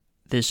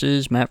This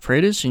is Matt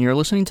Freitas, and you're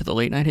listening to the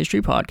Late Night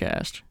History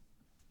Podcast.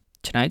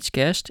 Tonight's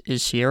guest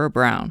is Sierra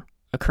Brown,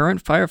 a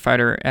current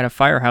firefighter at a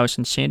firehouse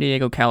in San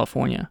Diego,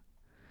 California.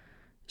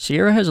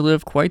 Sierra has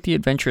lived quite the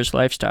adventurous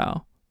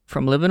lifestyle,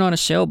 from living on a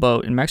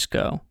sailboat in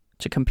Mexico,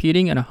 to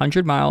competing in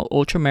 100-mile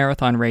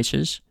ultramarathon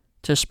races,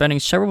 to spending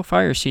several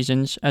fire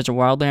seasons as a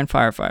wildland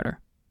firefighter.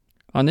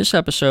 On this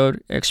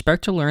episode,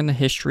 expect to learn the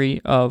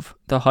history of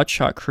the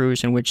Hutshot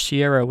cruise in which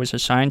Sierra was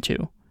assigned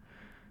to.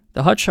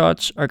 The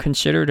Hutshots are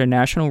considered a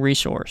national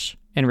resource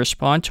and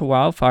respond to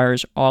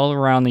wildfires all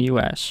around the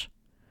U.S.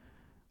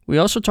 We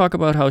also talk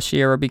about how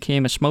Sierra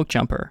became a smoke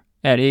jumper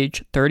at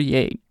age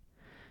 38.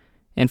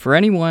 And for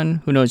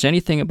anyone who knows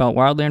anything about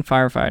wildland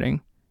firefighting,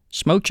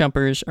 smoke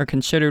jumpers are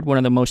considered one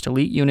of the most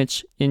elite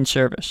units in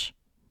service.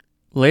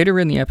 Later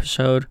in the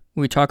episode,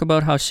 we talk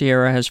about how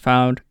Sierra has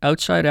found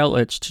outside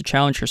outlets to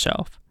challenge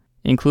herself,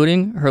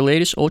 including her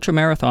latest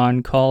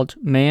ultramarathon called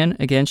Man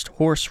Against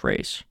Horse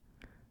Race.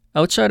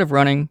 Outside of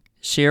running,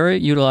 Sierra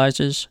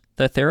utilizes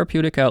the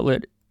therapeutic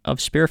outlet of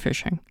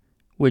spearfishing,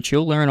 which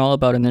you'll learn all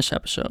about in this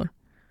episode.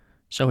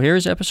 So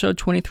here's episode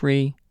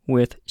 23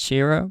 with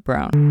Sierra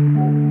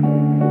Brown.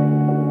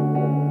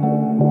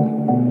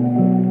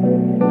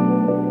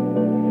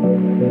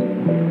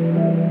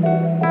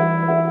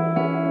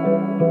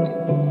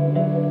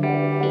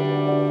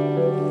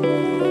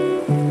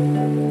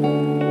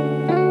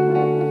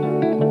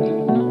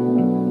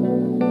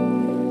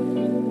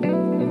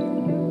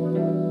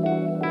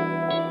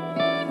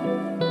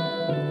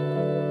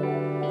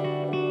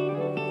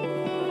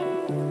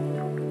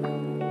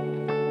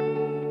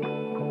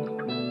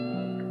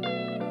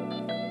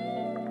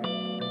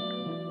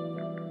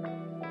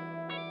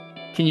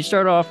 Can you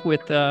start off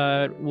with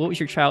what was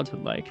your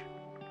childhood like?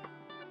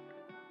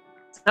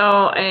 So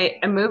I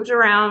moved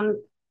around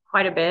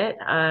quite a bit.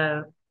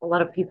 A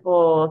lot of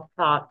people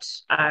thought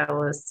I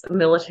was a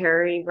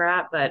military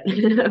brat, but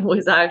it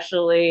was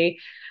actually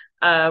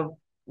uh,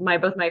 my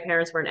both my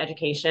parents were in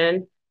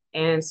education,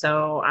 and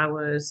so I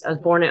was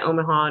born in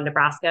Omaha,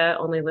 Nebraska.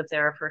 Only lived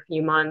there for a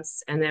few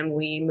months, and then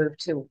we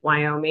moved to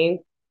Wyoming.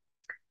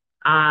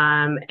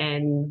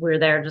 And we were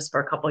there just for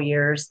a couple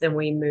years. Then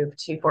we moved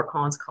to Fort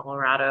Collins,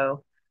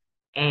 Colorado,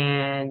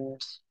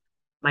 and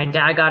my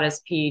dad got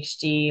his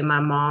PhD. My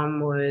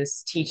mom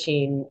was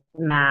teaching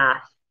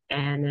math,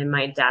 and then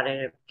my dad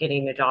ended up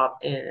getting a job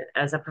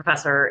as a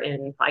professor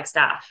in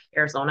Flagstaff,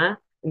 Arizona.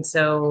 And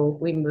so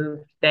we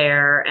moved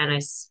there, and I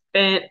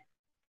spent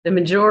the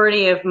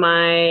majority of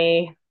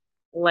my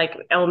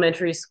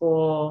elementary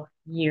school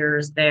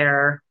years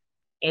there.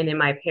 And then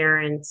my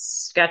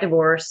parents got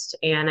divorced,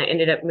 and I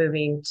ended up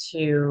moving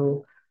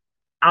to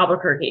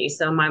Albuquerque.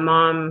 So my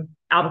mom,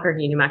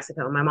 Albuquerque, New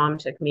Mexico, my mom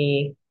took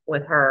me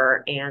with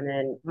her, and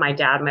then my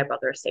dad and my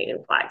brother stayed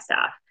in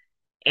Flagstaff.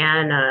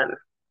 And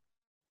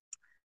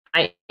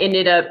I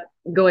ended up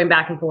going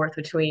back and forth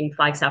between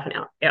Flagstaff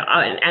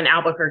and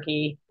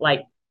Albuquerque.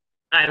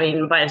 I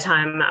mean, by the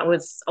time I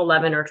was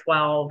 11 or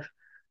 12,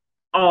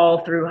 all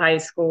through high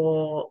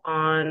school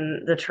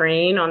on the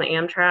train, on the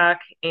Amtrak,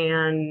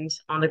 and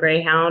on the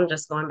Greyhound,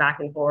 just going back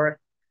and forth.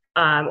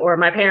 Or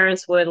my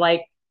parents would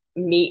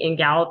meet in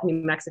Gallup,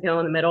 New Mexico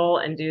in the middle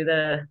and do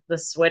the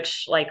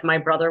switch. Like my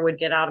brother would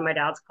get out of my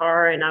dad's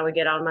car and I would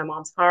get out of my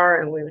mom's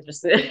car, and we would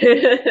just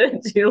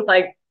do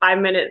 5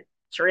 minute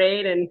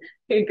trade and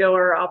we'd go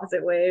our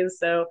opposite ways.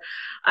 So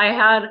I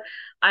had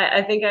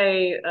I think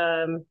I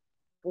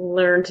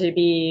learned to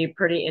be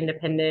pretty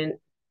independent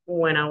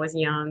when I was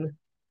young,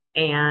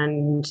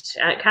 and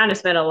I kind of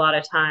spent a lot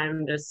of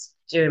time just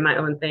doing my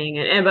own thing,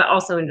 and but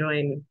also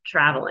enjoying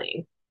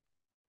traveling.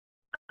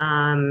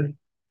 Um,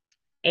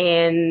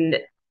 and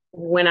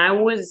when I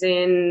was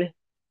in,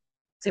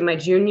 say, my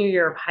junior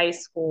year of high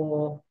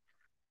school,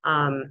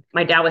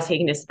 my dad was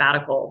taking a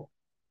sabbatical,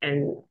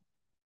 and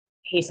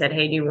he said,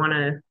 "Hey, do you want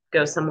to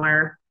go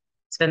somewhere,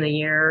 spend the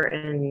year?"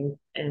 And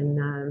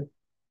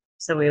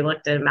so we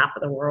looked at a map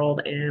of the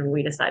world, and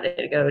we decided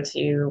to go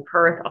to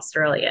Perth,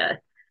 Australia.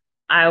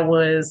 I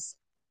was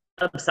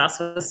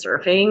obsessed with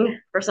surfing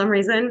for some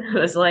reason. It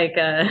was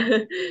have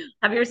you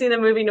ever seen the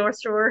movie North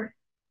Shore?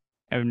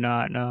 I have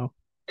not, no.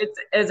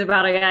 It's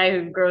about a guy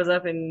who grows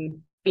up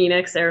in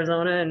Phoenix,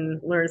 Arizona, and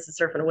learns to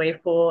surf in a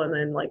wave pool, and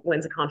then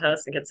wins a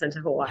contest and gets sent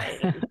to Hawaii.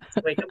 It's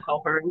a wake up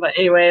call for him. But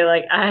anyway, it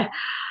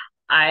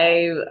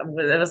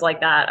was like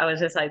that. I was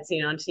just I'd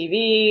seen on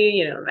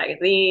TV,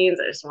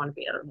 magazines. I just wanted to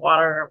be out of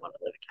water. I wanted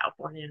to live in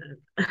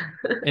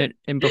California.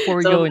 And before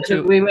we go So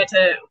into, we went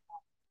to.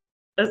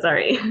 Oh,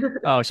 sorry.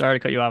 oh, sorry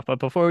to cut you off, but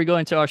before we go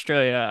into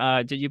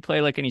Australia, did you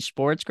play any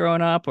sports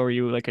growing up, or were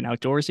you an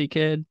outdoorsy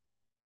kid?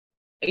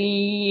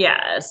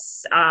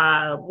 Yes.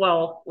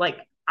 Well,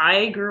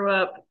 I grew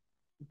up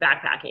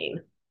backpacking.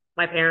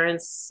 My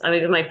parents, I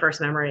mean, my first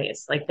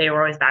memories, they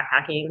were always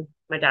backpacking.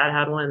 My dad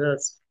had one of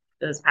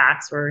those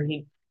packs where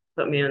he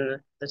put me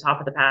on the top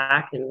of the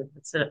pack and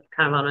sit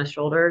kind of on his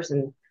shoulders.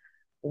 And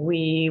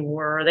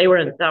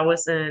that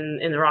was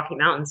in the Rocky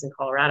Mountains in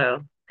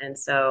Colorado. And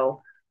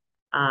so,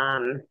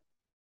 um,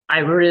 I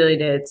really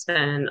did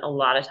spend a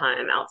lot of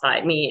time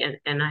outside. Me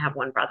and I have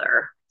one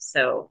brother.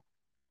 So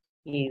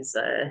he's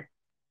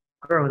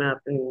grown up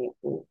and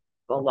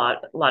a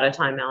lot of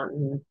time out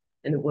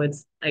in the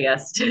woods, I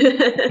guess.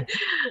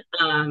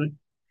 um,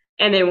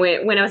 and then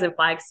when I was in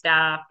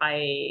Flagstaff,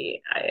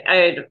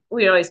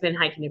 we'd always been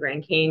hiking the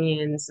Grand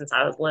Canyon since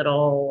I was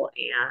little,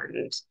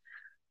 and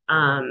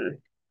um,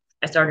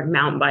 I started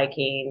mountain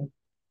biking,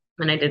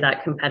 and I did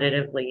that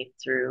competitively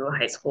through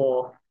high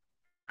school.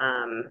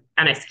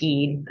 And I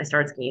skied. I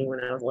started skiing when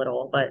I was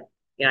little, but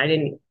I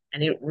didn't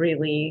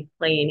really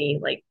play any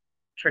like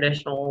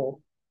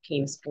traditional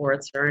team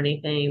sports or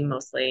anything.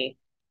 Mostly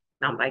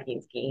mountain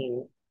biking,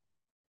 skiing,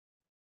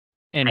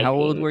 And how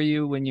old hiking. were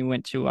you when you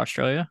went to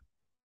Australia?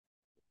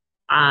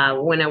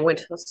 When I went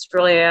to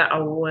Australia, I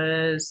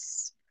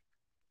was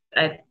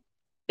at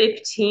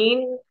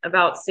 15,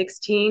 about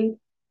 16,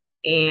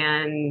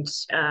 and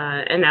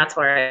that's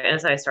where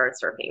as I started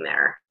surfing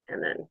there,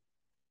 and then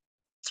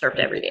surfed And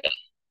every day.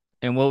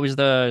 and what was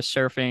the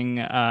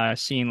surfing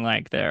scene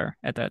like there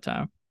at that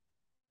time?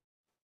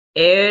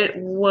 It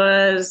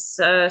was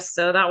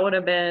so that would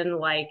have been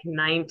like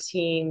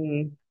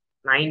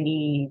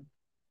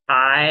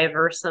 1995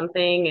 or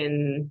something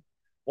in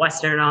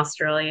Western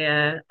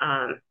Australia.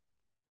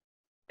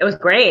 It was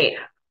great.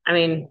 I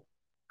mean,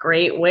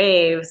 great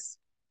waves,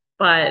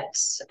 but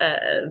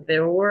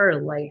there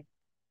were like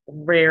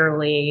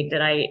rarely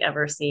did I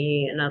ever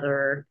see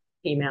another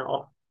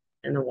female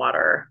in the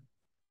water.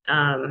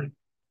 Um,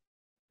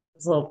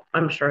 it's a little,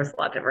 I'm sure it's a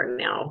lot different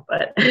now,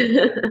 but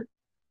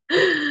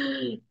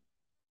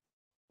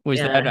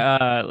Was that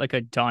yeah, like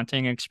a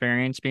daunting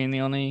experience being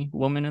the only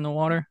woman in the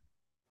water?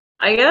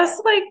 I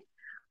guess like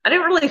I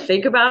didn't really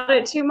think about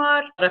it too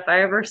much, but if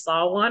I ever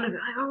saw one, I'd be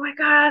like, oh my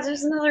God,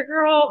 there's another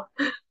girl.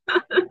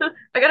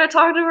 I gotta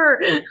talk to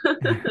her.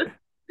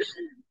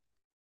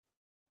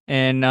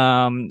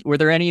 And were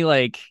there any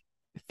like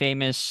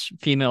famous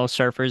female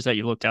surfers that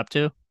you looked up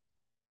to?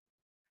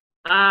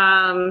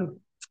 Um,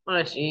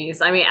 oh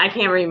geez. I mean, I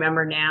can't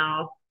remember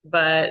now,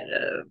 but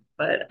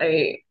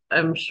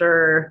I'm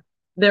sure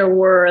there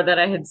were that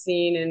I had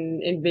seen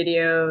in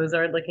videos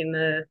or like in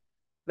the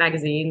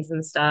magazines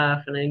and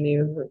stuff, and I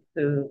knew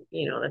who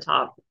the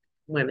top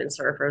women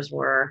surfers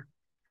were,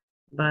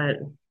 but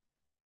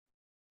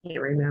can't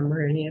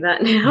remember any of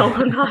that now.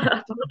 I'm not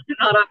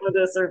up with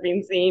the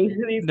surfing scene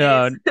these No,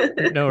 days.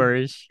 no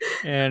worries.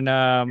 And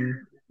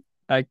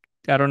I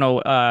I don't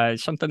know,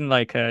 something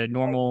like a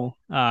normal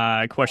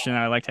question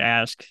I like to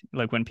ask,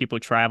 like when people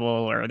travel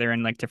or they're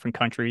in like different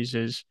countries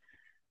is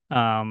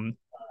um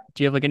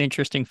do you have like an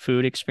interesting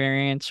food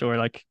experience or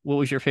like what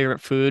was your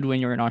favorite food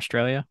when you were in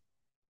Australia?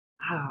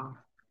 Oh,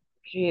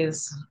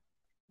 geez.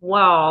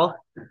 Well,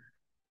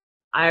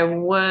 I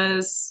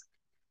was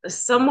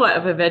somewhat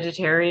of a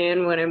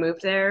vegetarian when I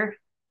moved there,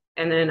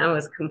 and then I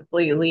was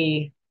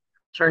completely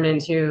turned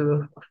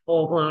into a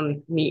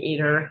full-blown meat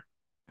eater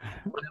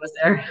when I was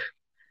there.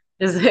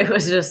 'Cause it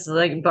was just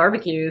like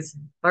barbecue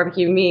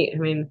meat. I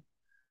mean,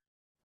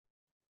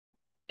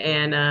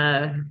 and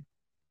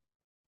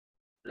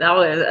that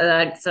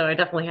was so I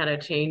definitely had a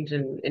change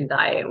in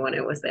diet when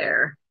it was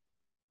there.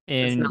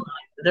 It's not And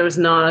there was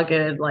not a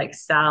good like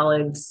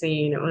salad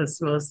scene. It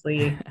was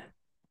mostly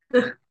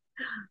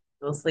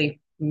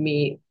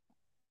meat.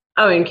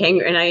 Oh,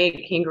 and I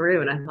ate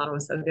kangaroo and I thought it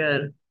was so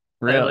good.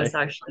 But it really? was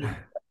actually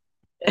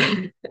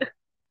my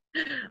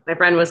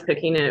friend was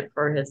cooking it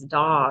for his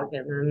dog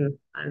and then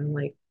I'm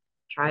like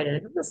tried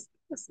it. It was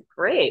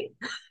great.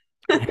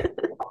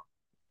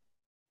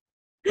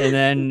 And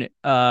then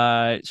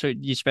so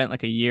you spent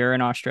like a year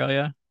in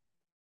Australia,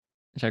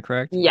 is that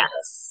correct?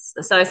 Yes.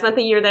 So I spent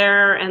the year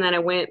there and then I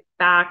went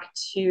back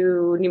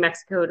to New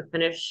Mexico to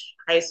finish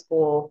high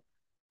school.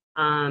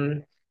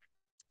 Um,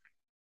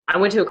 I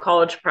went to a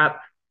college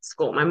prep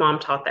school. My mom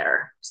taught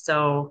there.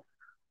 So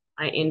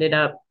I ended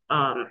up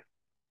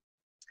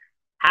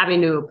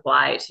having to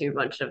apply to a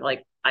bunch of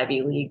like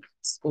Ivy League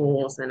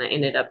schools, and I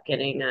ended up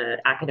getting an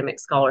academic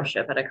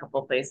scholarship at a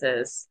couple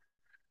places.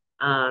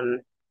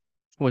 Um,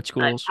 What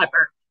at schools?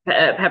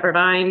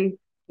 Pepperdine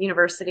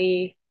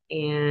University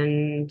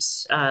and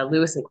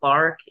Lewis and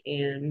Clark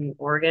in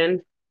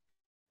Oregon.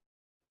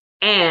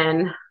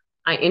 And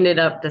I ended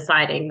up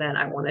deciding that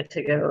I wanted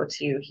to go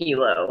to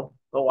Hilo,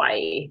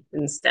 Hawaii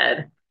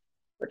instead,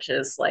 which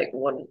is like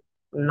one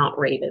not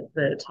rated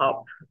the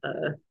top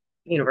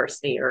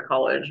university or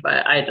college,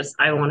 but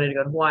I wanted to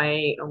go to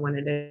Hawaii. I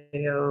wanted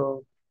to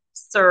go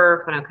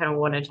surf, and I kind of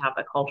wanted to have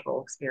a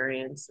cultural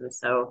experience, and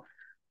so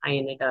I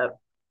ended up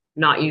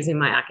not using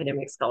my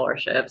academic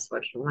scholarships,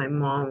 which my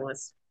mom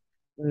was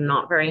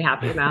not very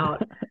happy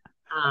about.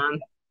 Um,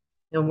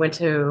 and went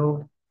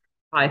to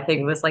I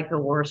think it was like the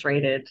worst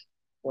rated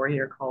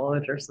 4-year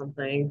college or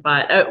something,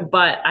 but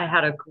I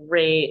had a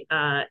great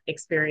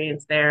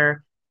experience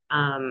there.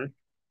 Um,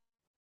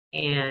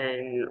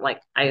 and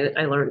like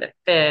I learned to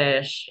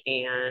fish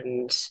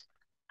and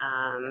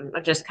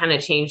I just kind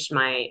of changed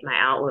my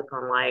outlook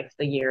on life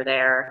the year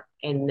there.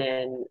 And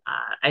then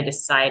I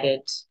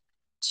decided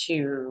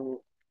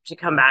to to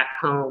come back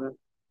home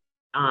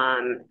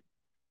um,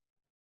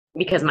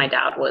 because my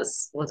dad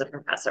was a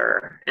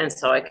professor, and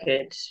so I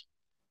could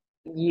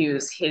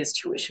use his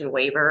tuition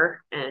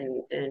waiver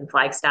and in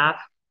Flagstaff.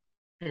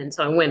 And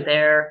so I went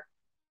there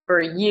for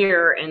a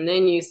year and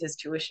then used his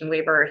tuition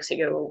waiver to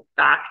go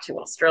back to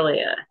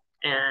Australia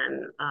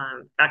and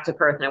back to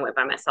Perth. And I went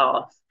by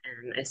myself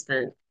and I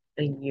spent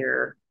a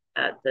year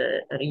at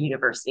a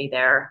university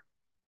there.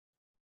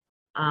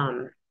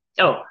 Um,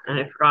 oh, and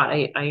I forgot,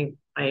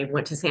 I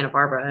went to Santa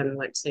Barbara and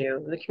went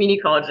to the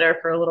community college there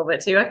for a little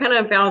bit too. I kind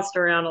of bounced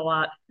around a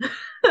lot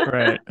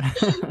Right.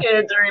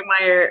 during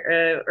my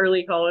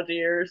early college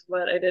years,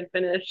 but I did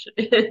finish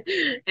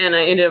and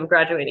I ended up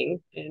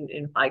graduating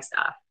in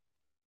Flagstaff.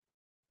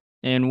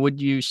 And what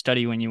did you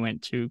study when you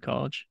went to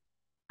college?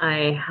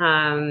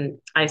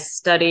 I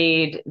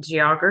studied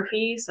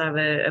geography, so I have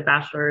a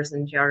bachelor's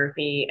in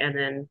geography, and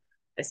then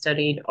I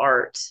studied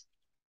art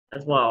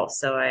as well.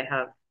 So I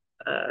have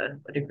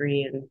a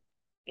degree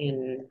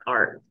in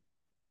art.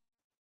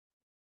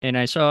 And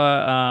I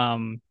saw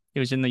it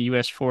was in the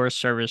US Forest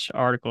Service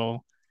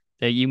article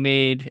that you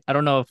made. I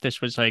don't know if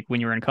this was like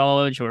when you were in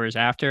college or was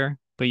after,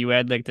 but you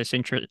had like this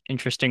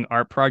interesting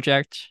art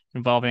project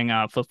involving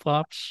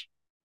flip-flops.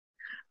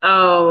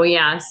 Oh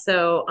yeah,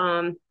 so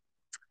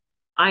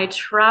I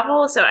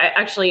travel. So I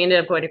actually ended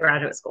up going to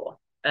graduate school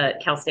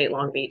at Cal State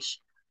Long Beach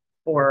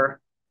for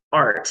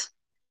art,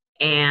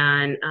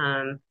 and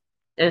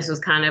this was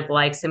kind of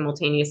like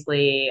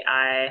simultaneously.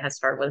 I had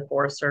started with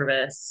Forest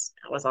Service.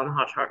 I was on the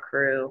hot shot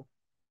crew.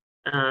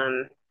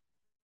 Um,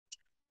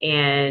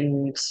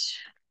 and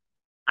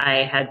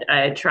I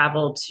had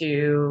traveled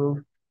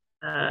to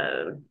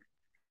I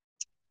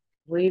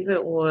believe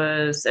it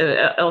was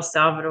El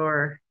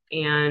Salvador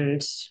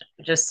and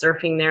just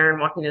surfing there and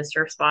walking to the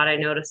surf spot. I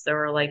noticed there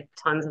were like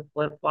tons of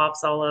flip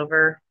flops all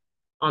over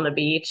on the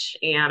beach,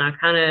 and I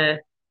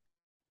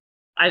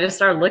just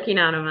started looking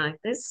at them like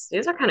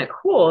these are kind of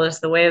cool.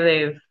 Just the way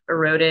they've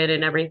eroded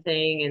and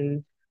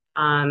everything,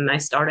 and I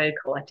started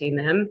collecting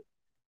them,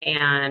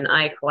 and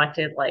I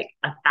collected like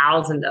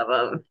 1,000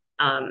 of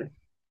them.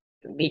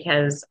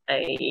 Because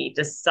I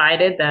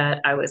decided that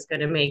I was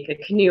going to make a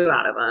canoe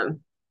out of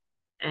them.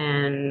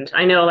 And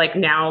I know like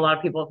now a lot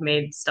of people have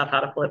made stuff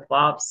out of flip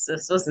flops.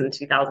 This was in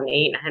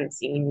 2008 and I hadn't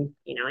seen,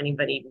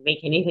 anybody make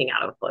anything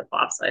out of flip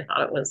flops. So I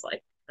thought it was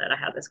like that I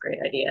had this great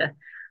idea.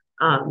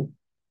 Um,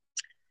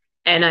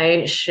 and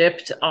I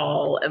shipped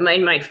all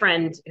my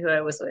friend who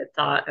I was with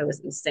thought I was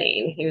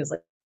insane. He was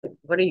like,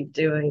 what are you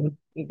doing?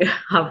 You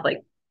have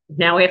like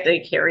now we have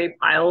to carry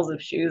piles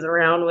of shoes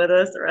around with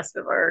us the rest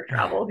of our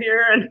travel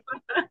here. And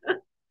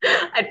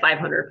I had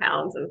 500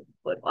 pounds of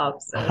flip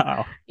flops. So,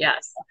 Wow.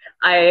 yes,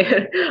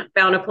 I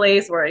found a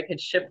place where I could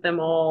ship them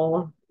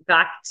all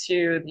back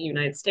to the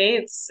United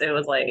States. It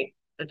was like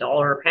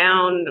 $1 a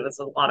pound. It was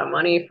a lot of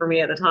money for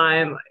me at the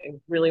time. I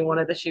really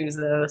wanted the shoes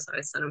though, so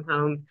I sent them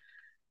home.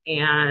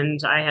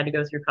 And I had to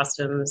go through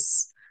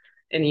customs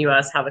in the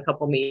US, have a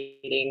couple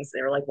meetings.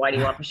 They were like, "Why do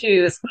you want the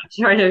shoes?" I'm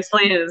trying to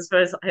explain it as I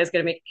was going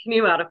to make a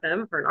canoe out of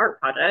them for an art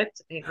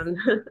project. And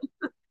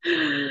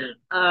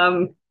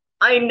um,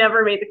 I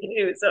never made the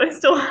canoe, so I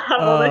still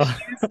have all the Oh,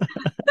 shoes.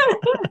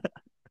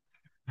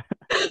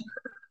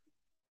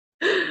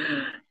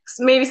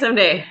 Maybe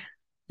someday.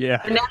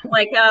 yeah. But now,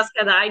 like us,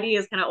 the idea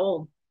is kind of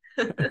old.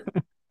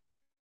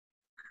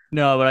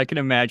 No, but I can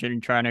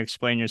imagine trying to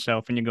explain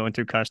yourself and you're going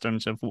through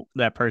customs of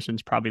that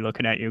person's probably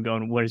looking at you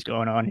going, what is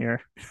going on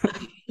here?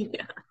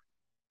 Yeah.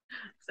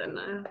 So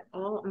no,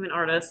 well, I'm an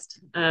artist.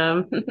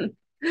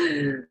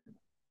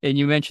 And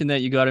you mentioned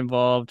that you got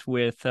involved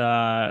with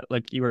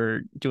like you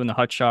were doing the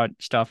hotshot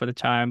stuff at the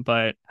time,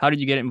 but how did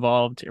you get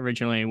involved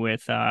originally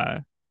with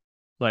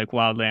like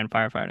wildland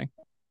firefighting?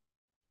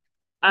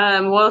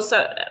 well,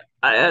 so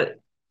uh,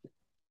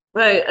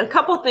 but a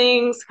couple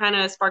things kind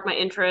of sparked my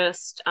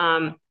interest.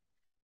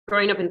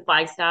 Growing up in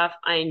Flagstaff,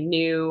 I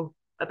knew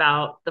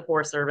about the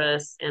Forest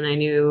Service and I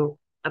knew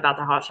about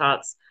the hot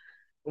shots.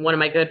 One of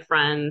my good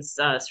friends,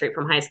 straight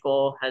from high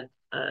school, had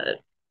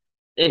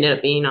ended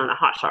up being on a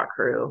hot shot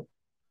crew.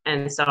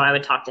 And so I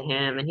would talk to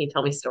him and he'd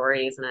tell me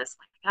stories. And I was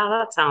like, oh,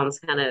 that sounds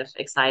kind of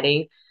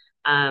exciting.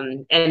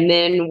 And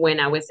then when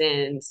I was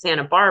in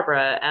Santa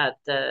Barbara at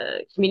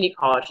the community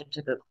college, I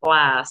took a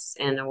class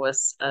and there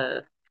was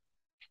a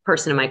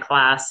person in my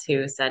class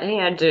who said, "Hey,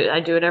 I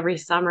do it every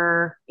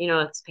summer.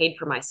 It's paid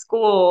for my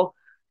school."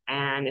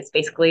 And it's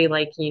basically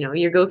like,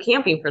 you go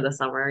camping for the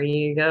summer.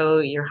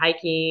 You're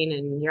hiking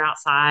and you're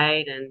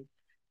outside and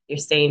you're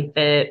staying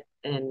fit.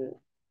 And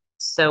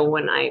so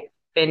when I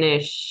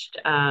finished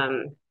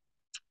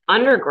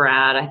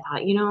undergrad, I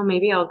thought,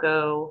 maybe I'll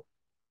go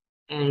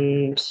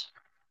and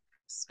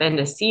spend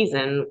a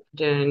season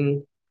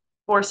doing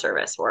Forest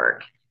Service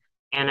work.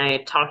 And I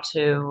talked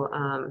to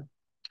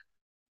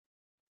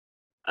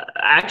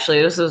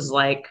actually this was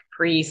like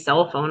pre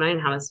cell phone. I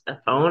didn't have a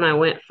phone. I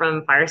went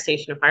from fire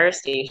station to fire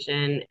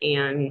station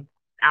and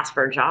asked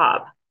for a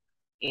job,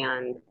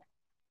 and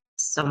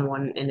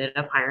someone ended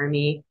up hiring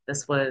me.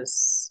 This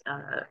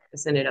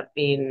ended up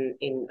being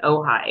in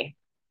Ojai,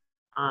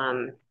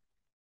 on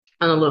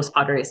the Los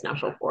Padres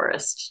National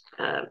Forest,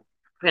 kind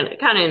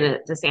of in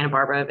the Santa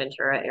Barbara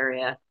Ventura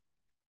area.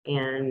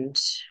 And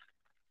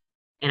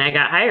and I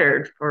got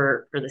hired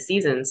for the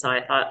season. So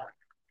I thought,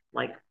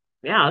 like,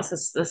 yeah,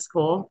 this is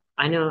cool.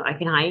 I know I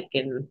can hike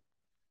and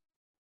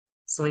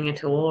swing a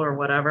tool or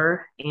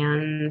whatever.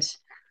 And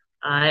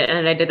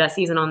I did that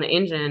season on the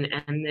engine,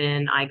 and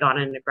then I got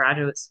into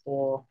graduate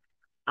school.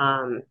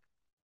 Um,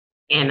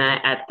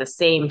 at the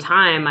same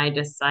time, I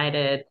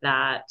decided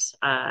that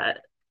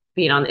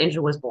being on the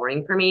engine was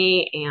boring for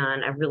me,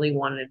 and I really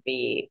wanted to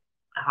be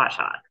a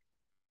hotshot.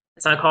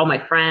 So I called my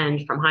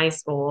friend from high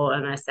school,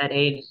 and I said,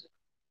 "Hey,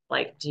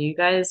 like, do you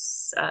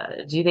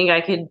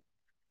think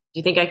do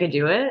you think I could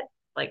do it?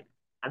 Like,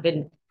 I've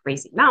been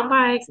racing mountain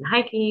bikes and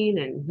hiking,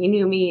 and he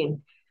knew me,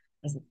 and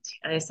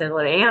I said,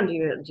 well, Ann, do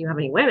you have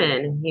any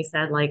women?" And he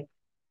said, like,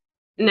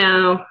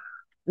 no,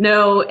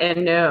 no,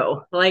 and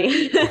no. Like,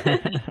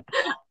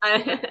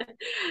 I,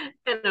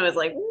 and I was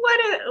like,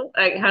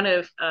 I kind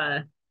of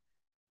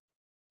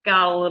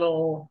got a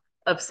little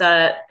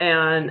upset,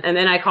 and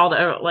then I called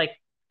like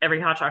every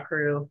hotshot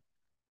crew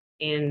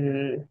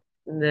in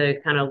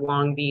the kind of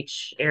Long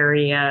Beach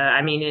area.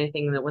 I mean,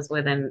 anything that was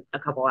within a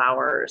couple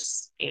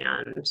hours,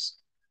 and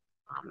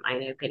I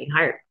ended up getting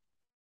hired.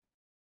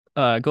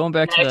 Going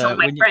back And to I told the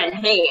my when you friend,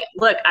 "Hey,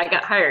 look, I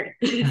got hired.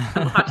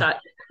 I'm a hotshot."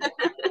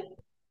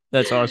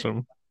 That's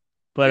awesome.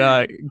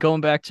 But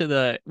going back to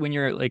the when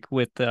you're like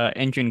with the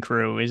engine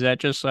crew, is that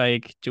just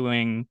like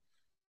doing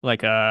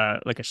like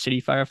a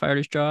city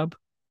firefighter's job?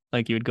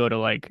 Like you would go to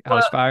like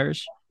house Well,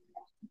 fires,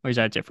 or is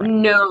that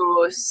different?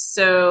 no.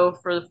 So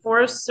for the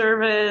Forest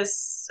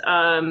Service,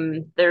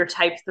 they're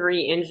Type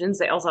 3 engines.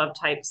 They also have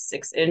Type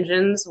 6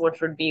 engines,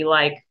 which would be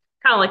like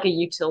kind of like a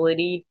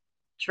utility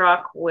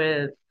truck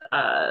with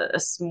a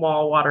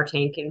small water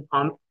tank and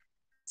pump,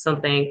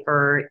 something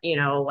for,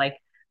 like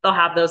they'll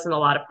have those in a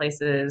lot of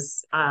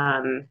places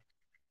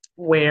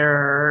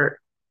where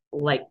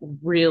like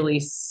really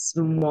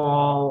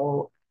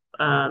small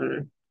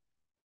um,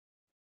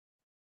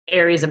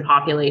 areas of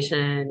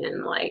population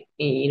and like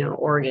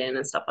Oregon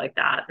and stuff like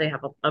that. They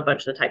have a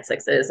bunch of the Type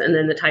 6s, and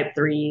then the Type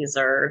 3s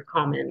are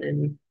common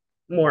in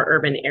more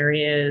urban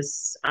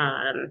areas.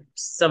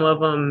 Some of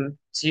them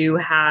do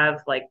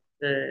have like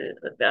the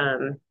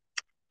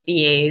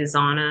BAs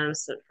on them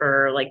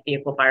for like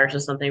vehicle fires or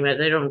something, but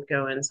they don't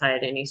go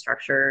inside any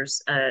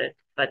structures.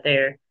 But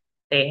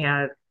they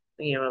have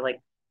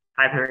like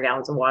 500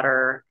 gallons of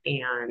water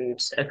and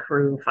a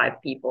crew,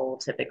 5 people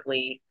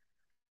typically,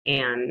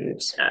 and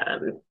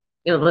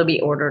they'll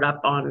be ordered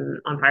up on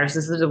fires.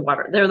 This is the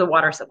water; they're the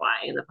water supply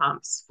and the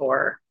pumps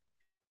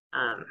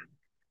um,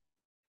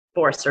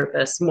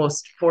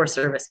 most Forest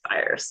Service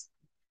fires.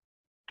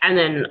 And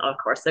then of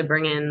course they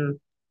bring in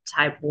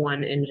Type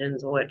 1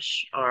 engines,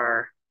 which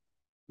are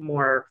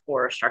more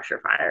for structure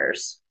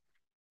fires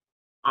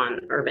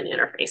on urban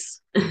interface,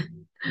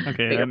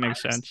 Okay, that bigger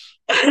makes fires. sense.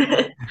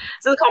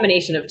 So the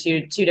combination of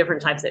two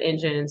different types of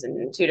engines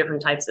and two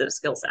different types of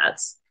skill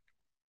sets.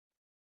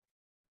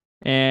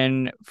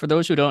 And for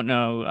those who don't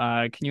know,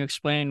 can you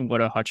explain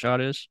what a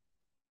hotshot is?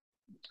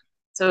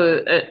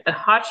 So a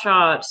hot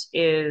shot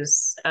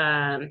is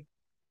a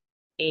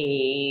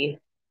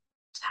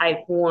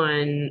Type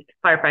 1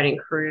 firefighting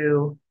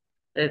crew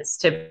that's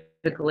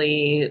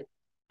typically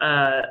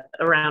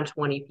around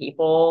 20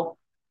 people,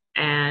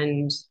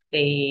 and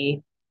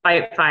they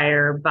fight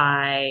fire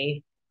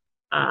by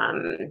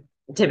um,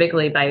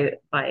 typically by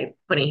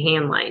putting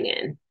hand line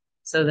in.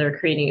 So they're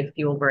creating a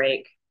fuel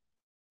break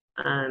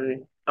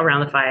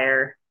around the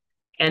fire.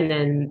 And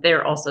then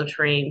they're also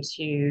trained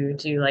to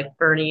do like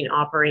burning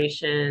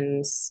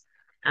operations,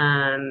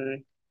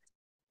 um,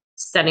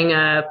 setting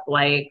up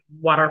like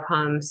water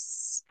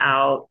pumps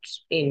out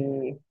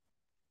in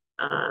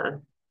uh,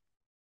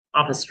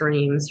 off of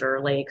streams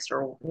or lakes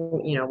or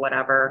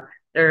whatever.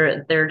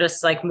 They're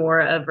just like more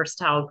a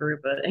versatile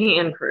group of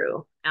hand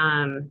crew.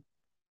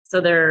 So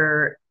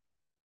they're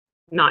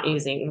not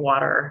using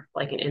water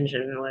like an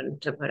engine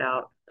would to put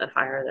out a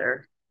fire.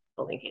 They're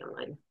building hand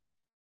line.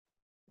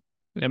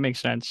 That makes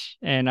sense.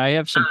 And I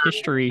have some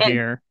history And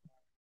here.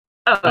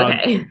 oh, Uh,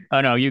 okay.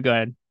 oh no, you go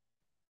ahead.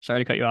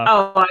 Sorry to cut you off.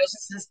 Oh,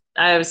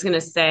 I was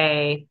gonna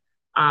say,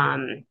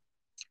 um,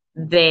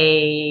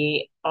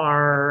 they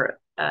are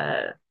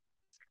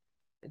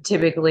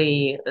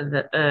typically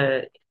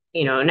the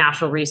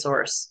natural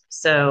resource.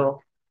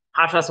 So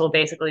hotshots will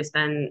basically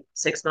spend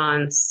 6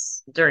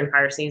 months during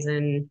fire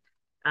season,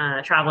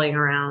 traveling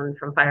around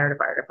from fire to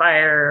fire to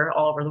fire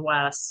all over the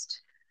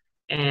West.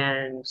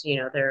 And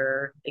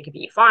they could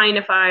be flying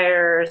to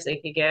fires, they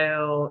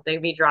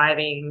could be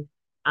driving.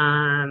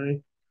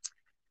 Um,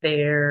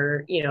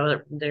 they're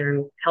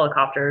in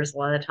helicopters a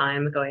lot of the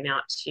time going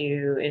out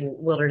to in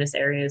wilderness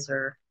areas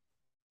or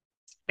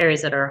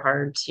areas that are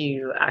hard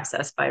to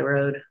access by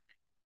road.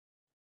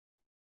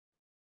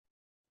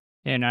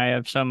 And I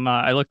have some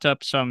I looked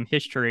up some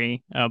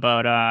history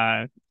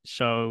about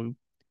so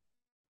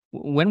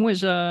when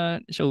was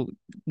so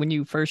when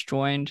you first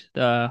joined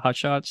the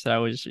Hotshots, that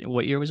was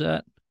what year was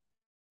that?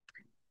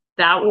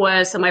 That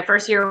was so my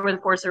first year with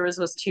the Forest Service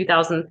was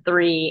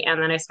 2003,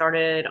 and then I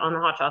started on the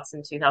Hot Shots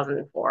in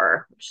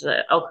 2004, which is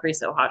the El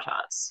Criso Hot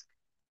Shots.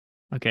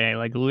 Okay,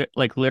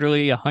 like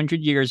literally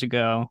 100 years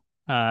ago,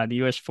 the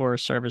U.S.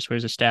 Forest Service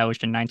was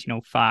established in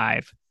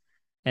 1905,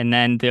 and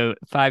then the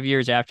 5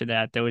 years after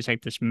that, there was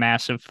like this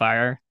massive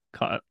fire.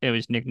 It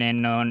was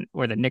nicknamed known,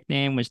 or the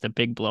nickname was the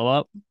Big Blow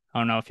Up. I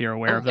don't know if you're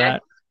aware of Okay.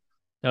 that.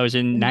 That was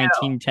in No.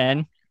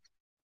 1910,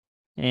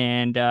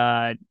 and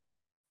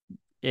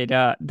it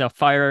the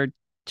fire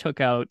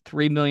took out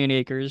 3 million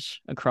acres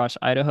across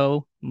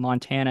Idaho,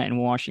 Montana, and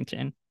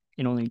Washington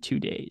in only 2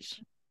 days.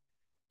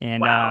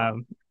 And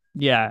Wow.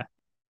 yeah,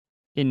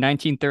 in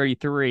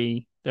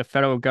 1933, the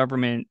federal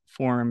government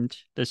formed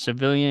the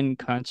Civilian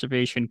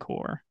Conservation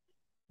Corps,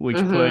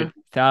 which put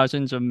Hmm.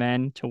 thousands of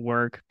men to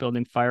work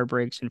building fire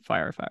breaks and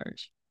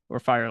firefighters or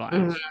fire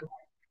lines. Hmm.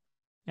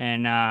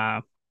 And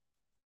I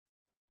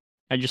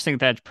just think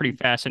that's pretty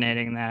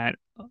fascinating that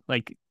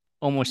like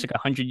almost like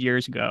 100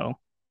 years ago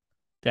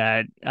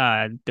that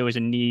there was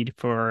a need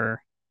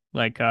for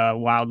like a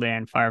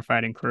wildland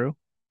firefighting crew.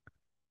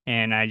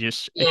 And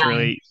it's Yeah.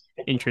 really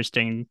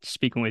interesting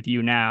speaking with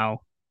you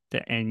now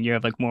that, and you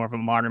have like more of a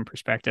modern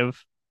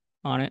perspective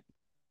on it.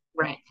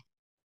 Right.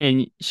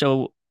 And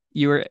so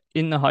you were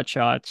in the Hot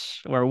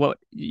Shots, or what?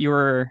 You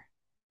were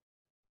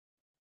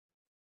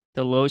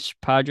the Los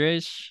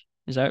Padres,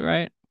 is that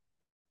right?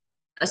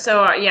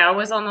 So yeah, I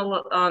was on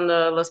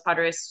the Los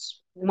Padres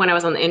when I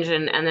was on the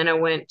engine, and then I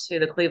went to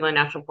the Cleveland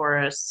National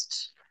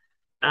Forest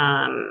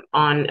on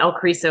El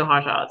Criso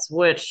Hot Shots,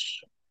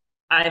 which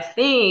I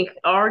think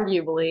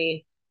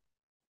arguably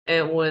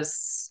it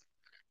was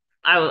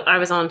I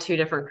was on two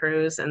different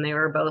crews, and they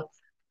were both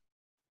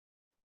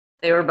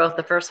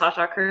the first Hot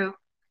Shot crew,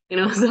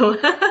 So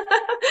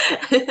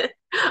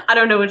I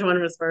don't know which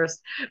one was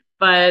first,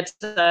 but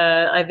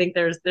I think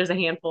there's a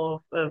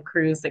handful of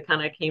crews that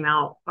kind of came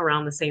out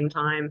around the same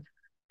time.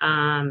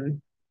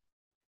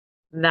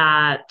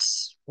 That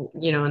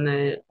in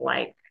the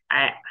like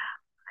I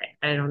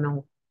don't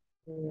know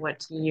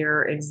what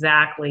year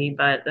exactly,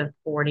 but the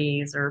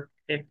 40s or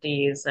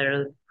 50s,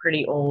 they're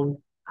pretty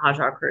old hot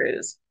shot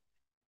crews.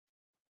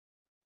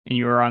 And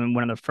you were on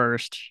one of the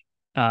first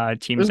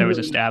teams that was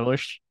Mhm.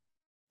 established.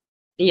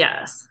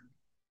 Yes.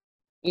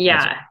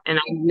 That's Yeah, and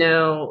I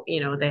know,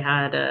 they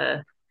had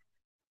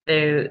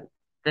the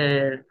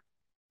the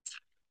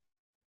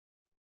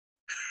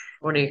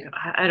what do you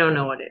I don't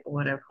know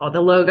what it called.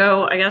 The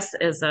logo, I guess,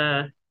 is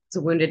a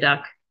wounded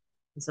duck.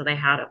 And so they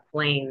had a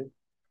plane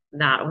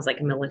that was like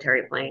a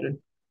military plane,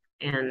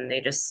 and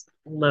they just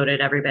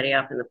loaded everybody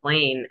up in the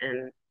plane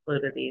and flew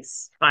to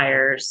these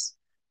fires,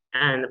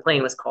 and the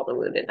plane was called the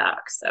Wounded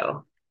Duck.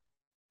 So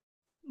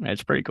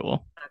that's pretty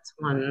cool. that's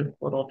one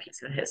little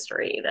piece of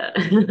history that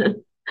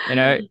And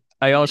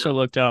I also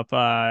looked up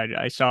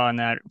I saw in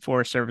that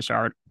Forest Service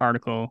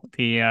article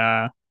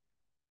the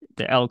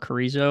El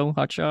Carrizo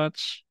Hot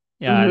Shots.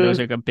 Yeah, there was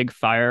Mhm. like a big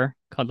fire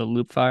called the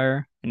Loop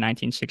Fire in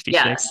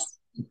 1966. Yes,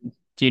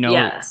 Do you know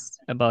yes,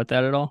 about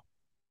that at all?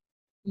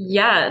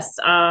 yes.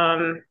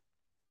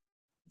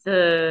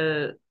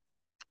 The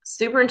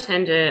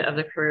superintendent of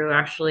the crew,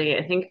 actually,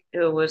 I think it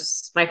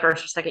was my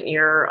first or second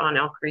year on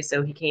El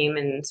Criso, he came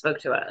and spoke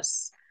to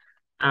us.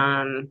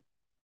 Um,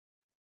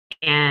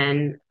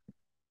 and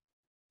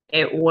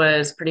it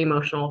was pretty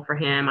emotional for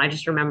him. I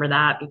just remember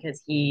that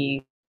because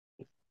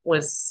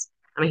was,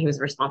 he was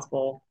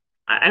responsible.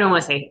 I don't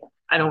want to say,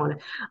 I don't want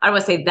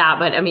to say that,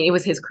 but I mean, it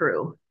was his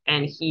crew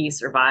and he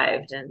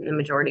survived, and the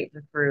majority of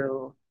the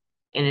crew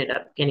ended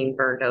up getting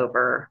burned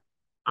over.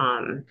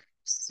 Um,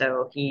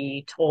 so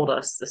he told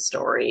us the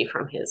story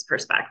from his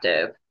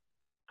perspective,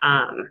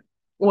 um,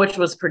 which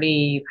was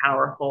pretty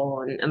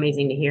powerful and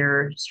amazing to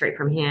hear straight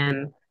from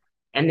him.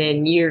 And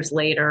then years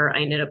later,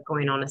 I ended up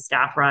going on a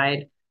staff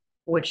ride,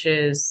 which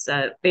is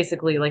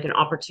basically like an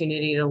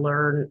opportunity to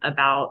learn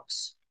about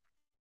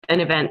an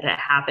event that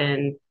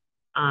happened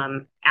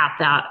at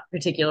that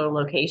particular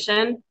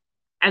location.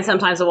 And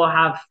sometimes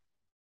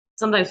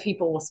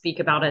people will speak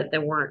about it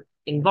that weren't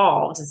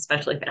involved,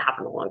 especially if it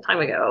happened a long time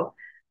ago.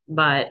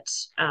 But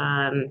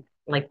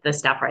like the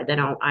staff ride that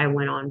I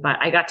went on, but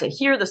I got to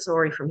hear the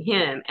story from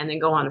him and then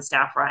go on the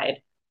staff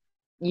ride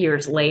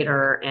years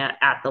later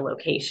at the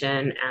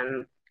location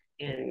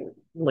and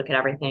look at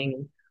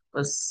everything.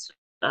 Was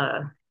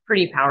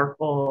pretty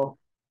powerful,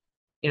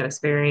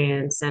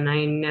 experience. And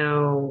I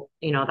know,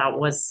 that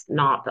was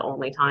not the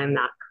only time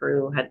that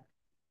crew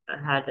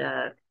had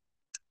a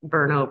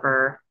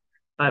burnover,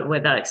 but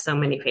with like so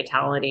many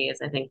fatalities,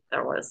 I think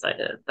there was like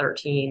a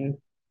 13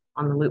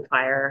 on the loop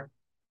fire.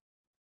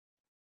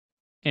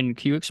 And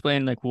can you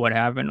explain like what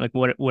happened, like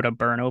what a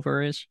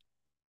burnover is?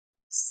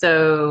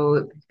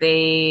 So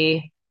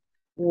they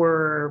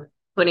were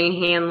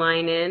putting hand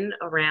line in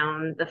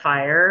around the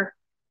fire.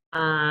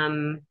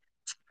 Um,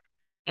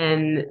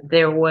 and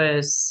there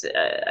was,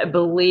 I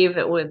believe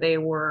they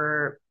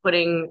were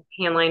putting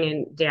hand line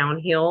in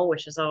downhill,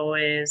 which is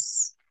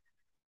always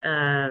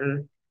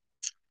um,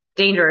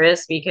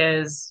 dangerous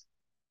because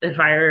the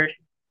fire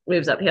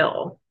moves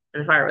uphill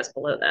and the fire was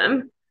below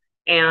them.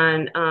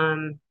 And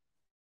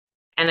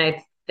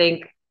I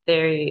think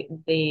they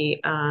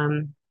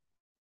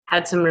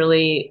had some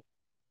really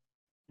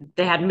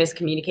they had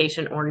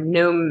miscommunication or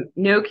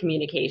no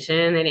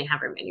communication. They didn't have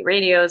very many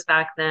radios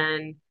back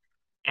then,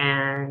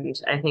 and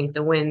I think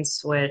the wind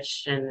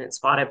switched and it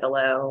spotted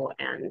below,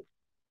 and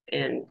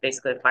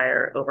basically the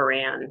fire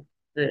overran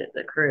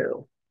the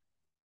crew.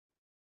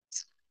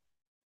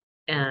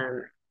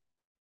 And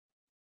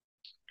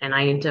and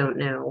I don't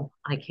know.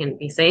 I can't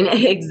be saying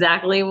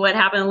exactly what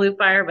happened in Loop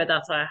Fire, but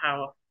that's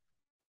how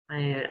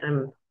I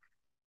am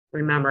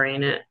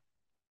remembering it.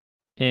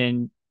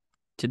 And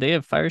did they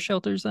have fire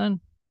shelters then?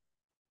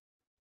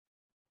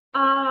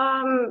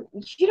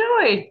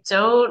 I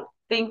don't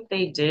think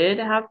they did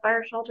have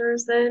fire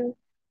shelters then.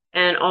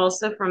 And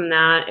also from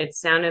that, it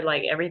sounded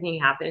like everything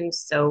happened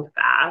so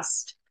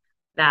fast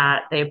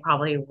that they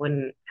probably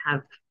wouldn't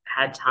have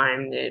had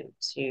time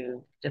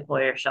to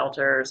deploy your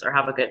shelters or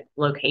have a good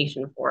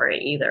location for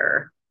it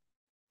either.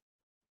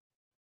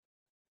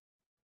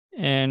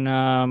 And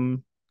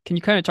can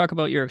you kind of talk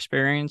about your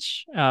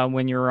experience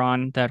when you were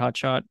on that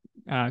hotshot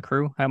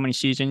crew? How many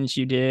seasons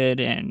you did,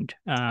 and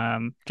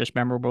just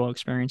memorable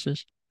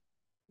experiences?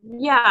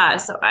 Yeah,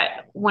 so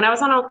when I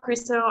was on El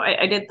Cristo,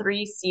 I did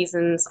 3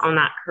 seasons on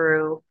that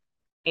crew,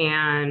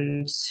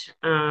 and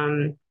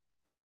um,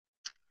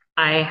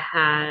 I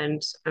had,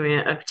 I mean,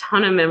 a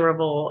ton of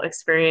memorable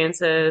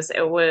experiences.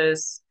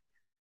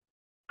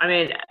 I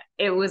mean,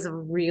 it was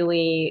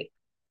really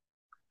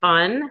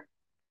fun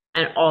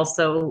and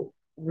also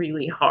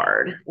really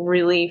hard,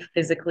 really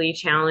physically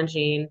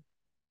challenging.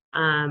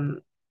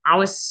 Um, I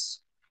was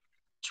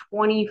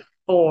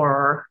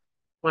 24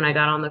 when I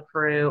got on the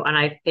crew, and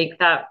I think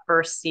that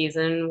first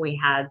season we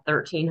had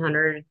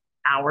 1,300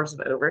 hours of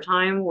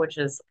overtime, which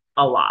is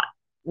a lot.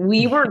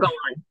 We were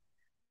gone.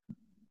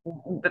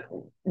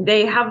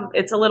 They have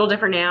it's a little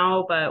different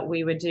now, but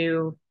we would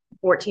do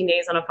 14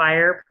 days on a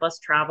fire plus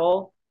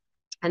travel,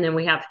 and then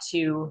we have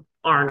 2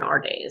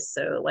 R&R days,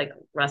 so like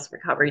rest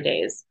recovery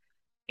days,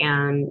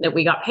 and that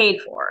we got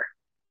paid for.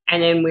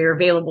 And then we were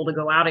available to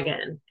go out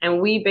again. And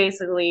we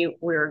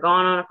were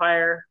gone on a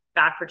fire,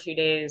 back for 2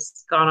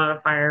 days, gone on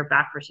a fire,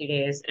 back for 2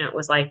 days. And it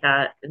was like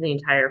that the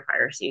entire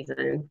fire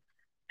season.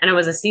 And it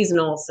was a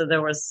seasonal, so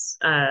there's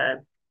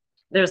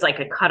like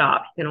a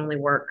cutoff. You can only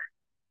work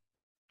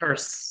for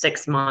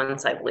 6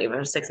 months, I believe,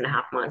 or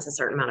 6.5 months, a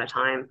certain amount of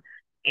time.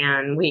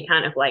 And we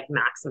kind of like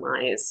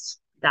maximized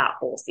that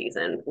whole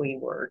season. We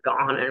were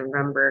gone, and I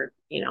remember,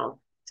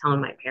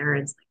 telling my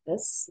parents like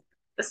this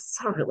is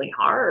so really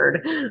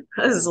hard.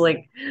 I was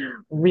like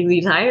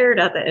really tired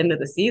at the end of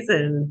the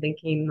season,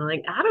 thinking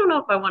like, I don't know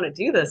if I want to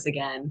do this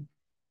again.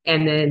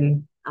 And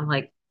then I'm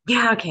like,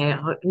 yeah, okay,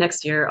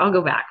 next year I'll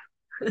go back.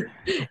 And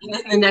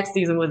then the next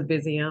season was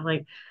busy. I'm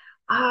like,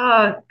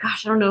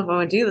 gosh, I don't know if I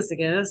want to do this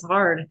again. It's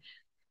hard.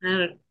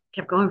 And I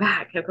kept going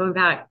back, kept going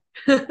back.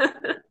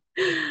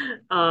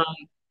 um,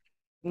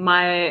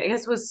 I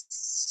guess was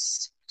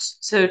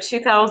so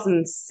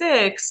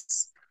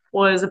 2006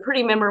 was a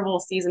pretty memorable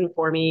season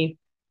for me,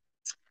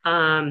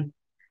 um,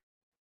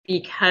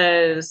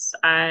 because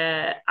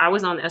I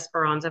was on the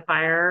Esperanza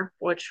fire,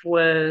 which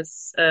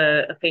was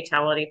a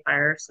fatality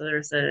fire. So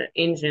there's an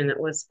engine that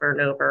was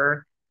burned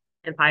over,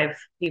 and 5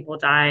 people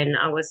died. And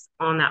I was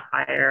on that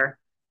fire.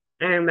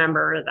 And I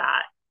remember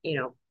that,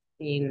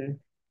 being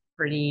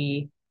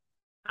pretty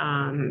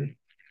um,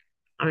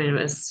 I mean,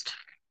 it was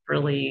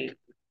really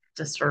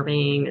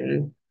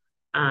disturbing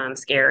and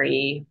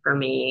scary for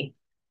me.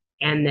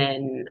 And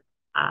then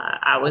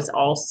I was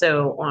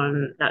also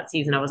on that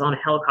season, I was on a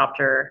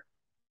helicopter,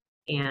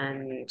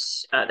 and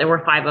there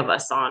were 5 of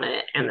us on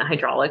it, and the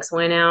hydraulics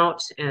went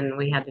out, and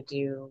we had to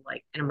do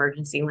like an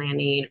emergency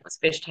landing. It was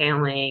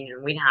fishtailing,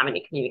 and we didn't have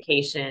any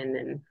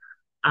communication.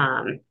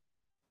 Um,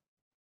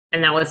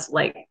 and that was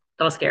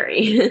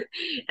scary.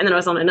 And then I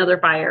was on another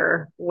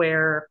fire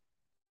where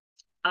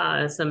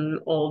some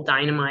old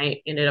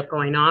dynamite ended up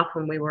going off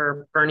when we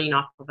were burning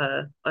off of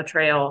a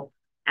trail,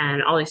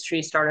 and all these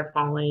trees started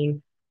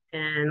falling,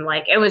 and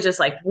like it was just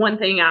like one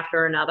thing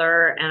after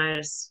another, and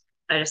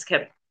I just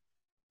kept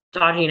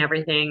dodging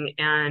everything.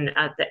 And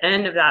at the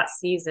end of that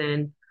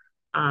season,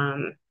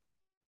 um,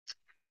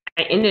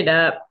 I ended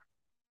up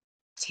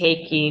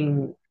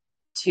taking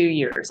 2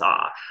 years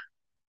off.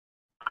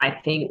 I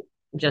think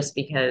just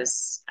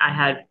because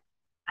I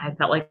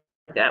felt like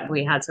that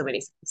we had so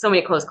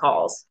many close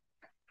calls.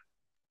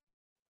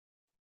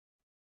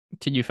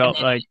 Did you And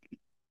felt like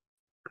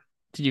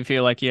did you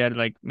feel like you had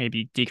like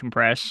maybe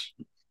decompress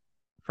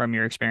from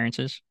your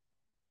experiences?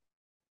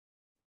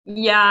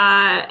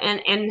 Yeah,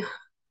 and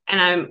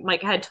I'm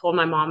like, I had told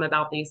my mom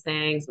about these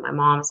things. My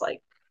mom's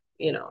like,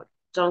 you know,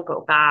 don't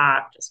go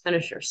back, just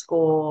finish your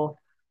school.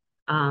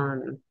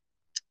 Um,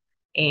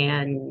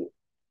 and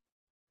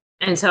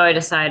and so I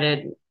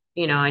decided,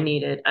 I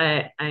needed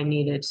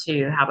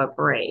to have a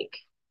break.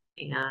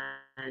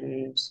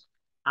 And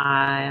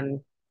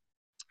um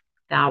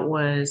that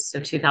was so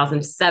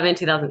 2007,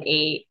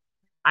 2008.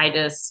 I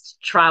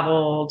just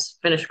traveled,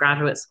 finished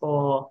graduate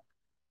school,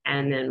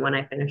 and then when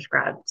I finished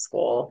grad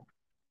school,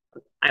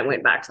 I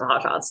went back to the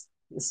hot shots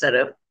instead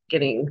of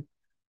getting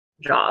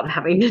job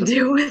having to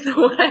do with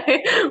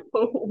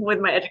with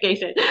my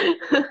education.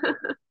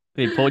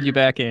 They pulled you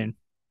back in.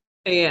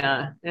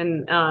 Yeah,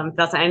 and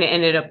that's I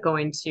ended up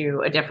going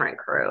to a different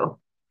crew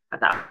at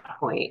that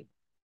point.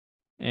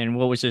 And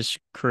what was this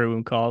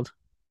crew called?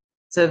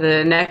 So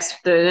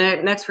next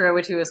crew I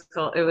went to was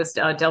called it was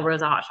Del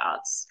Rosa Hot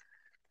Shots,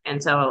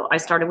 and so I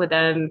started with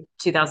them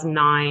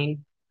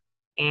 2009,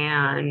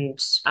 and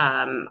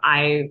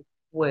I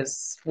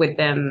was with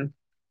them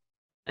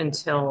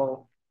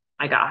until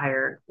I got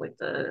hired with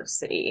the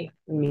city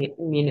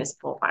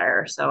municipal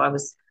fire. So I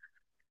was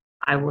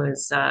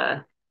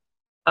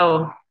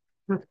oh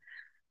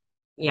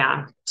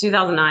yeah,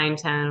 2009,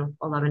 10,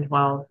 11,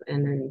 12,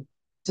 and then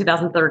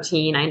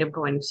 2013 I ended up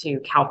going to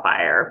Cal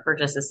Fire for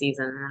just a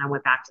season, and then I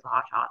went back to the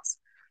Hot Shots.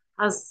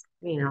 I was,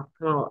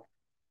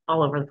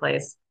 all over the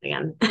place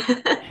again.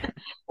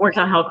 Worked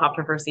on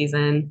helicopter for a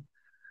season.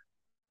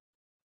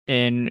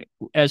 And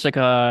as like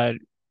a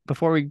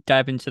before we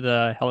dive into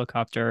the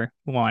helicopter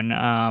one,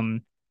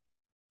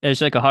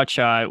 as like a hot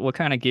shot, what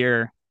kind of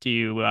gear do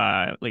you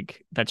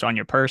like that's on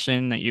your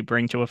person that you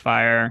bring to a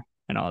fire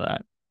and all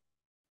that?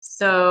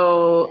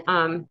 So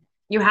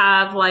you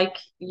have like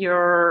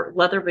your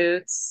leather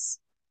boots.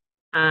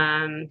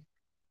 Um,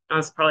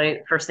 that's probably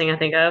the first thing I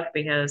think of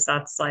because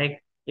that's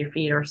like your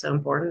feet are so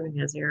important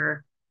because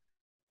you're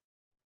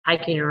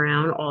hiking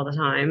around all the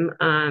time.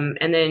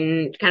 And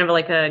then kind of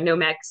like a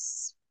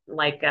Nomex,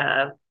 like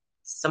a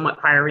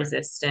somewhat fire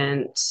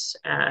resistant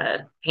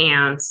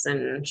pants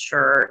and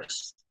shirt,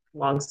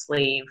 long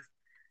sleeve,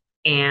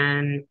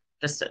 and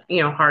just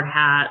hard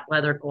hat,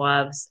 leather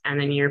gloves, and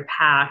then your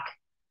pack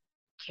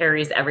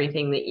carries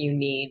everything that you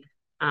need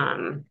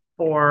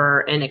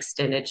for an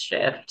extended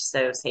shift.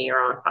 So say you're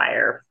on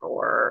fire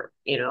for,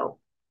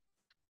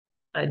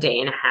 a day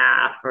and a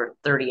half or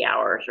 30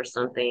 hours or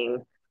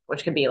something,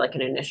 which could be like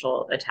an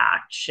initial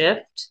attack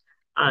shift.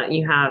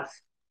 You have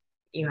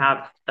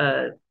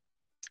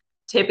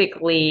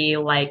typically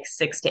like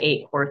 6 to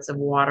 8 quarts of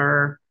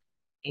water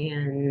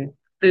and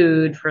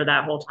food for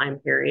that whole time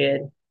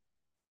period.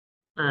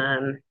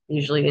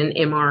 Usually an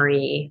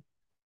MRE,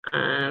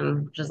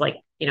 which is like,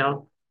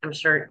 I'm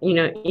sure you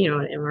know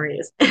what MRE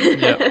is.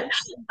 Yep.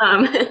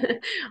 um,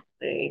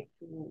 they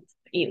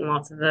eating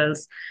lots of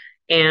those,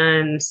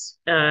 and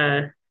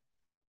uh,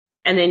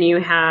 and then you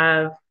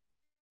have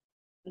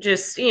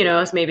just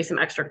maybe some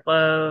extra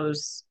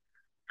clothes,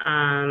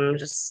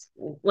 just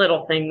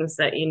little things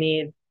that you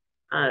need.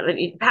 But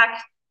you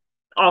pack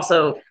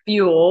also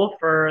fuel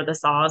for the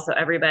saw, so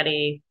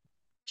everybody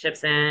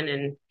chips in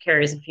and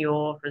carries a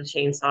fuel for the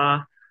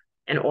chainsaw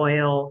and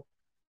oil.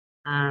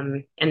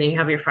 And then you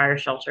have your fire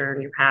shelter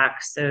and your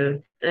pack.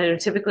 So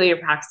typically your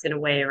pack's going to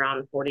weigh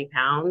around 40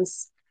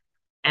 pounds.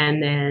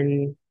 And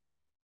then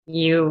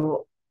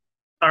you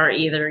are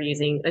either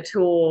using a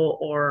tool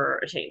or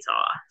a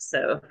chainsaw.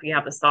 So if you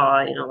have a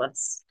saw,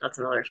 that's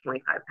another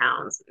 25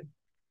 pounds. And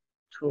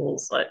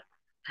tools like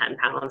 10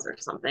 pounds or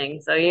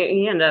something. So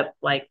you end up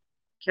like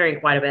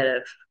carrying quite a bit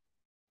of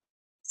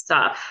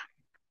stuff.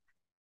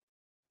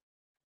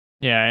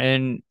 Yeah,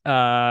 and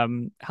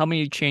how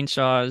many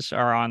chainsaws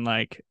are on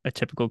like a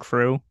typical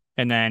crew?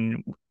 And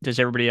then does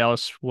everybody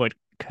else what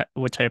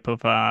type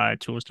of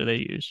tools do they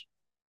use?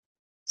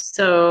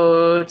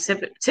 So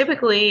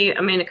typically, I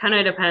mean, it kind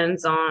of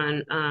depends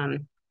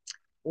on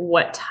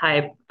what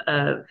type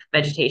of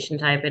vegetation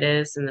type it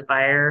is in the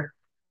fire.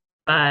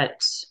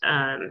 But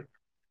on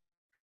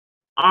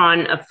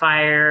a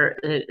fire,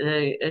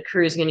 a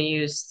crew is going to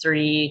use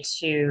 3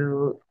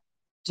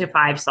 to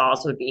 5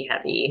 saws would be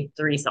heavy.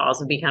 3 saws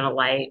would be kind of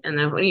light, and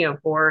then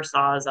 4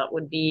 saws that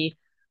would be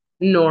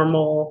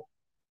normal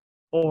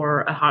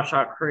for a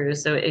hotshot crew.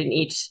 So in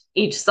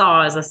each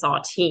saw is a saw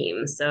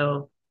team.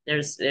 So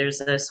there's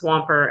a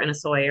swamper and a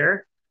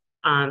sawyer.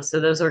 So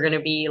those are going to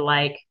be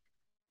like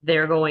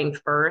they're going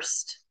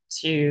first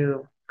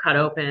to cut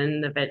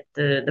open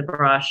the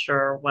brush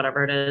or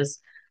whatever it is.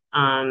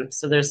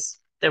 So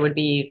there would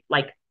be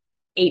like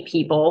 8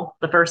 people.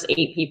 The first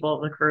 8 people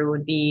of the crew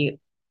would be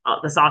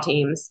the saw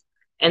teams,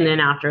 and then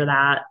after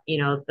that,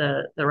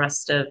 the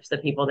rest of the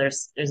people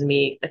there's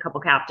me a couple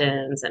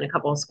captains and a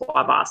couple of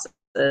squad bosses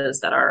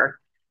that are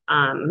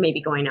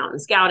maybe going out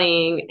and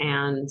scouting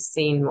and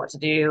seeing what to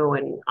do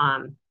and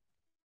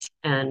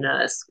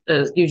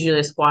usually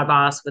a squad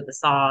boss with the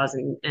saws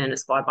and a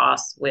squad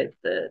boss with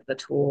the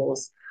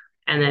tools.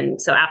 And then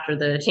so after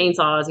the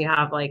chainsaws, you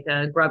have like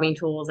grubbing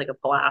tools like a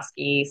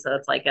Pulaski. So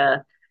it's like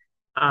a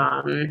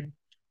um,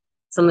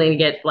 something to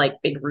get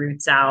like big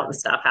roots out and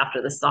stuff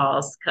after the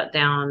saws cut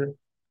down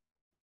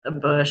a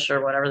bush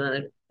or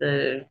whatever.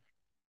 The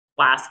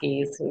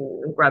Pulaskis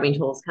and grubbing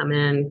tools come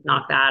in,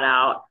 knock that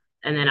out.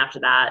 And then after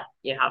that,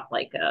 you have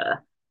like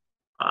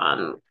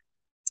um,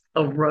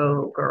 a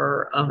Rogue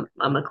or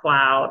a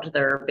McLeod.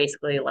 They're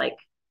basically like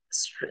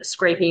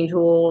scraping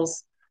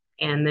tools.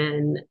 And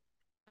then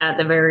at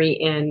the very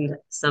end,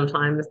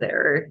 sometimes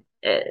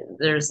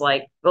there's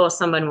like, well,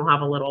 someone will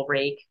have a little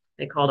rake.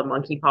 They call it a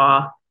monkey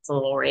paw. It's a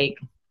little rake.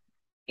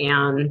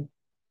 And,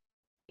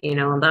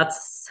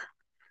 that's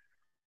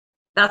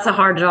that's a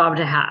hard job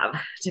to have,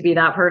 to be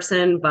that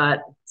person,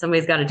 but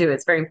somebody's got to do it.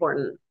 It's very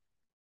important.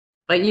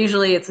 But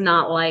usually it's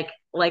not like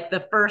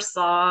the first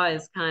saw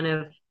is kind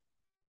of,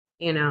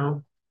 you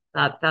know,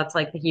 that's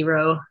like the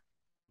hero,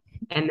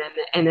 and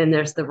then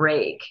there's the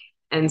rake.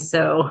 And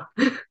so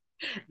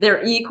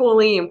they're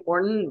equally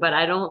important, but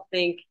I don't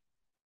think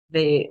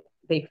they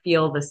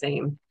feel the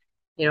same,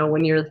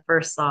 when you're the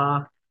first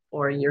saw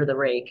or you're the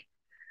rake.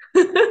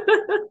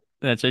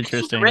 That's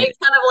interesting, Rake's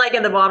kind of like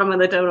at the bottom of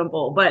the totem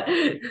pole, but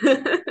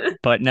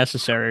but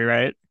necessary,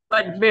 right?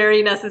 but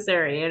very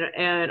necessary.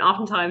 And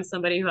oftentimes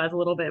somebody who has a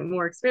little bit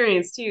more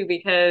experience too,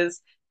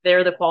 because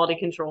they're the quality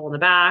control in the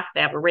back,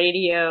 they have a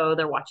radio,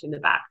 they're watching the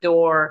back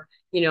door,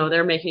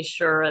 they're making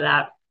sure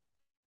that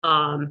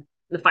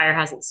the fire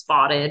hasn't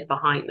spotted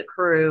behind the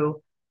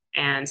crew.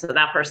 And so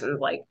that person is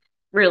like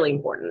really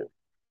important.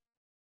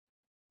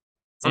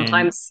 And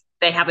Sometimes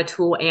they have a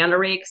tool and a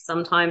rake.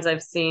 Sometimes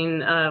I've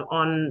seen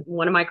on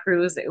one of my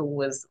crews, it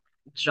was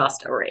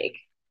just a rake.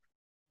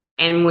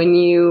 And when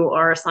you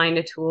are assigned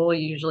a tool,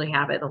 you usually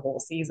have it the whole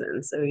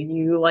season. So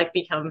you like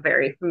become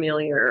very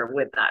familiar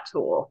with that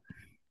tool.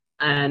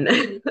 And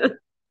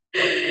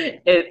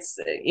it's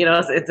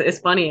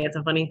funny. It's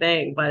a funny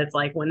thing, but it's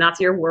like when that's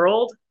your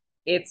world,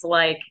 it's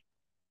like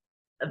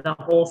the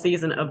whole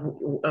season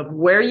of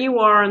where you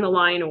are in the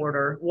line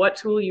order, what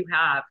tool you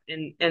have,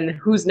 and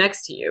who's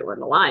next to you in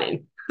the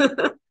line.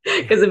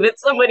 Because if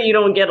it's somebody you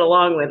don't get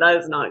along with,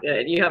 that's not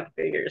good. You have to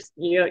figure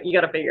you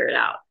got to figure it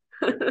out.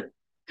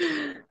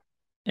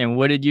 and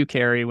what did you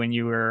carry when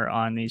you were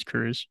on these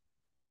crews?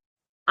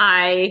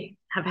 I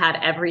have had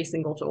every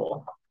single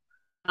tool.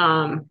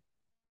 Um,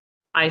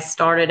 I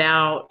started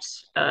out.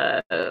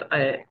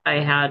 I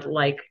had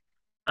like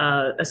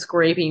a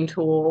scraping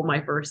tool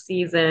my first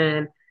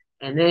season,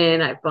 and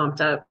then I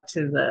bumped up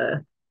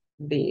to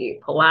the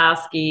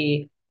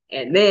Pulaski,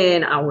 and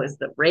then I was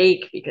the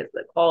rake because of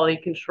the quality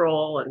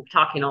control and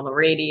talking on the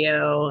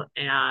radio,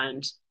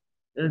 and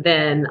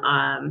then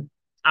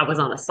I was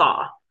on a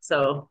saw.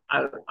 So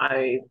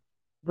I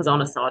was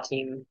on a saw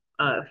team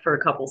for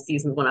a couple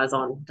seasons when I was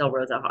on Del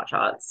Rosa Hot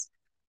Shots,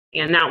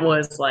 and that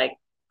was like,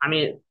 I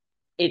mean,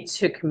 it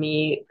took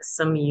me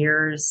some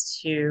years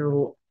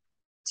to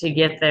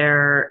get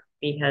there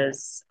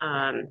because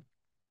I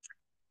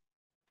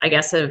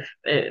guess of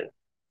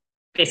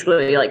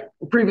basically like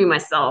proving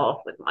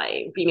myself with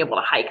my being able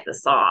to hike the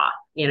saw,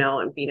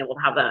 and being able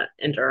to have that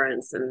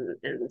endurance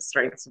and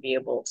strength to be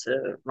able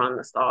to run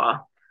the saw.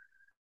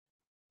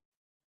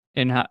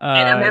 And And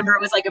I remember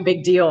it was like a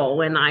big deal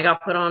when I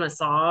got put on a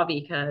saw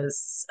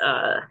because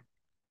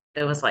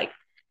it was like,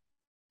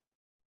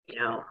 you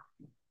know,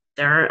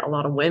 there aren't a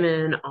lot of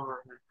women on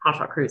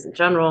hotshot crews in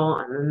general,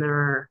 and then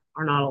there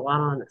are not a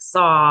lot on the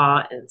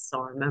saw. And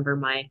so I remember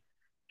my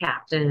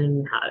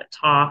captain had a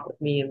talk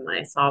with me and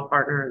my saw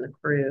partner in the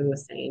crew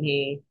saying,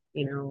 hey,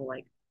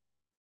 like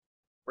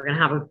we're gonna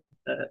have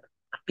a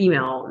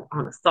female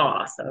on the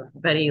saw. So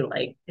Betty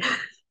like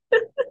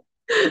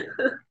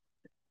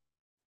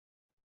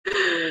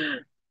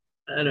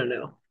I don't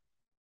know.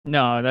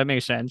 no, that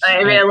makes sense. I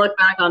mean, I And look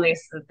back on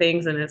these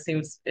things and it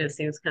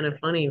seems kind of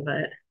funny,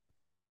 but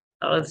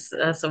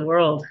that's a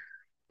world.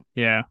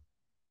 yeah.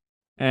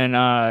 And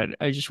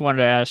I just wanted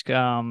to ask,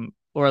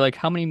 or like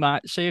how many mi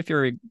say if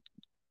you're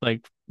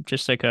like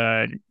just like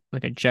a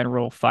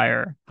general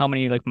fire, how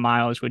many like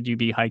miles would you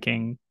be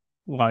hiking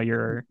while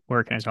you're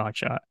working as a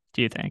hotshot,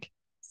 do you think?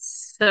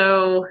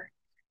 So,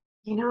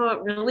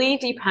 it really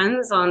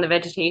depends on the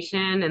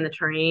vegetation and the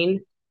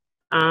terrain.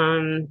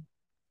 Um,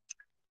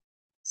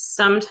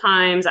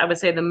 Sometimes I would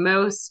say the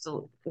most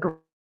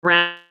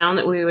ground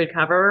that we would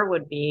cover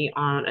would be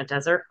on a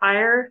desert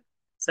fire.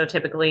 So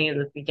typically in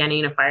the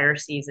beginning of fire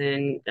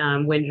season,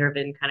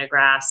 wind-driven kind of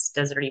grass,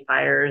 deserty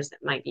fires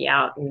that might be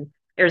out in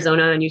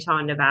Arizona and Utah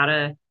and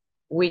Nevada.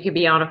 We could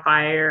be on a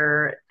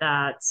fire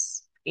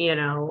that's,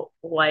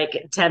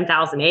 like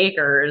 10,000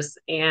 acres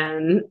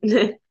and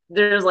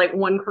there's like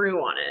one crew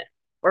on it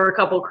or a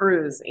couple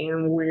crews,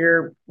 and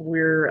we're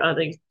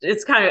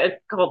it's kind of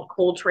called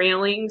cold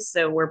trailing.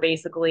 So we're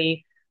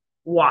basically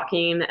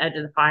walking the edge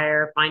of the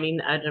fire, finding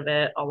the edge of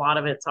it. A lot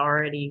of it's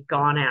already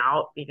gone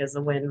out because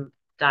the wind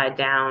died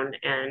down,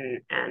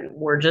 and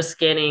we're just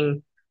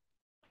getting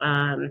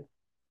um,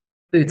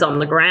 boots on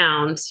the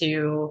ground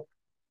to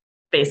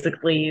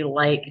basically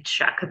like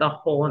check the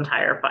whole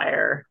entire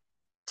fire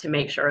to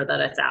make sure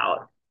that it's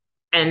out.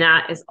 And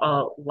that is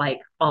a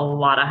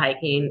lot of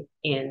hiking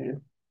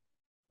in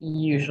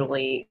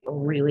usually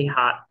really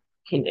hot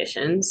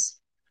conditions,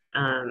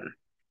 um,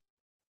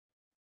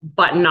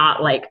 but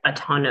not like a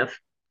ton of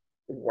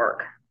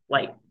work,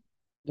 like,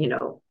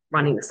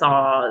 running the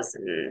saws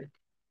and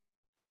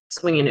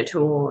swinging a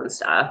tool and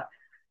stuff.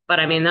 But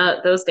I mean,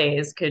 those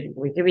days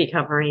we could be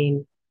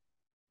covering,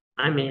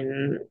 I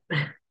mean,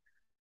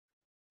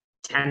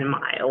 10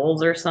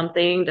 miles or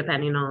something,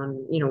 depending on,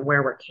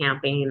 where we're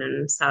camping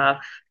and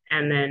stuff.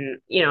 And then,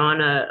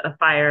 on a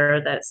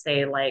fire that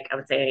say like, I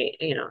would say,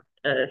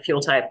 a fuel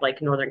type like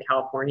Northern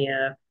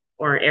California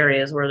or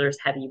areas where there's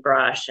heavy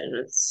brush and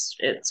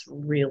it's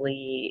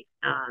really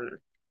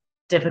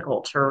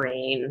difficult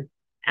terrain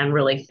and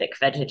really thick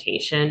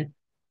vegetation,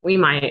 we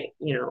might,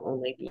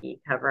 only be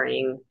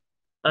covering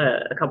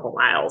a couple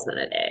miles in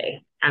a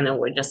day. And then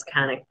we just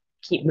kind of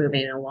keep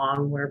moving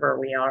along wherever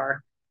we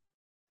are.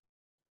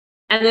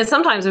 And then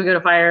sometimes we go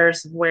to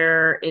fires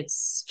where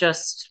it's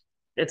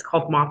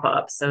called mop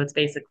up. So it's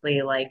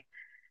basically like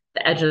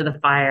the edge of the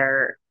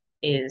fire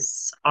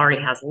is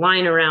already has a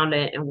line around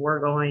it, and we're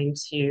going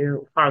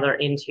to farther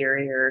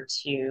interior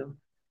to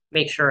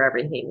make sure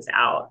everything's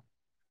out.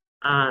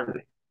 Um,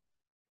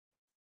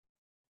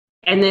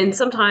 and then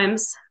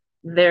sometimes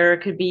there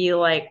could be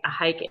like a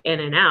hike in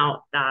and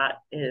out that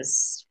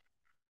is,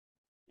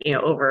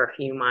 over a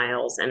few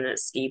miles and a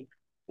steep,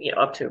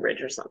 up to a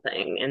ridge or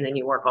something. And then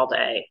you work all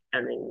day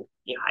and then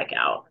you hike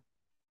out.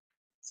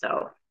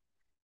 So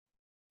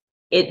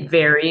it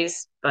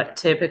varies, but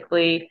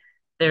typically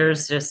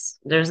there's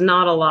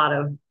not a lot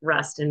of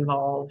rest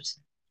involved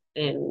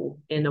in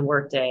the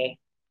workday.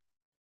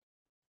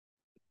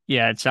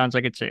 Yeah, it sounds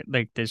like it's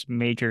like this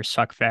major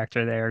suck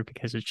factor there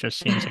because it just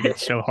seems like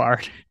it's so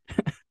hard.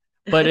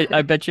 But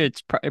I bet you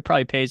it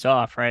probably pays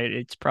off, right?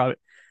 It's probably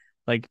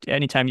like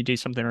anytime you do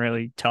something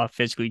really tough,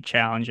 physically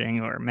challenging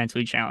or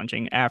mentally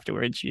challenging,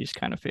 afterwards you just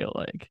kind of feel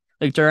like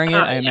during it,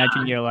 I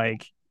imagine Yeah, you're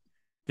like,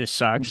 this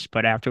sucks,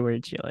 but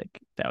afterwards you're like,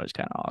 that was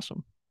kind of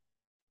awesome.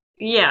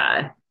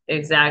 yeah,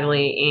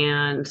 exactly.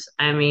 And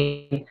I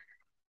mean,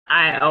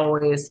 I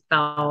always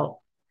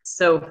felt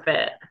so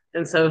fit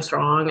and so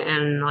strong,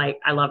 and like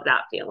I love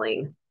that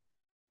feeling.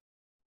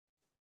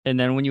 And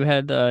then when you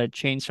had the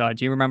chainsaw,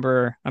 do you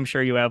remember? I'm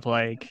sure you have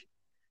like,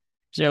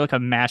 is there like a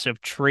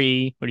massive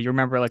tree? Or do you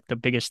remember like the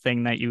biggest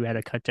thing that you had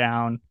to cut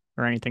down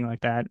or anything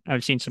like that?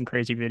 I've seen some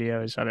crazy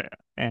videos of it,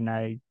 and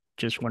I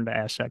just wanted to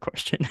ask that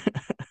question.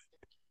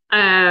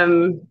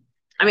 Um,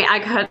 I mean,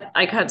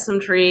 I cut some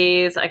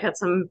trees, I cut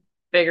some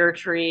bigger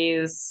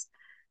trees,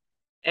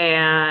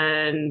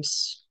 and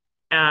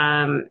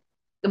um,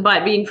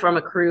 but being from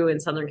a crew in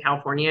Southern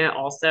California,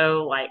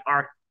 also like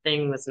our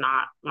thing was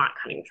not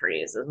cutting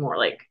trees, it was more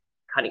like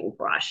cutting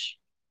brush,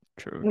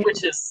 True, true.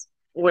 which is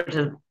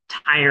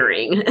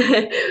tiring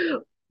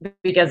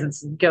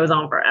because it goes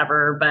on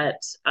forever.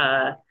 But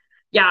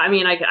yeah, I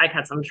mean, I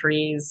cut some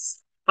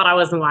trees, but I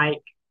wasn't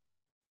like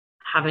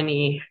have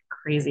any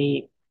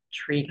crazy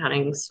tree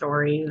cutting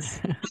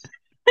stories.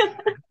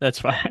 That's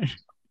fine.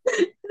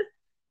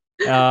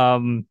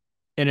 Um,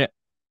 and it,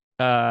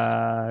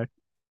 uh,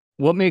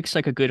 what makes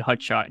like a good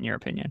hut shot in your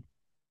opinion?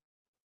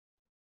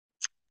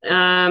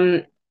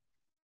 Um,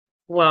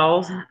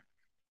 well,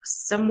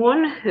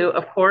 someone who,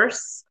 of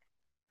course,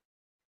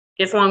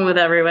 gets along with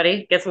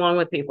everybody, gets along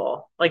with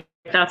people. Like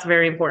that's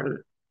very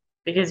important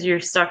because you're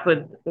stuck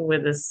with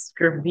this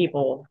group of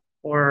people,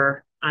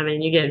 or I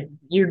mean,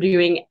 you're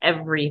doing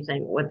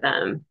everything with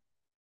them,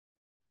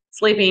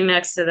 sleeping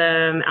next to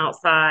them,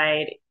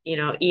 outside,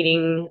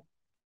 eating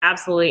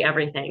absolutely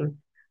everything.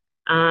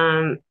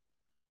 Um,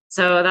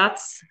 so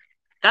that's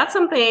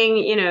something,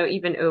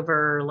 even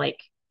over like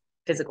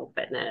physical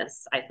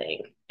fitness, I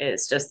think,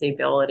 is just the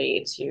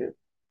ability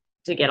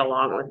to get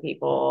along with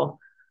people.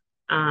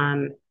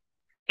 Um,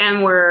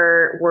 and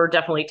we're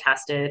definitely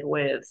tested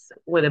with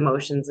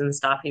emotions and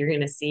stuff. You're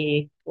gonna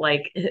see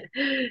like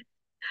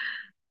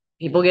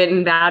people get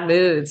in bad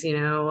moods,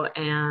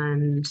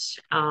 and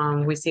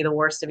we see the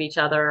worst of each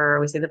other,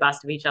 we see the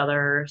best of each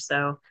other.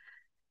 So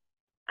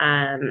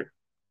um,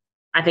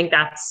 I think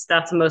that's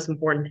the most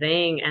important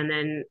thing. And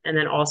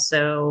then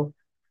also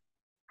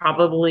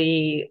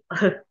probably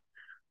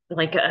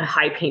like a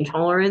high pain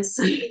tolerance.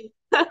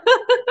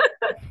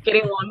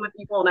 Getting along with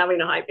people and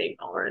having a high pain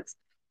tolerance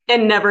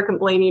and never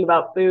complaining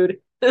about food.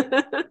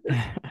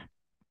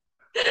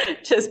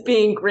 Just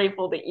being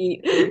grateful to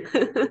eat.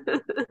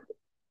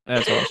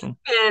 That's awesome.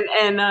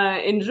 And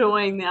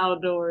enjoying the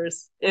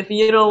outdoors. If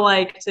you don't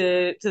like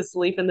to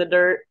sleep in the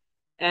dirt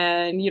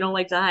and you don't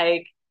like to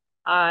hike,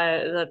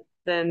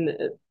 then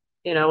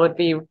it would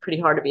be pretty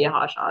hard to be a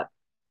hotshot.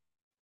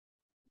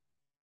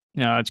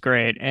 No, it's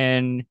great.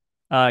 And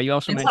you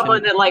also And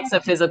someone mentioned, that likes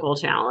a physical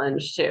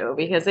challenge too,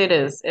 because it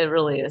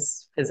really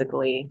is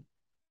physically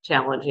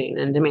challenging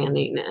and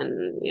demanding,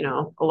 and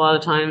a lot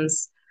of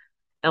times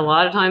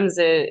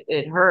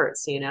it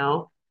hurts.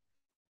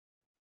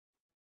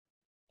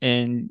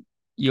 and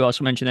you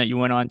also mentioned that you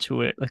went on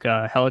to it like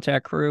a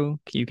helitack crew.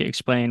 Can you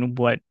explain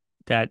what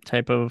that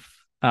type of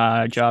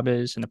job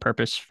is and the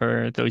purpose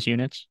for those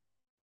units?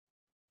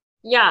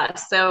 Yeah,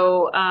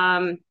 so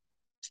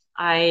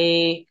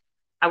I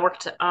I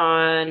worked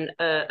on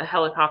a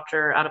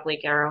helicopter out of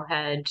Lake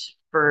Arrowhead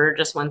for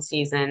just one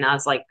season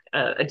as like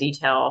a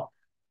detail,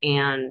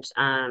 and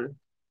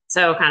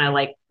so kind of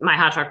like my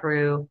hotshot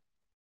crew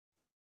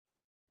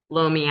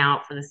loan me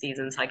out for the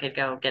season so I could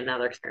go get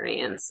another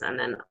experience, and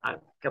then I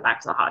go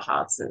back to the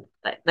hotshots, and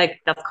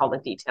that's called a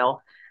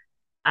detail.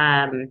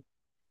 Um,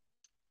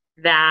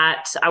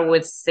 that I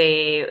would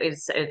say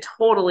is a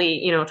totally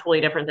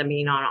different than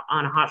being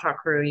on a hotshot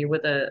crew. You're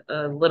with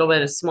a little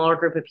bit of smaller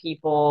group of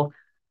people.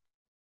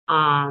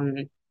 Um,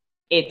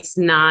 it's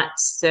not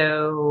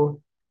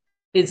so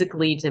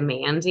physically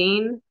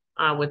demanding.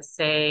 I would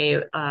say,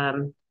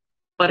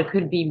 but it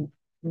could be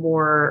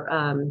more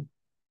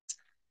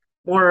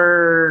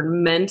more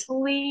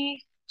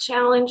mentally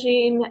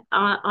challenging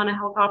on a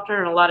helicopter.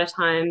 And a lot of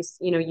times,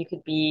 you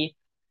could be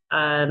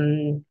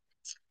um,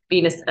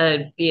 be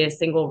a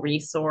single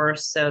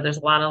resource. So there's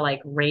a lot of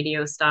like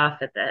radio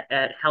stuff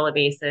at heli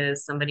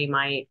bases. Somebody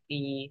might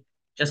be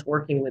just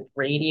working with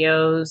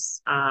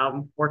radios,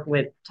 working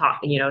with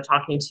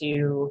talking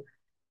to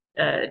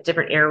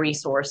different air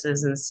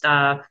resources and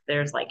stuff.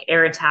 There's like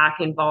air attack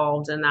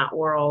involved in that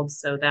world.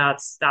 So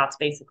that's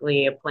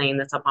basically a plane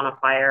that's up on a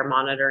fire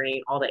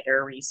monitoring all the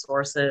air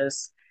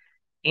resources.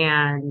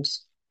 And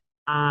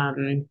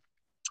um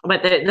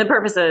but the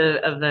purpose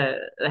of the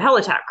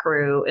helitack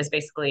crew is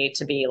basically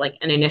to be like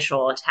an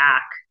initial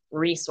attack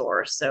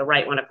resource. So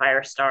right when a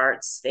fire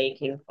starts, they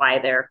can fly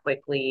there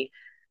quickly,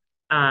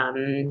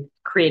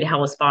 create a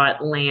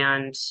helispot,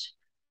 land,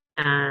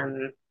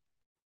 um,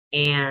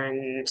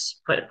 and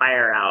put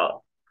fire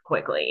out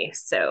quickly.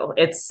 So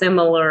it's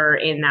similar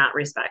in that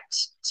respect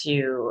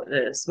to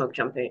the smoke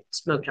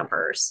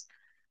jumpers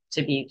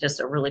to be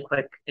just a really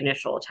quick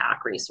initial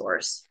attack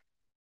resource.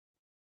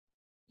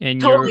 And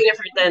Totally you're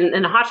different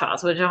than hot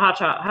shots, which a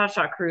hot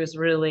shot crew is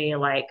really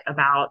like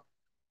about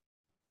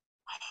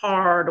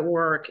hard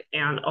work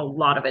and a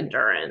lot of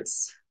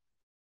endurance.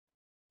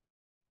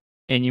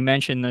 and you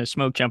mentioned the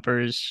smoke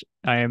jumpers.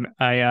 I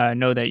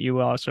know that you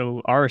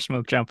also are a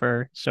smoke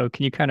jumper. So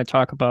can you kind of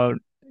talk about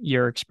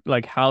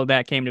like how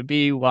that came to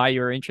be, why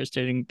you're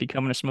interested in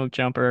becoming a smoke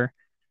jumper,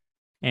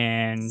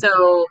 and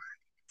So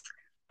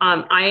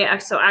I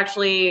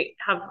actually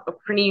have a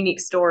pretty unique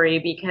story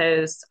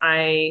because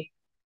I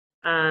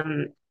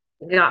um,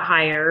 got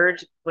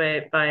hired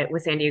with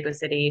San Diego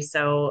City.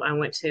 So I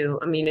went to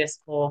a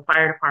municipal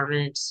fire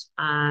department.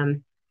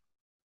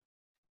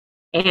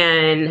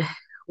 And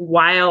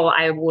while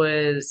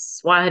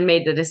I had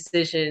made the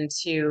decision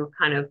to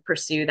kind of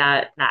pursue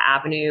that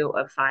avenue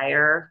of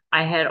fire,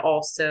 I had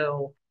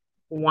also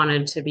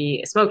wanted to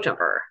be a smoke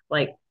jumper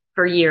like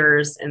for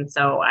years. And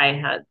so I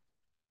had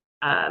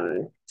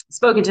um,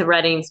 spoken to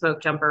Reading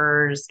smoke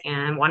jumpers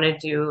and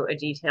wanted to do a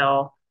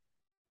detail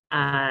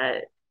uh,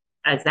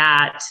 as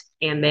that.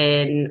 And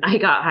then I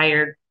got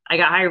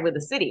hired with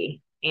the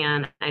city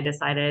and I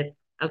decided,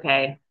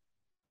 okay,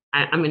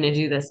 I'm going to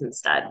do this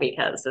instead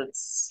because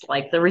it's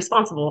like the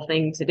responsible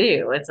thing to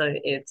do. It's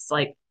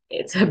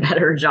a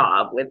better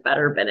job with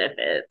better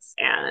benefits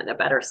and a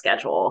better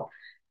schedule.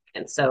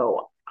 And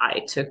so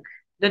I took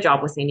the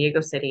job with San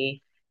Diego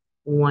City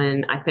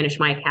when I finished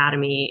my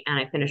academy and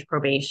I finished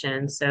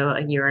probation. So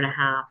a year and a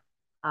half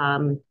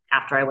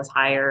after I was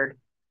hired,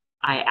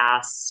 I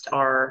asked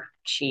our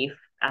chief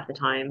at the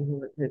time, who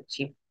was the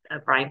chief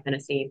Brian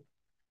Fennessy,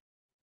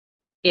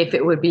 if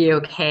it would be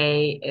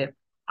okay if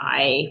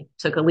I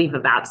took a leave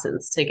of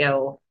absence to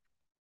go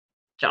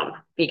jump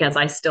because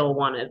I still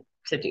wanted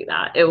to do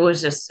that. It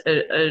was just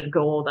a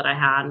goal that I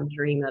had and a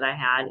dream that I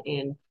had.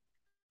 And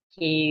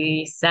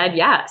he said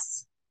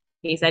yes.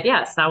 He said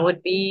yes. That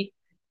would be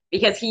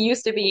because he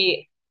used to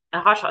be a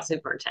hotshot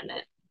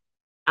superintendent.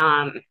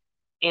 Um,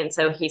 and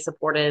so he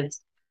supported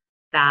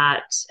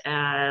that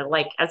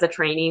like as a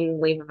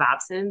training leave of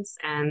absence.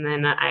 And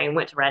then I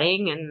went to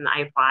Reading and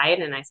I applied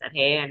and I said,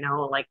 hey, I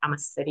know like I'm a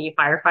city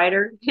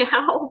firefighter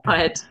now,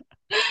 but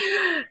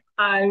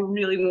I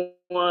really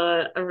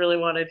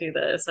want to do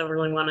this. I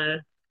really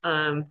want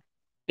to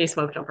be a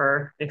smoke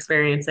jumper,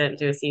 experience it,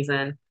 do a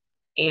season.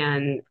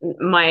 And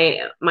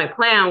my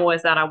plan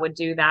was that I would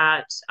do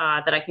that,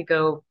 that I could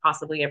go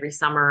possibly every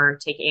summer,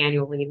 take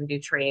annual leave and do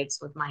trades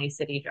with my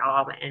city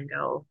job and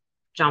go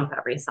jump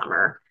every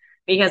summer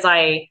because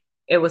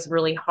it was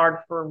really hard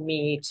for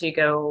me to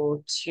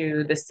go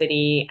to the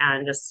city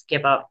and just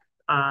give up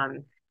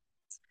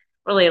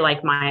really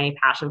like my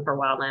passion for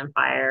wildland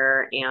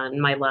fire and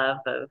my love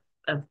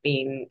of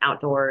being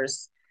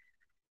outdoors.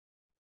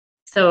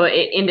 So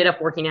it ended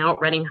up working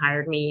out. Reading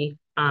hired me.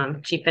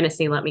 Chief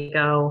Fennessy let me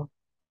go,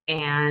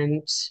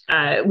 and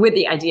with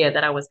the idea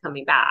that I was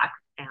coming back.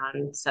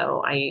 And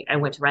so I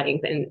went to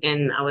Reading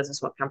and I was a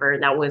smoke jumper.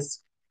 That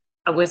was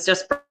I was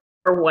just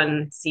for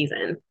one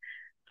season.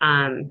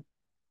 Um,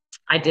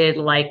 I did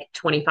like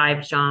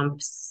 25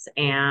 jumps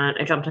and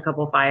I jumped a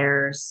couple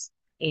fires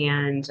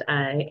and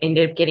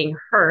ended up getting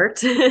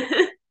hurt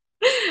oh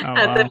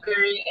at the wow.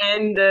 very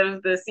end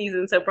of the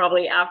season. So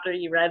probably after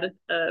you read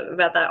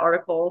about that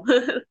article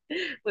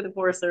with the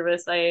Forest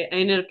Service, I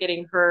ended up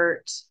getting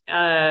hurt.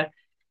 I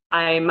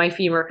my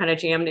femur kind of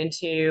jammed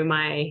into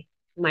my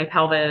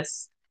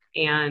pelvis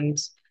and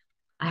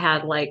I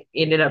had like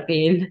ended up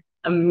being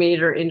a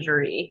major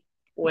injury,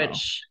 Wow.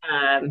 which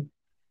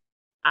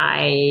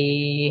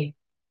I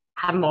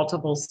had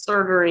multiple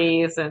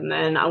surgeries and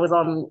then I was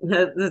on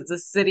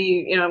the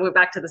city, I went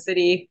back to the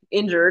city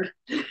injured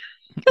and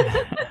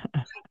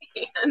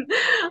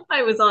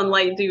I was on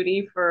light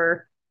duty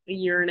for a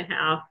year and a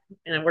half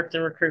and I worked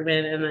in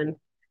recruitment and then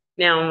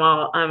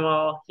now I'm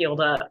all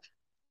healed up.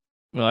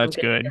 Well, I'm that's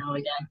good to good. go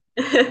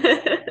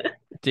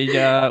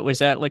again. Was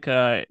that like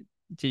a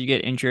did you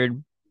get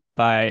injured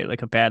by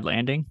like a bad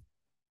landing?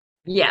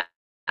 Yeah.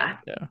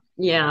 Yeah.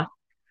 Yeah.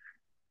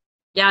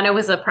 Yeah, and it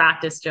was a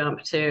practice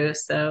jump too,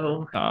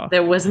 so Oh.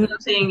 there was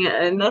nothing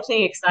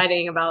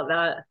exciting about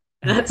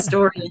that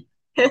story.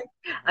 It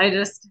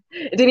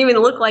didn't even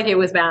look like it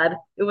was bad.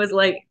 It was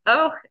like,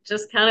 oh,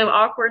 just kind of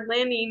awkward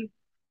landing,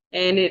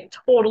 and it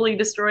totally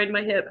destroyed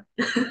my hip.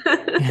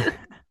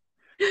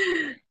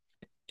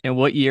 And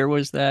what year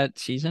was that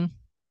season?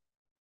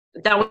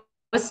 That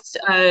was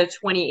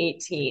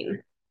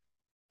 2018.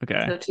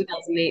 Okay. So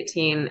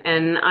 2018.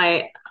 And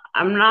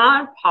I'm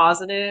not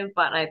positive,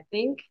 but I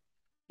think,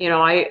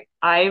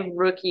 I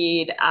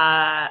rookied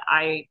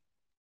I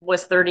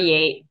was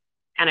 38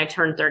 and I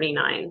turned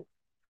 39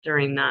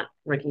 during that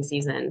rookie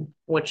season,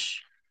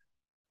 which,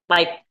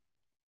 like,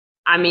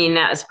 I mean,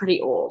 that is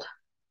pretty old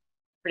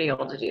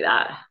to do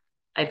that.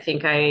 I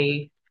think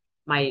I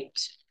might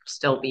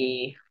still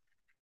be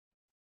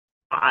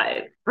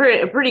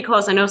pretty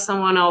close. I know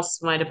someone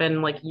else might have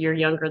been like a year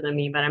younger than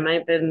me, but I might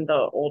have been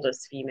the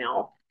oldest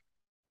female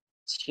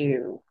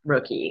to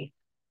rookie.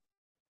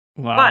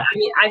 But Wow. I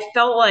mean, I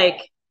felt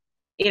like,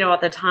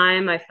 at the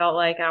time, I felt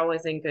like I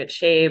was in good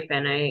shape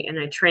and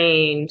I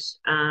trained.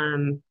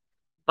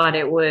 But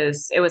it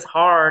was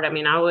hard. I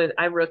mean,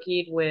 I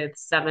rookied with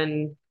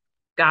seven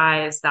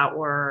guys that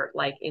were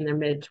like in their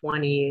mid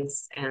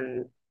 20s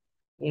and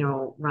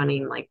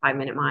running like 5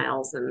 minute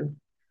miles, and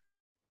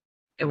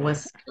it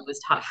was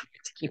tough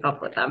to keep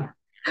up with them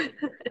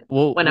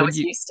What when I would was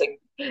you used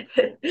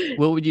to.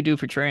 what would you do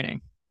for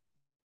training?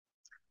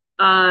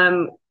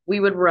 We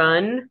would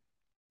run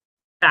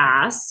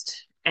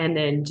fast and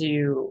then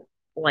do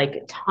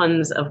like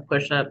tons of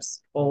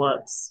push-ups,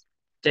 pull-ups,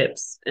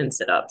 dips, and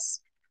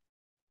sit-ups.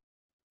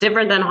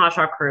 Different than hot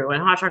shot crew.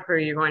 In hot shot crew,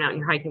 you're going out and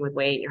you're hiking with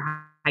weight, you're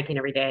hiking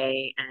every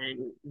day,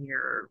 and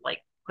you're like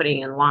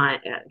putting in line,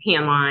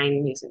 hand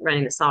line,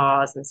 running the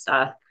saws and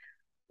stuff.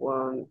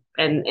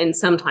 And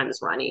sometimes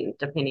running,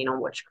 depending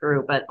on which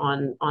crew. But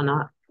on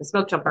the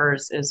smoke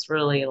jumpers is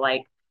really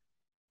like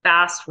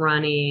fast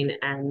running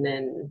and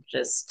then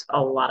just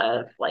a lot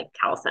of like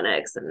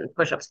calisthenics and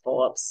push-ups,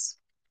 pull-ups,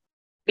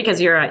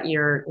 because you're at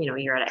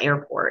an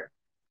airport,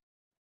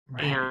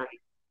 Right. and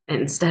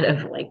instead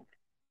of like,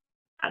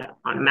 I don't know,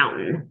 on a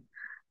mountain.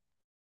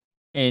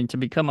 And to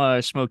become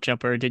a smoke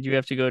jumper, did you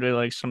have to go to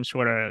like some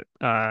sort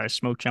of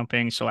smoke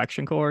jumping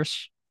selection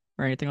course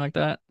or anything like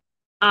that?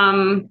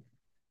 Um,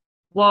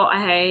 well,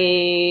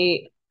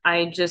 I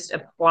just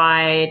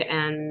applied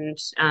and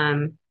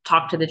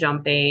talked to the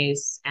jump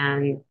base,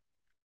 and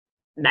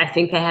I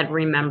think they had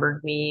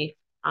remembered me.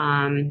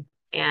 And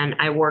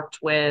I worked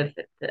with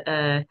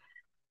uh,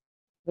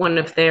 one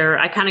of their,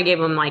 I kind of gave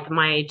them like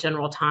my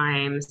general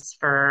times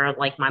for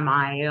like my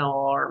mile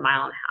or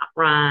mile and a half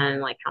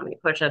run, like how many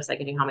push-ups I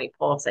could do, how many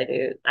pull-ups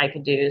I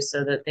could do,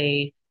 so that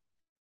they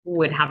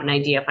would have an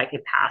idea if I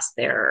could pass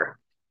their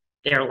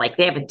like,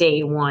 they have a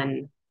day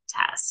one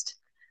test,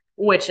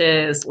 which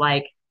is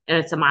like, and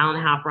it's a mile and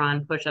a half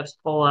run, push-ups,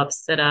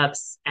 pull-ups,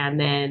 sit-ups, and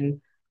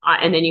then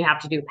you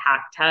have to do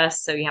pack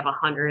tests. So you have a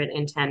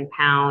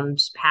 110-pound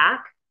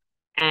pack,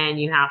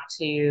 and you have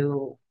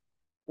to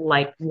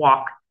like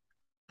walk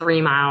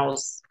 3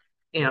 miles,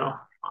 you know,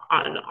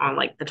 on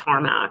like the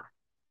tarmac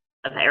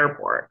at the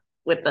airport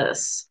with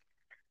this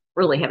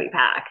really heavy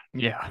pack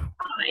Yeah.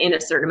 in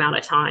a certain amount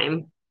of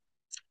time.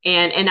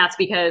 And that's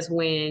because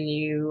when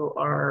you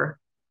are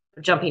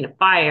jumping a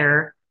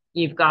fire,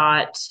 you've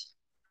got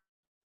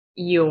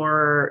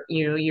your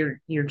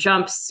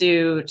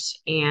jumpsuit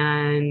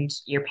and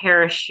your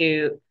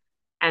parachute,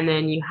 and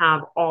then you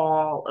have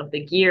all of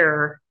the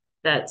gear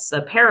that's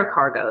a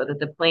paracargo that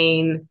the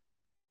plane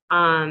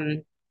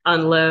um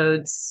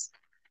unloads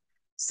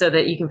so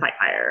that you can fight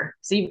fire.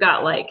 So you've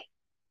got like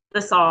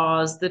the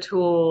saws, the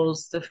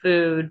tools, the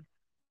food,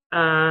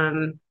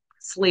 um,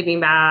 sleeping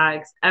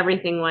bags,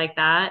 everything like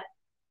that.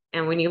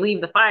 And when you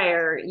leave the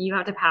fire, you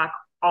have to pack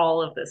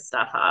all of this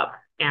stuff up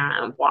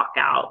and walk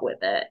out with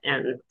it.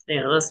 And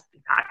this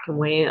pack can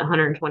weigh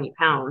 120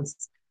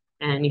 pounds,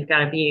 and you've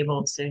got to be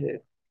able to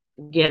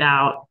get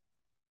out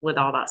with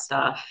all that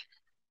stuff,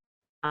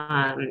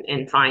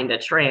 and find a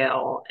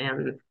trail,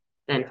 and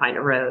then find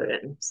a road,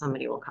 and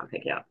somebody will come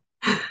pick you up.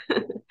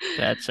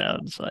 That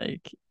sounds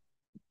like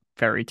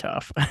very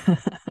tough.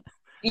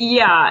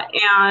 Yeah,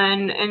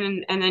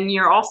 and then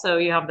you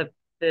have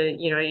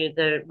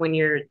the when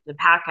you're the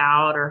pack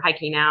out or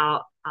hiking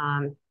out,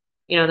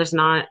 there's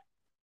not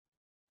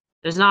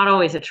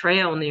always a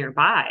trail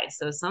nearby.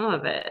 So some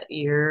of it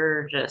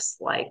you're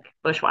just like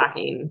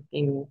bushwhacking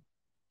and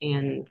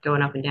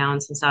going up and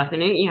down some stuff,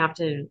 and then you have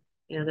to,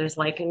 there's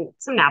like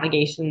some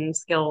navigation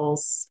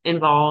skills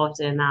involved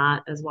in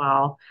that as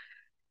well,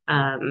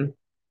 um,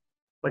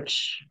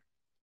 which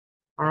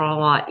are a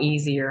lot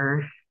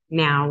easier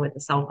now with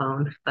the cell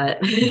phone, but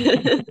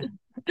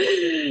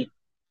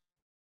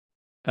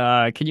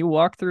Can you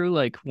walk through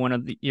like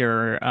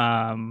your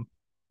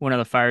one of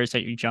the fires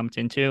that you jumped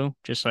into?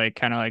 Just like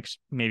kind of like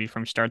maybe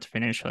from start to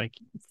finish, like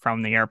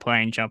from the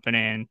airplane jumping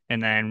in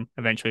and then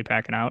eventually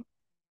packing out.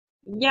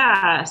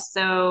 Yeah,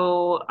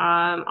 so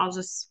I'll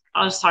just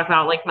talk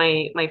about like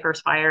my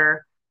first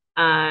fire.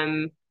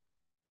 Um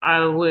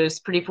I was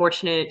pretty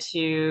fortunate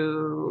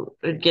to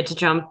get to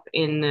jump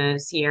in the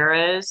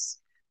Sierras,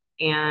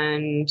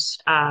 and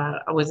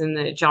I was in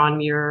the John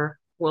Muir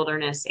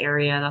Wilderness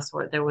area. That's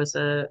where there was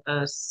a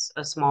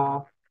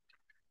small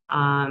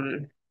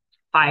um,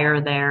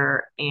 fire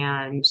there,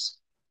 and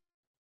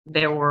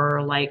there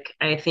were like,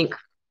 I think,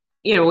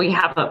 we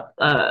have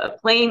a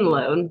plane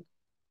load.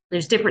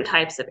 There's different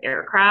types of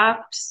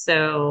aircraft.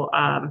 So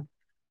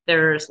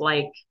there's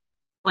like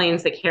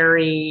planes that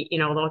carry,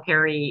 they'll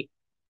carry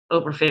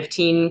over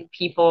 15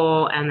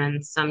 people, and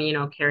then some,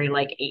 carry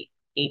like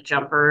eight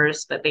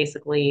jumpers. But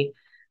basically,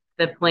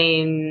 the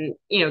plane,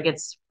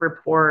 gets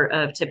report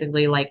of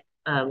typically like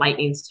a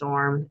lightning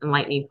storm and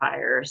lightning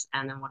fires,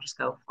 and then we'll just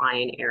go fly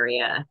an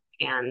area,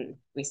 and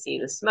we see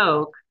the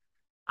smoke,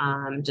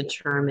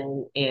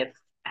 determine if,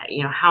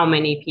 how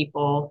many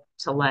people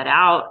to let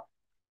out,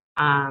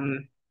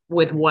 um,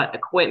 with what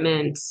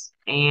equipment,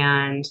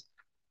 and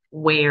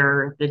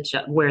where the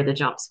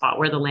jump spot,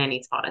 where the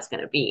landing spot is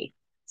going to be.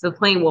 So the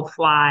plane will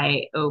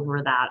fly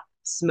over that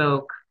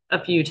smoke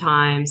a few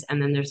times,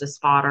 and then there's a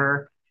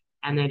spotter,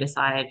 and they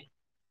decide,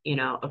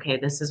 okay,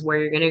 this is where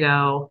you're going to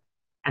go.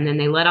 And then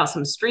they let out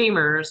some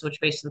streamers,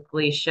 which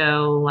basically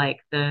show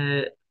like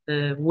the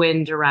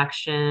wind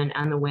direction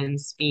and the wind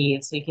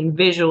speed, so you can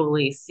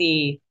visually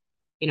see,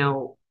 you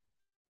know,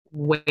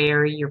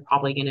 where you're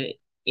probably going to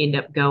end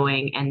up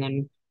going, and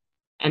then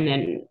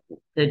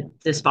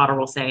the spotter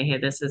will say, hey,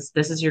 this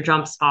is your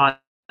jump spot.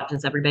 Do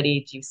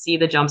you see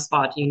the jump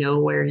spot? Do you know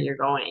where you're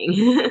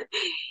going?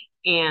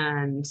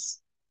 And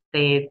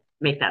they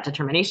make that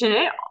determination.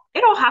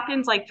 It all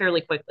happens like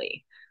fairly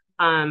quickly.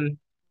 um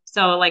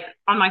so like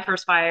on my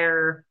first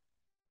fire,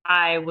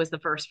 I was the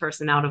first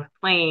person out of the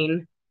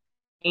plane,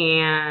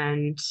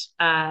 and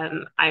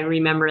I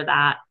remember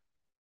that,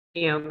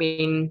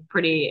 being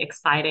pretty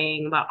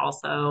exciting but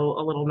also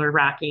a little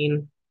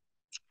nerve-wracking,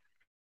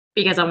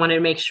 because I wanted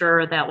to make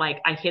sure that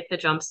like I hit the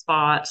jump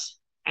spot,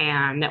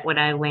 and that when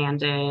I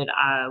landed,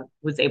 I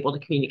was able to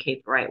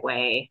communicate the right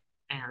way,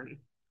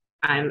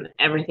 and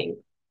everything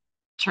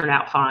turned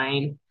out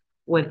fine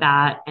with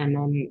that. And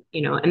then,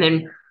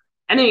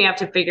 and then you have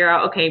to figure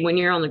out, okay, when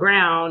you're on the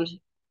ground,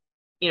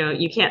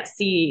 you can't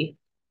see.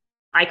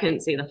 I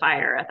couldn't see the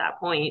fire at that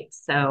point,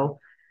 so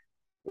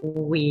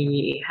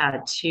we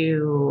had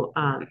to,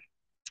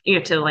 you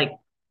have to like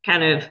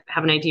kind of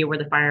have an idea where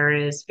the fire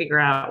is, figure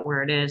out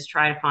where it is,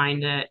 try to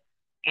find it,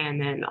 and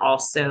then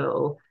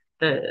also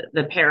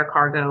the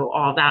paracargo,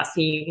 all that,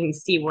 so you can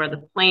see where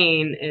the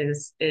plane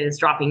is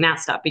dropping that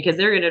stuff, because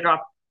they're going to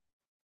drop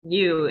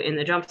you in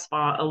the jump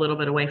spot a little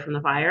bit away from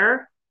the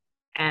fire,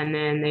 and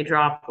then they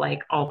drop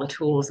like all the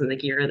tools and the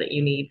gear that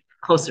you need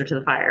closer to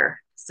the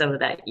fire, so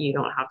that you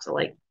don't have to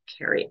like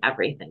carry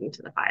everything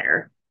to the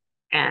fire.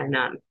 And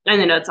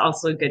then it's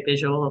also a good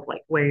visual of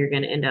like where you're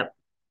going to end up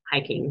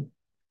hiking.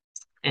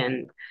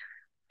 And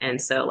and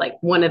so like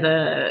one of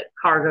the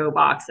cargo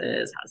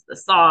boxes has the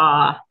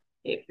saw.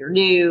 If you're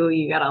new,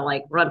 you gotta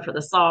like run for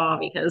the saw,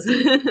 because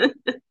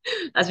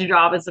that's your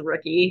job as a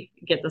rookie.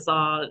 Get the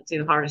saw, do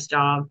the hardest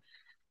job.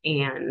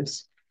 And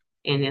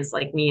and it's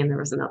like me and there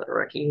was another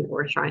rookie.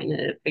 We're trying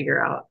to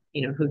figure out,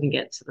 who can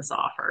get to the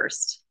saw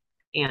first.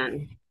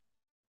 And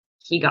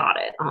he got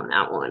it on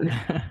that one.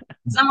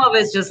 Some of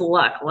it's just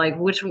luck, like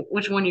which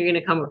one you're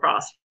gonna come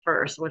across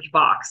first, which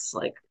box,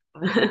 like.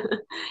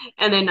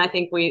 And then I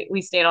think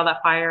we stayed on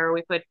that fire.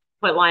 We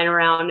put line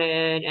around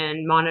it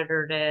and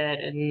monitored it,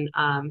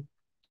 and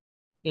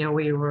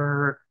we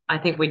were, I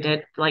think we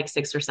did like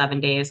 6 or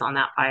 7 days on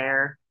that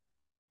fire,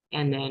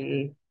 and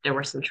then there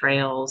were some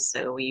trails,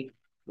 so we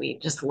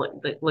just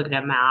looked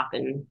at a map,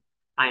 and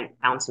I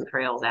found some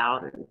trails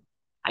out and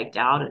hiked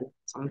out, and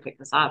someone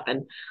picked us up.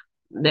 And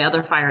the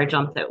other fire I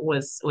jumped that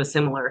was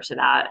similar to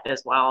that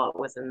as well. It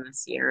was in the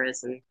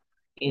Sierras and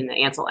in the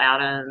Ansel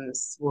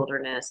Adams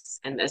Wilderness,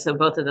 and so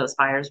both of those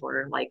fires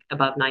were like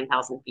above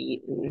 9,000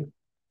 feet, and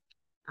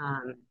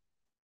um,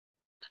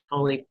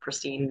 totally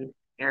pristine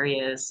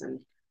areas, and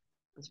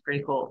it was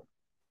pretty cool.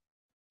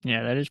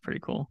 Yeah, that is pretty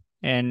cool.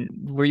 And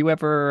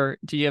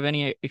do you have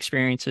any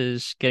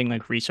experiences getting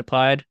like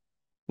resupplied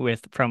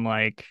with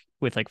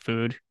like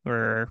food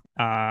or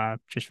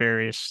just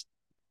various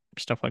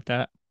stuff like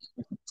that?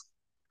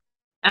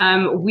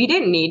 We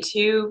didn't need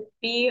to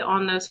be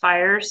on those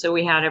fires, so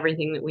we had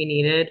everything that we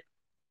needed.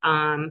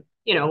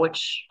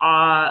 Which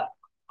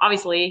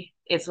obviously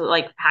it's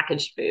like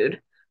packaged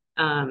food.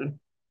 Um,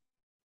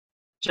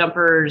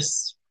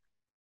 Jumpers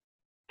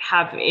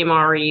have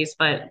MREs,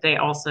 but they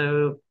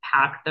also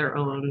pack their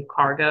own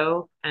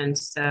cargo. And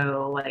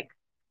so like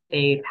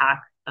they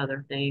pack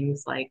other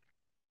things like,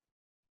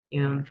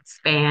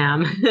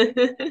 spam.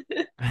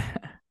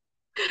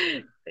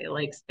 They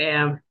like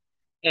spam,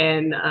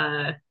 and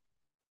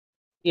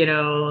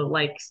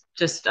like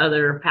just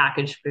other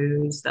packaged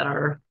foods that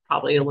are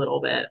probably a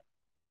little bit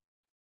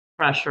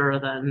fresher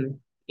than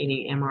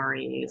any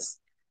MREs.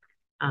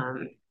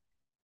 Um,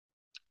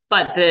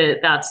 but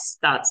that's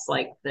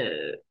like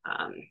the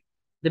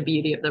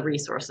beauty of the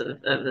resource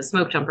of the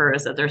smoke jumper,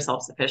 is that they're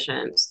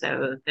self-sufficient.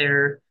 So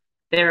they're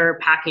they're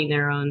packing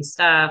their own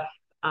stuff.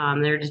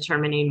 They're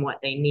determining what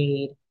they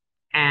need,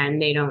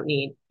 and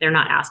they're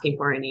not asking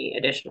for any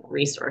additional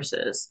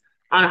resources.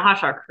 On a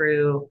hotshot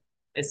crew,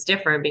 it's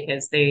different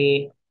because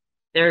they're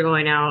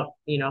going out,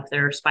 if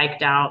they're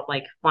spiked out,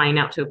 like flying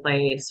out to a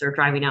place or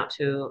driving out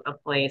to a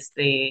place,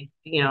 they,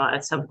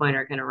 at some point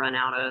are going to run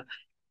out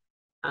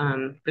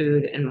of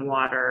food and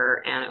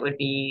water. And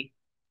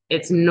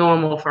it's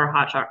normal for a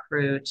hotshot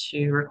crew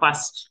to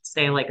request,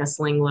 say, like a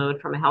sling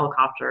load from a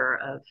helicopter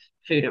of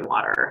food and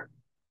water.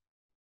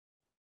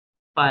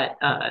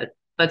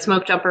 But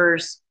smoke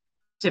jumpers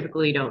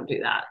typically don't do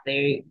that.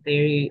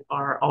 They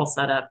are all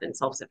set up and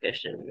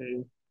self-sufficient,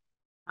 and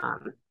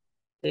um,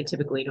 they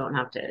typically don't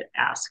have to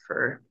ask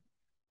for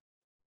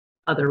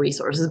other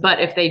resources. But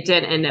if they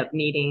did end up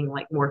needing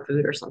like more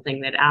food or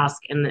something, they'd ask,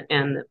 and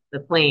the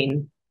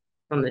plane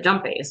from the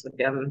jump base would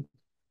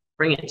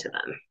bring it to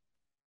them.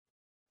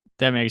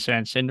 That makes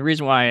sense. And the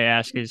reason why I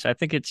ask is I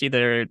think it's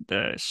either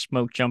the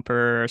Smoke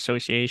Jumper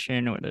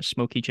Association or the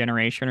Smoky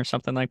Generation or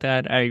something like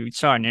that. I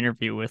saw an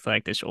interview with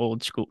like this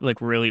old school,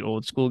 like really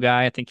old school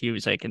guy. I think he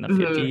was like in the Mm-hmm.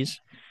 50s.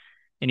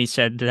 And he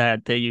said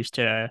that they used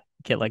to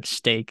get like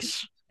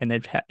steaks and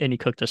he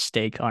cooked a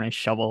steak on his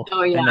shovel.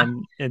 Oh And yeah.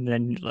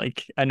 then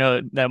like I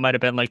know that might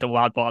have been like the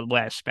Wild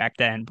West back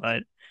then,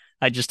 but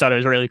I just thought it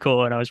was really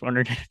cool. And I was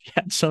wondering if you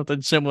had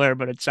something similar,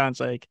 but it sounds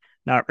like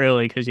not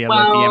really because you have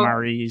like the Well,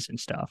 MREs and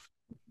stuff.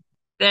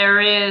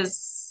 there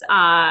is,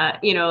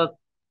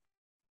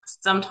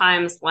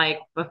 sometimes like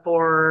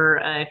before,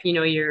 if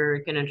you're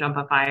gonna jump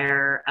a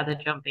fire at the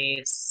jump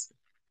base,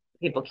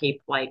 people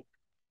keep like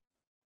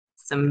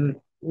some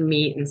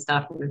meat and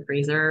stuff in the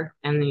freezer,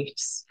 and you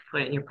just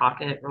put it in your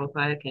pocket real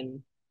quick,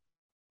 and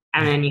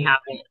then you have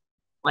it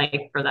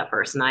like for that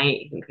first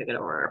night. You can cook it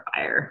over a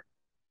fire.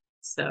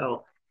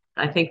 So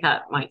I think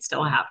that might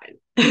still happen.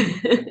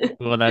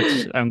 Well,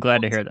 I'm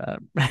glad to hear that.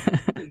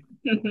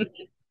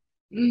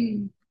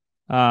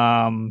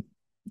 Um,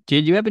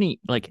 did you have any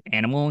like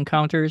animal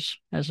encounters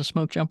as a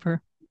smoke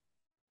jumper?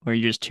 Or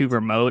you're just too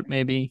remote,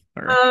 maybe?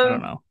 Or I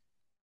don't um, know.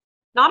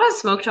 Not as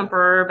smoke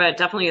jumper, but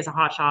definitely as a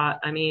hot shot.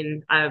 I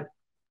mean, I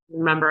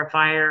remember a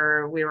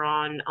fire we were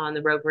on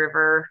the Rogue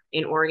River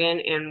in Oregon,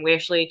 and we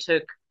actually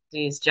took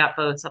these jet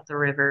boats up the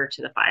river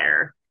to the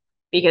fire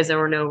because there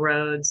were no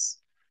roads.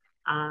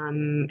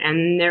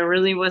 And there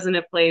really wasn't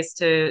a place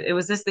it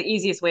was just the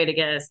easiest way to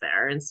get us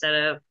there. Instead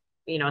of,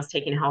 us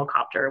taking a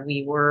helicopter,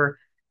 we were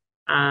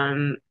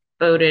um,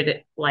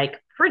 boated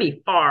like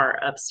pretty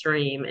far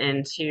upstream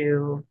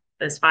into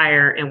this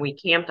fire, and we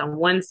camped on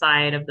one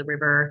side of the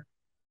river,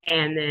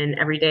 and then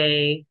every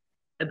day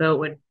the boat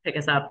would pick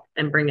us up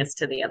and bring us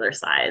to the other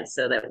side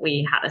so that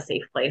we had a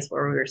safe place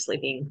where we were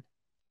sleeping.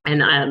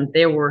 And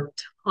there were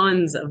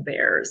tons of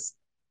bears,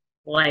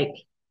 like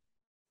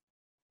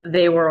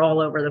they were all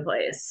over the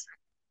place,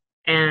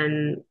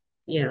 and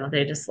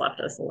they just left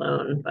us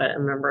alone. But I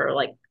remember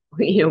like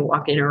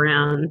walking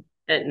around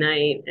at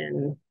night,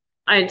 and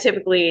I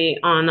typically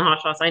on the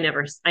hot shots I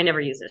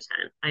never used a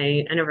tent.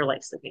 I never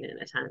liked sleeping in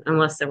a tent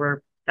unless there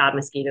were bad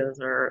mosquitoes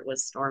or it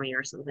was stormy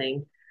or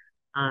something.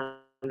 um,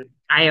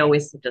 I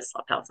always just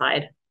slept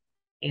outside,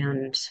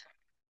 and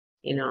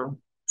you know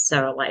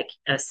so like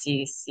I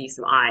see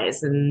some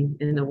eyes in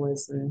the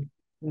woods and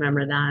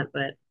remember that.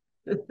 But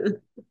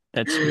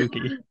That's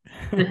spooky.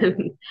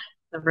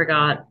 I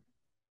forgot.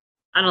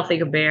 I don't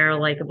think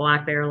a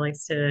black bear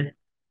likes to,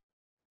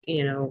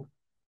 you know,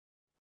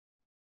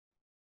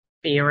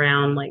 be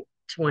around like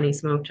 20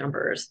 smoke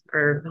jumpers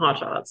or hot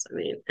shots. I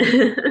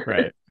mean,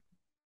 Right.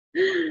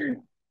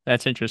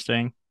 That's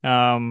interesting.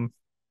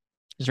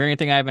 Is there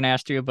anything I haven't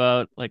asked you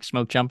about like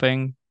smoke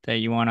jumping that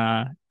you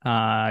wanna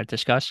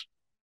discuss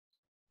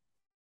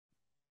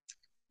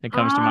that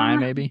comes to mind,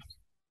 um, maybe?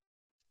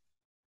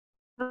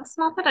 that's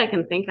not that I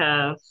can think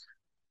of.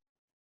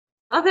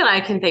 Not that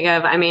I can think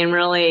of. I mean,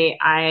 really,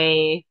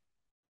 I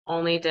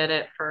only did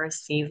it for a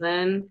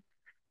season.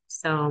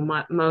 So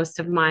most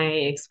of my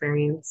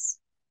experience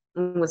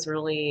was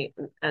really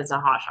as a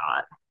hot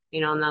shot,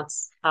 and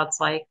that's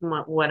like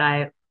what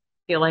I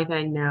feel like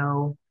I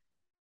know.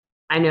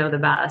 I know the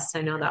best.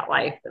 I know that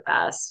life the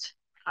best.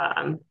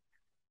 Um,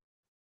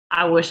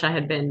 I wish I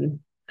had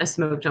been a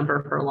smoke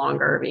jumper for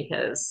longer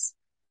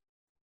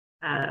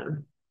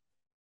um,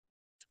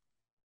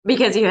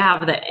 because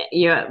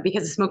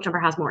because a smoke jumper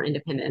has more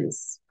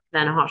independence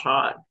than a hot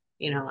shot.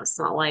 It's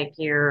not like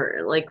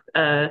you're like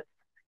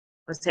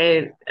let's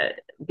say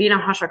being a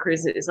hot shot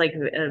cruise is like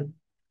a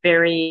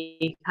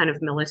very kind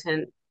of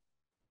militant,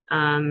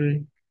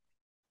 um,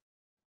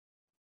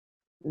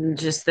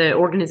 just the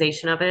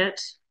organization of it,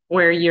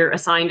 where you're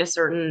assigned a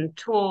certain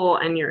tool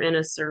and you're in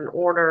a certain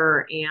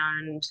order,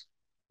 and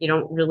you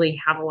don't really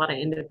have a lot of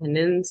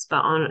independence.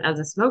 But on as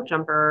a smoke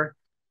jumper,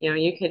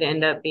 you could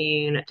end up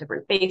being at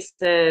different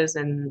bases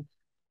and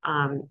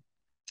um,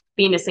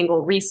 being a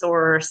single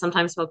resource.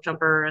 Sometimes smoke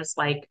jumpers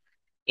like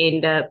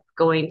end up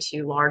going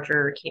to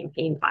larger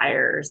campaign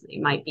fires. They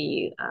might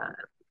be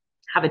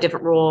have a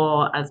different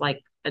role as like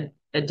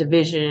a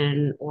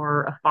division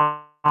or a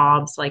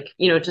FOBs, like,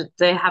 just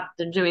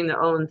they're doing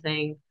their own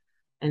thing.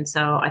 And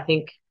so I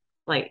think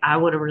like I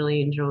would have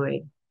really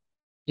enjoyed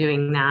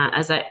doing that.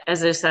 As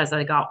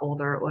I got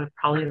older, it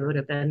would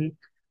have been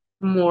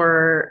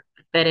more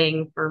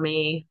fitting for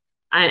me.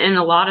 And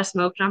a lot of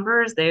smoke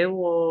jumpers, they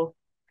will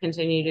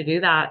continue to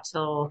do that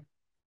till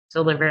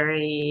they're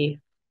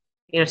very,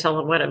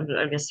 till what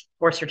I guess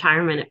forced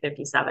retirement at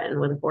 57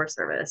 with the Forest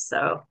Service.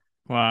 So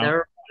Wow.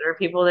 there are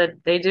people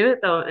that they do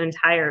it the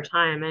entire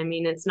time. I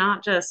mean, it's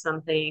not just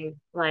something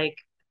like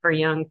for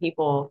young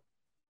people.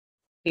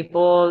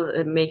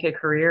 People make a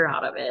career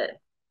out of it.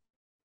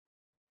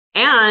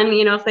 And,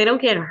 if they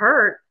don't get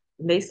hurt,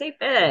 they stay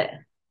fit.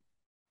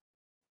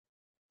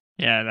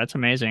 Yeah, that's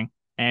amazing.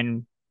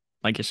 And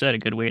like you said, a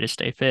good way to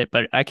stay fit.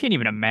 But I can't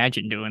even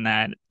imagine doing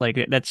that.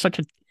 Like that's such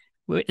a,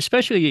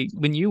 especially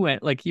when you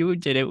went, like you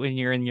did it when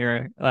you're in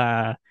your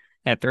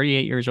at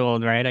 38 years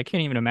old, right? I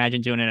can't even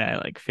imagine doing it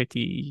at like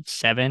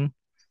 57.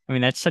 I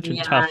mean, that's such a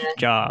Yeah, tough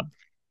job.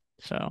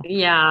 So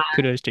yeah.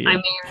 kudos to I you.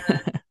 mean,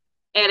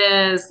 it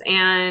is.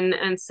 And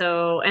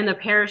the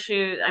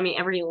parachute, I mean,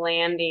 every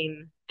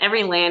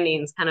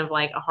landing's kind of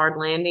like a hard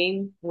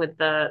landing with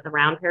the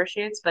round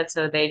parachutes, but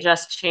so they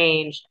just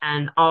changed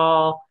and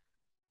all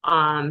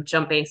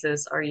jump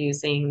bases are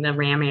using the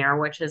Ram Air,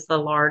 which is the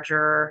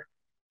larger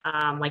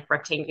like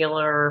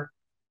rectangular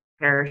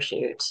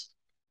parachute.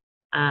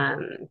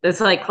 It's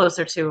like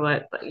closer to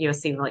what you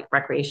see like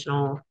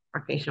recreational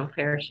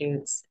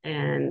parachutes,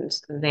 and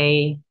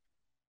they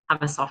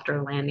have a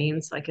softer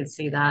landing, so I could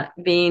see that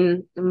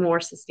being more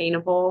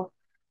sustainable.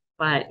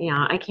 But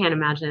yeah, I can't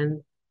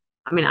imagine.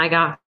 I mean, I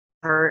got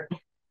hurt.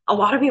 A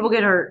lot of people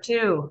get hurt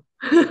too.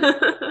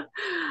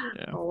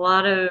 Yeah. A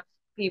lot of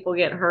people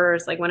get hurt.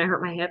 It's like when I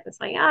hurt my hip, it's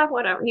like, yeah,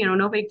 whatever,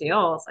 no big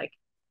deal. It's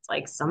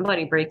like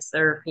somebody breaks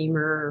their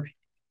femur,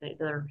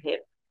 their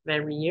hip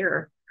every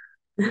year.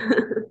 I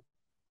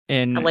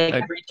And like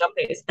every jump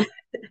base.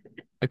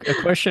 a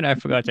question I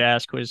forgot to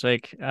ask was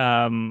like,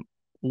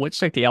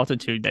 what's like the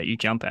altitude that you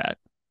jump at?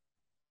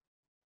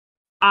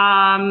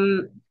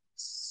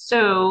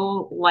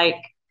 So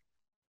like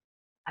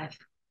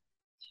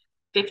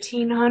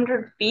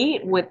 1,500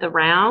 feet with the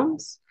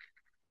rounds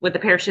with the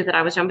parachute that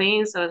I was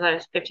jumping. So it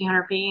was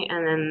 1,500 feet.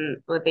 And then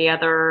with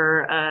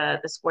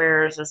the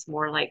squares, it's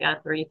more like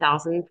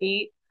 3,000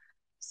 feet.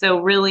 So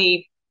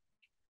really,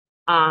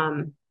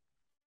 um,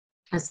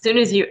 as soon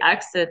as you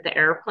exit the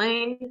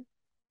airplane,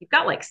 you've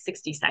got like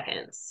 60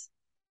 seconds.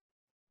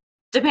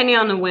 Depending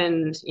on the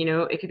wind,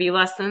 it could be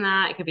less than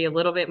that. It could be a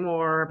little bit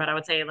more, but I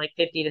would say like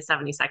 50 to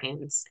 70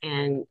 seconds.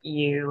 And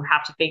you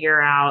have to figure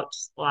out,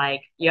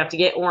 like, you have to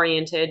get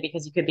oriented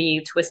because you could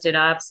be twisted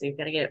up. So you've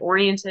got to get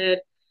oriented.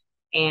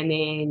 And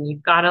then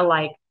you've got to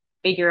like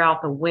figure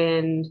out the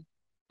wind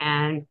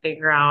and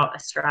figure out a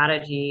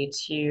strategy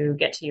to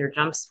get to your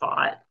jump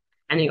spot.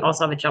 And you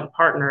also have a jump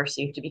partner,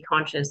 so you have to be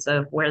conscious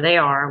of where they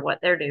are, what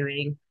they're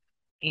doing,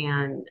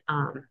 and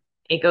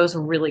it goes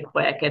really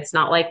quick. It's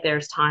not like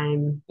there's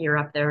time you're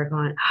up there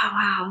going, "Oh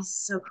wow, this is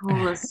so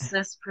cool, this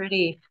is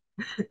pretty."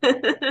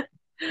 At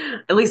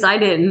least I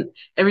didn't.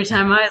 Every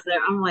time I was there,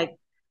 I'm like,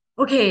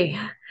 "Okay,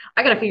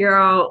 I got to figure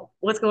out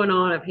what's going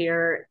on up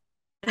here."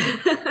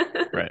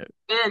 Right.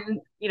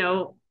 And,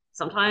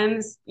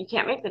 sometimes you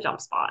can't make the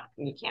jump spot.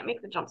 You can't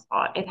make the jump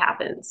spot. It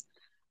happens.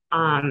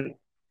 Um,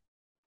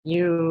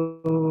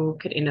 you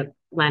could end up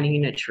landing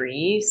in a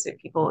tree. So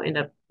people end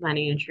up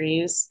landing in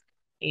trees.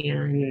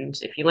 And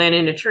if you land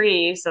in a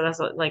tree, so that's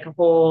like a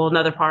whole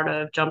another part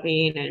of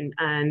jumping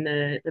and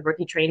the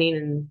rookie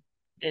training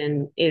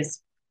and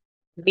is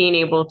being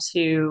able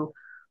to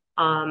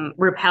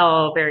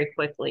repel very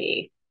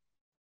quickly.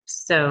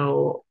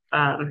 So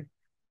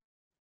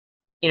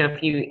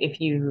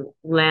if you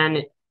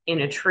land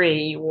in a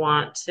tree, you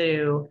want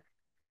to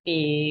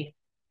be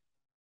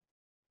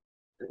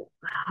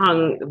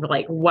hung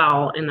like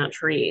well in that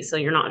tree, so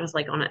you're not just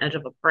like on the edge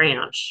of a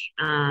branch.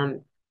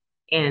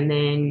 And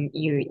then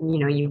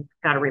you've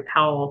got to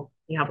repel.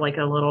 You have like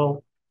a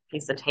little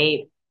piece of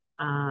tape.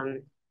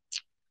 Um,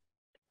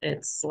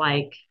 it's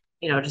like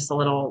just a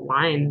little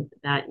line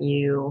that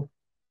you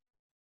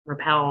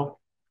repel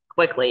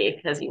quickly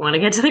because you want to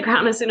get to the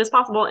ground as soon as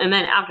possible. And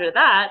then after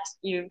that,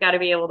 you've got to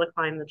be able to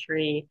climb the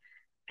tree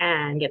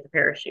and get the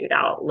parachute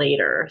out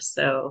later.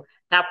 So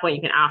at that point,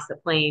 you can ask the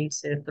plane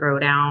to throw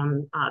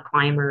down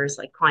climbers,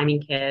 like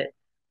climbing kit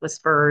with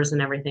spurs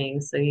and everything,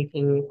 so you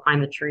can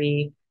climb the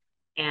tree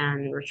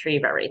and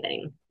retrieve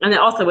everything. And then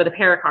also with a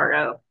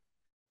paracargo,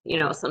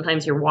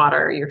 sometimes your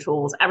water, your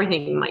tools,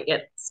 everything might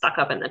get stuck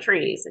up in the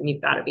trees, and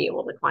you've got to be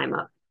able to climb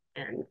up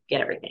and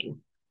get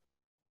everything.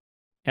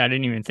 Yeah, I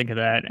didn't even think of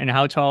that. And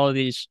how tall are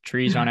these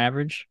trees on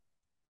average,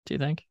 do you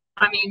think?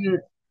 I mean,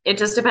 it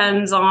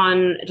depends Like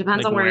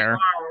on where you where? are.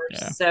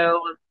 Yeah.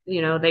 So,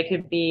 they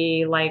could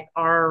be like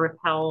our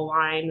rappel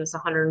line was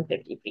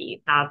 150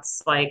 feet.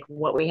 That's like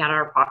what we had in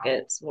our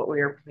pockets, what we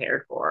were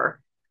prepared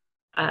for,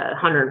 a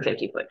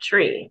 150-foot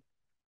tree.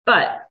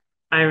 But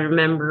I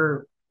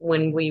remember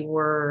when we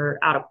were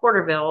out of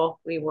Porterville,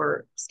 we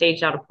were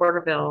staged out of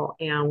Porterville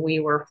and we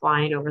were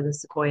flying over the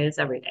sequoias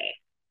every day.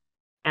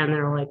 And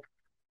they're like,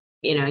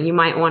 you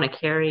might want to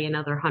carry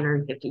another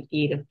 150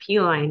 feet of pea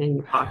line in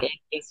your pocket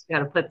in case you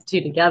got to put the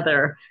two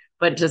together,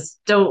 but just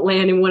don't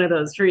land in one of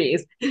those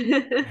trees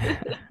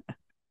because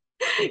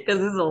this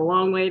is a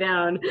long way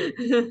down.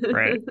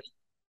 Right.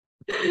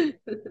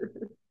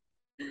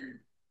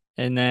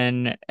 And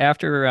then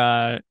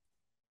after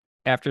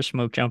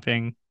smoke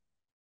jumping,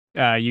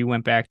 you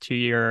went back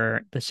to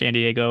the San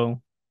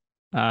Diego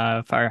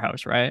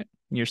firehouse, right?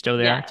 You're still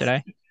there Yes.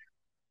 today?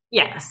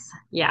 Yes.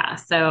 Yeah.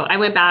 So I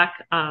went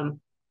back.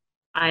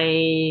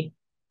 I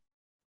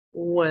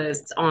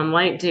was on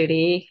light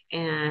duty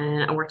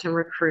and I worked in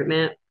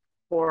recruitment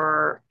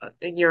for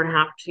a year and a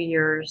half, 2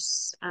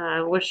 years,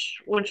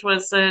 which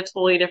was a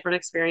totally different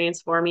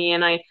experience for me.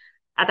 And I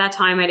at that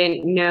time I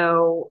didn't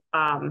know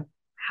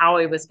how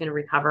I was going to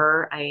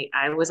recover.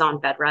 I was on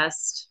bed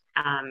rest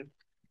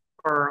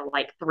for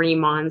like 3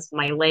 months,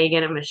 my leg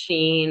in a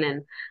machine,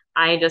 and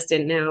I just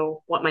didn't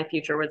know what my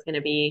future was going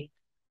to be.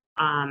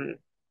 Um,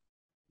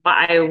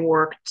 but I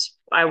worked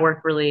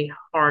really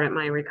hard at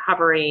my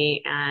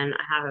recovery, and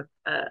I have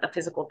a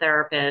physical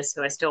therapist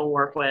who I still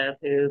work with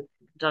who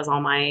does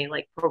all my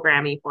like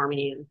programming for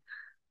me. And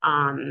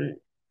um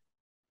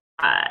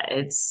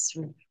it's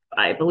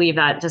I believe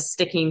that just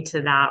sticking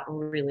to that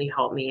really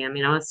helped me. I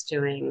mean, I was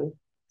doing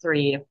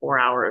 3 to 4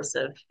 hours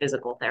of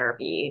physical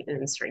therapy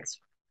and strength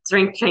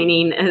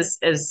training as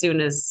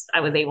soon as I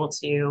was able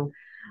to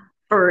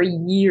for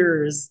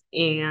years.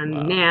 And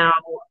Wow. now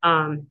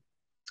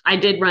I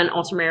did run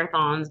ultra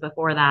marathons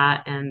before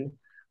that, and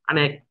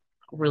I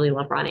really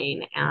love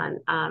running. And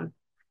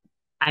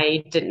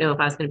I didn't know if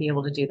I was going to be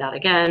able to do that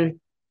again.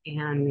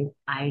 And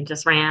I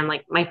just ran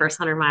like my first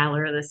 100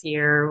 miler this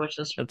year, That's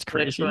which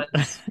crazy.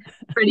 was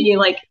pretty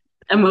like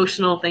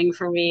emotional thing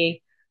for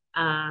me.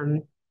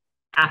 Um,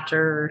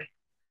 after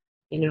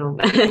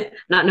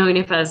not knowing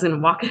if I was going to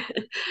walk,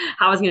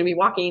 how I was going to be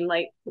walking.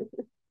 Like,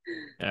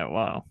 Yeah,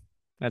 wow.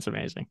 That's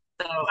amazing.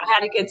 so I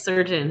had a good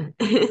surgeon.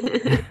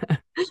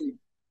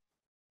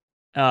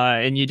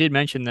 And you did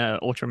mention the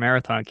ultra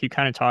marathon. Can you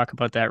kind of talk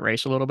about that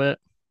race a little bit?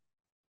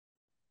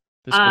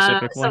 The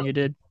specific one So you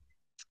did?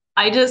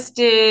 I just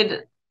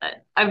did.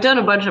 I've done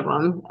a bunch of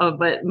them,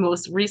 but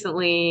most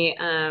recently,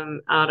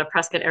 out of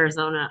Prescott,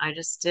 Arizona, I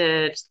just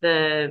did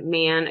the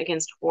man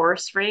against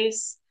horse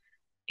race,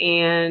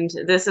 and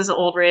this is an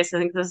old race. I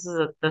think this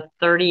is the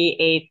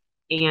 38th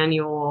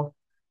annual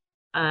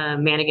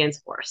man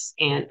against horse,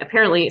 and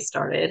apparently it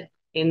started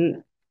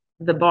in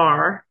the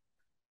bar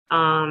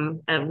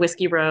at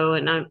Whiskey Row,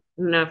 and I don't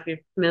know if you're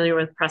familiar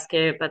with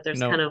Prescott, but there's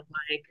kind No. of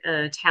like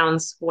a town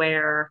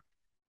square,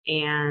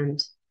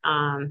 and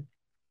um,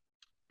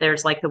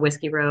 there's like the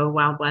Whiskey Row,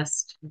 Wild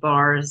West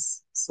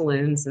bars,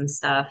 saloons, and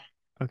stuff.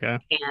 Okay.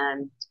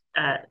 And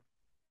uh,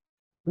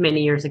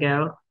 many years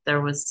ago,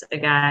 there was a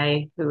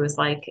guy who was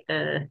like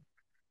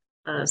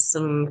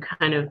some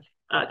kind of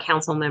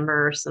council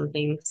member or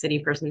something, city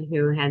person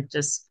who had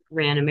just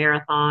ran a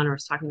marathon or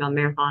was talking about a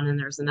marathon. And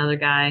there's another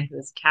guy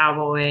who's a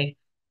cowboy,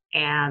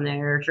 and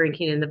they're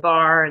drinking in the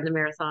bar. And the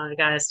marathon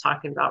guy is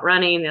talking about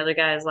running. The other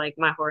guy is like,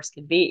 my horse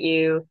could beat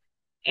you.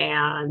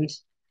 And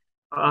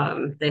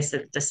they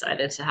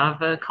decided to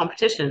have a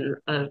competition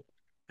of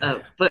a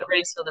foot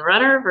race for the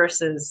runner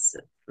versus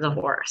the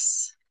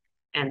horse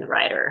and the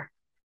rider.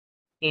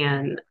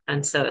 And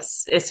so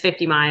it's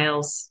 50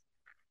 miles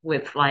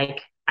with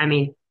like, I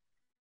mean,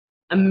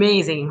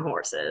 amazing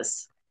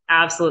horses,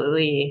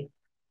 absolutely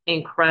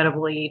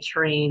incredibly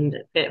trained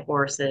fit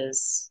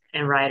horses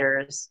and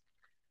riders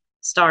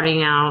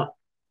starting out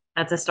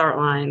at the start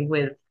line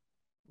with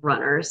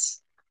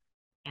runners,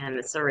 and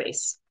it's a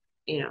race,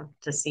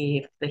 to see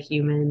if the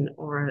human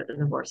or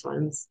the horse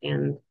wins.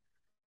 And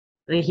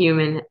the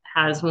human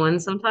has won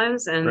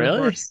sometimes, and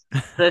Really?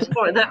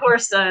 the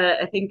horse,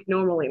 I think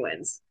normally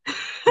wins.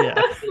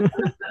 Yeah.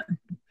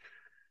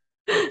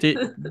 Did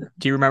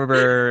do you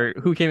remember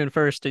who came in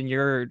first in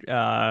your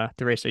the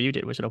race that you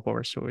did? Was it a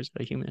horse or was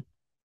it a human?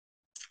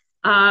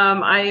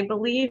 I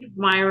believe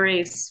my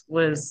race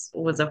was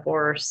a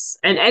horse,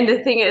 and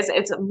the thing is,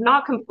 it's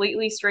not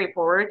completely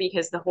straightforward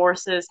because the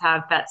horses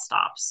have vet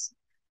stops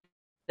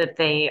that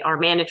they are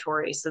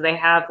mandatory. So they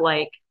have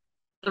like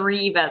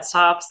three vet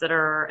stops that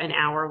are an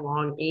hour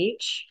long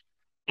each.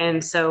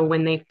 And so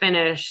when they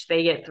finish,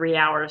 they get 3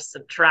 hours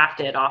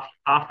subtracted off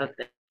of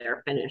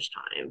their finish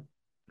time.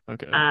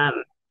 Okay.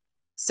 Um,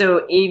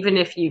 so even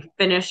if you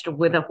finished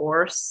with a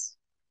horse,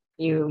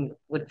 you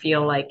would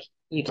feel like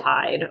you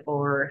tied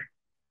or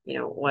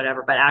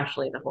whatever, but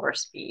actually the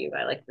horse beat you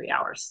by like 3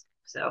 hours.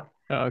 So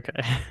Oh, okay.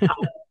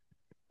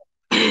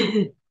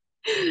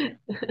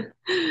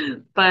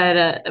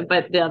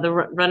 but yeah, the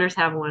runners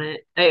have won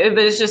it. But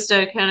it's just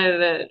a kind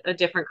of a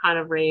different kind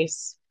of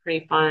race.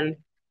 Pretty fun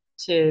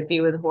to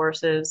be with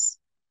horses.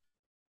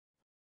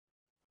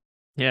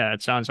 Yeah,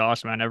 it sounds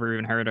awesome. I never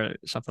even heard of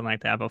something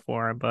like that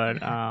before.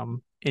 But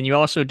and you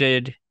also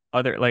did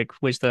other like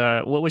was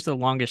the what was the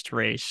longest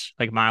race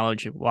like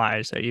mileage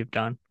wise that you've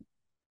done?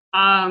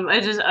 I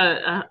just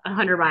a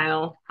 100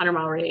 mile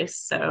race.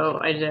 So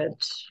I did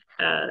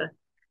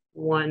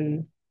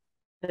one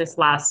this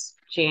last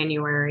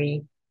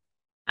January.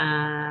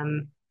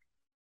 Um,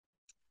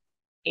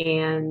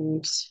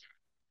 and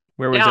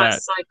Where was yeah, that?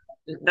 it's like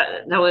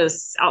that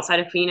was outside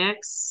of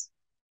Phoenix.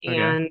 Okay.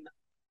 And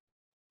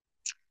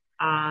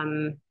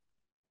um,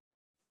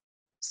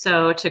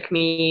 so it took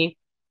me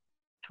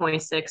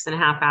 26 and a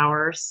half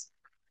hours.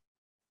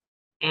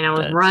 And I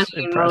was running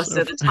That's most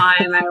of impressive. the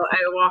time. I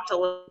walked a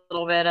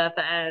little bit at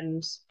the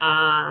end.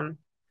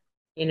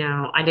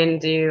 I didn't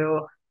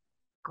do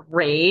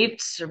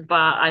great,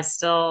 but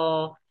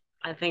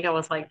I think I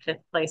was like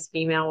fifth place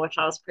female, which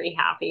I was pretty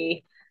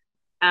happy.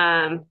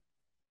 Um,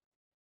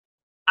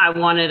 I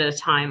wanted a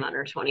time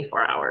under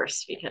 24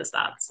 hours because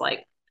that's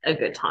like a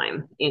good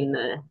time in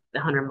the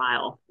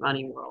 100-mile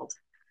running world.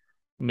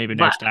 Maybe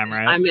But next time,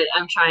 right?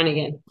 I'm trying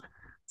again.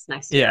 It's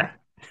next Yeah. year.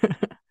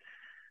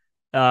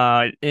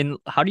 And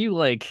how do you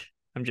like,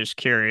 I'm just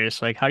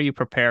curious, like how do you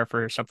prepare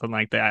for something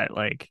like that?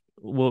 Like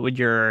what would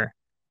your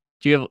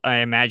do you have I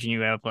imagine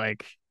you have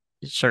like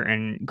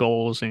certain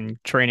goals and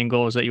training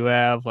goals that you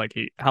have, like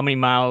how many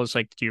miles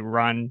like do you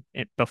run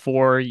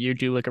before you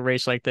do like a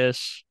race like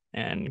this?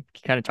 And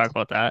kind of talk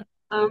about that.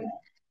 Um,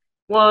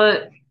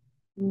 well,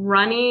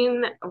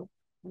 running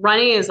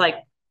running is like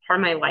part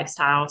of my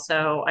lifestyle,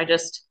 so I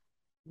just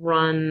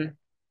run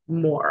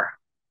more,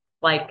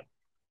 like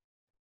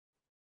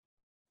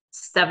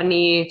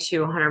 70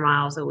 to 100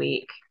 miles a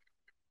week.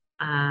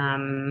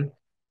 Um,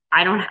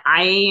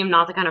 I am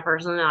not the kind of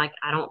person that, like,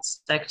 I don't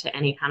stick to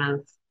any kind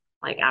of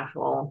like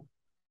actual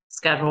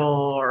schedule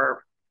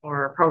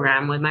or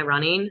program with my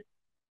running.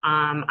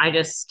 I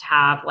just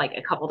have like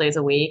a couple days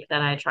a week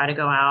that I try to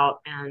go out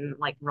and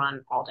like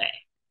run all day.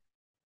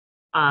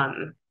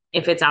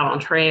 If it's out on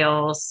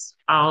trails,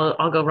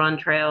 I'll go run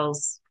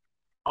trails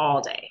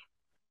all day.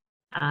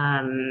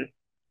 Um,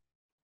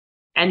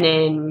 and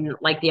then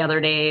like the other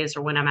days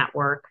or when I'm at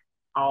work,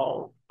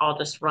 I'll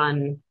just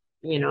run,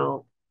 you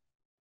know,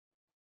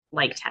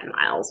 like 10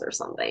 miles or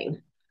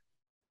something.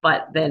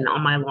 But then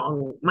on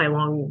my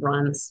long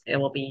runs, it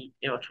will be,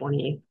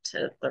 20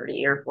 to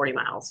 30 or 40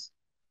 miles.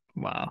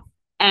 Wow.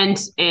 And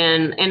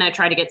I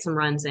try to get some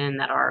runs in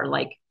that are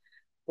like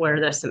where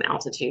there's some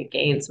altitude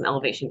gain, some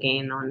elevation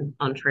gain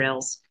on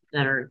trails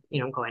that are,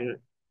 going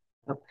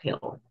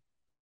uphill.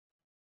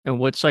 And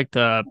what's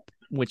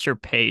your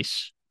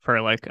pace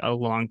for like a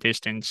long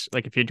distance?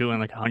 Like if you're doing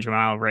like a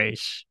 100-mile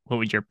race, what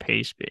would your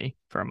pace be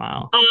for a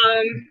mile?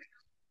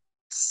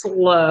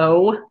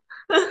 Slow,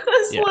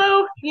 Yeah.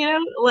 slow,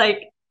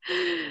 like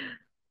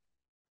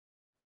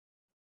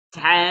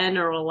 10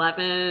 or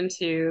 11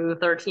 to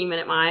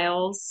 13-minute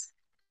miles.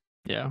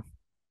 Yeah.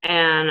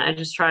 And I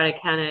just try to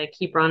kind of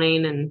keep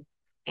running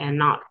and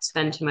not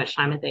spend too much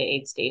time at the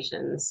aid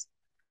stations.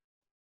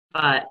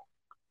 But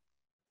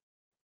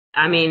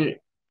I mean,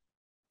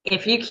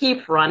 if you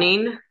keep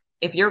running,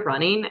 if you're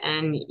running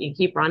and you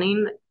keep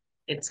running,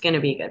 it's going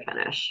to be a good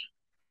finish.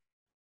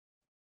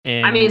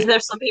 I And mean,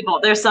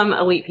 there's some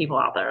elite people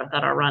out there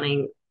that are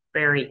running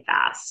very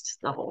fast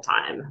the whole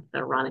time.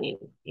 They're running,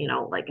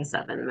 like a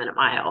 7-minute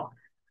mile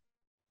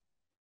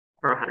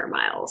for 100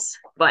 miles.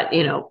 But,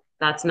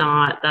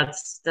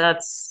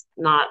 that's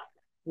not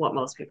what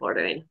most people are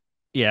doing.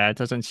 yeah, it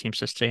doesn't seem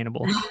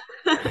sustainable.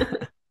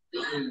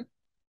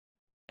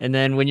 And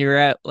then when you're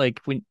at like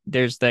when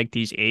there's like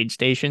these aid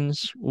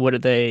stations, what do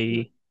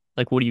they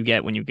like? What do you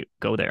get when you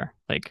go there?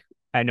 Like,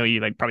 I know you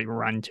like probably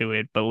run to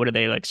it, but what do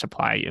they like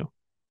supply you?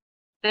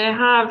 They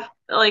have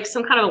like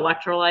some kind of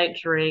electrolyte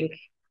drink.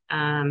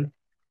 Um,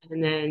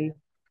 and then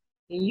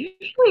they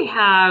usually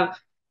have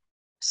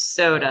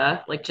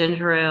soda, like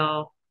ginger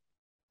ale,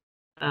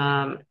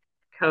 um,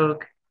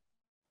 Coke,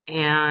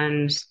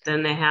 and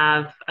then they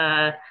have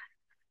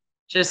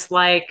just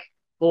like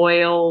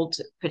boiled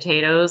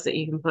potatoes that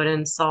you can put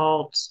in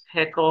salt,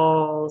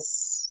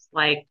 pickles,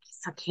 like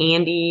some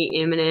candy,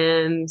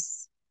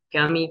 M&Ms,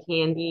 gummy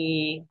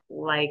candy,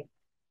 like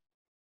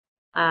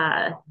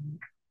uh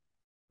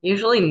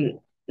usually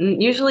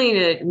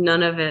usually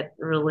none of it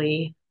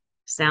really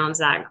sounds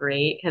that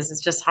great because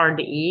it's just hard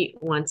to eat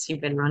once you've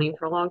been running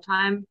for a long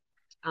time.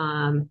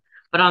 Um,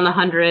 but on the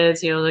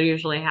hundreds, they'll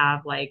usually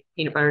have like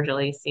peanut butter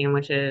jelly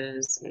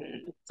sandwiches,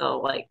 and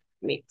they'll like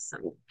make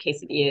some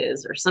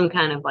quesadillas or some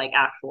kind of like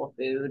actual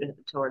food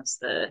towards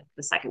the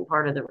second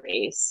part of the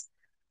race.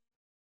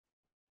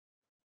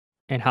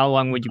 And how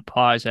long would you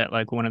pause at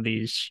like one of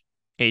these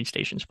aid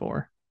stations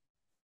for?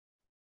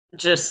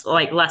 Just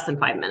like less than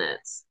 5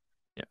 minutes.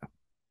 Yeah.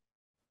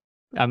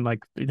 I'm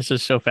like, this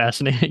is so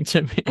fascinating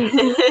to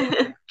me.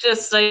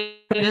 Just like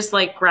you just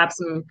like grab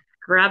some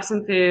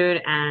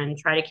food and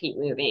try to keep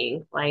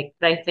moving. Like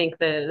I think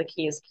the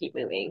key is keep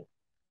moving.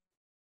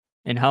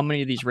 And how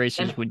many of these And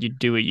races would you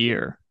do a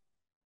year?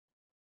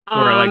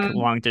 Or like um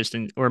long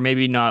distance, or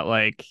maybe not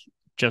like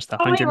just a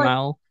probably hundred like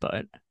mile,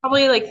 but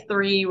probably like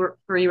three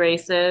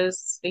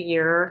races a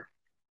year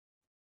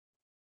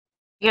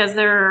because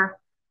they're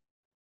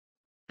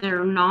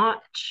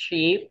not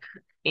cheap.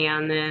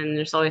 And then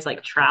there's always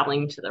like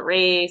traveling to the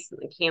race and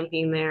the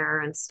camping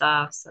there and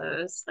stuff. So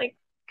it's like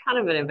kind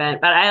of an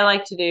event. But I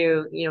like to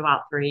do,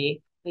 about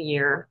three a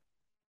year.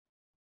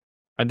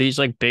 Are these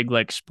like big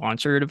like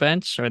sponsored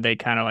events or are they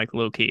kind of like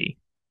low key?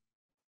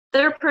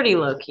 They're pretty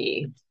low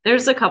key.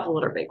 There's a couple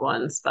that are big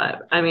ones,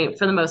 but I mean,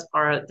 for the most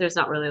part, there's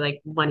not really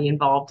like money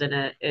involved in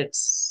it.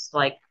 It's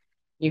like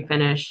you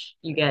finish,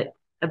 you get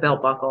a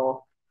belt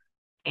buckle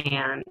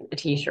and a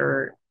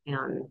t-shirt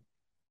and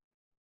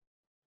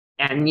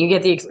you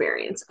get the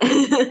experience.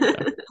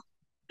 Yeah.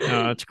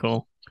 Oh, that's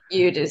cool.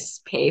 You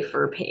just pay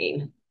for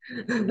pain.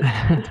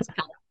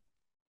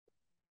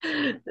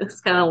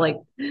 It's kind of like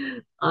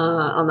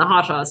on the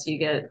hot shots, you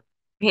get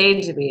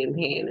paid to be in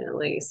pain at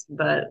least,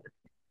 but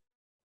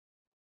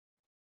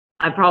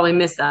I probably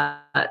miss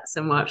that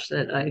so much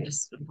that I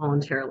just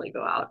voluntarily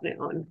go out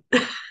now and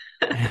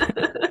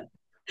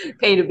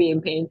pay to be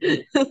in pain.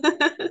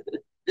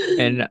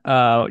 And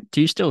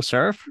do you still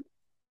surf?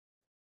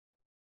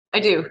 I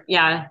do,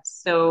 yeah.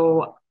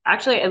 So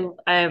actually,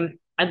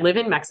 I live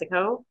in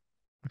Mexico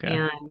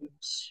Okay. and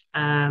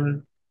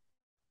um,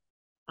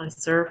 I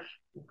surf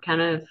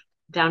kind of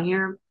down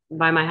here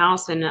by my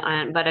house, and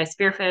but I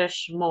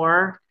spearfish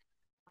more.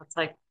 That's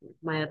like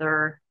my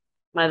other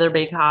my other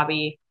big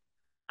hobby.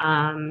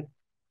 Um,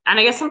 and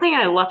I guess something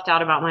I left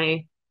out about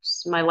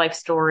my life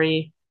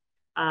story.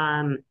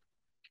 Um,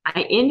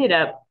 I ended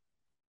up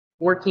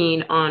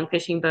working on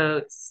fishing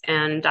boats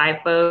and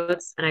dive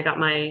boats, and I got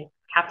my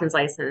captain's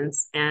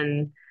license.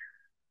 And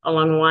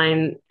along the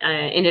line, I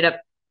ended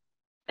up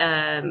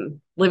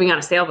living on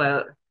a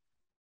sailboat.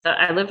 So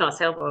I lived on a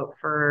sailboat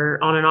for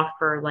on and off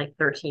for like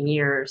 13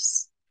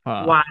 years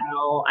Wow,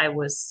 while I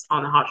was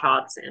on the hot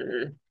shots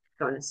and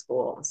going to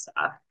school and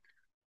stuff.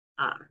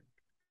 Um,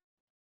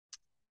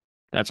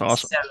 that's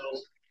awesome.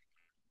 so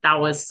that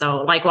was so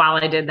like while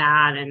I did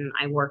that and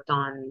I worked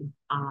on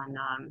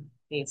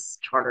these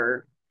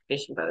charter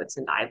fishing boats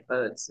and dive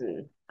boats,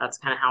 and that's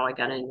kind of how I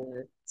got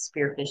into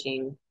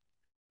spearfishing.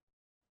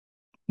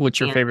 What's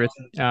your And favorite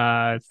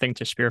thing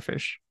to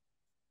spearfish?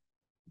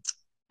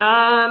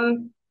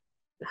 um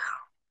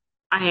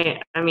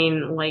I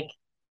mean like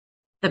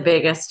the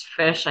biggest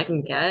fish I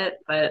can get,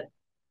 but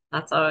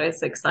that's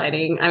always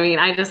exciting. I mean,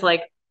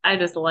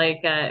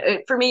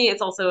 for me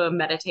it's also a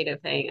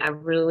meditative thing. I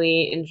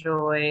really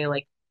enjoy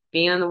like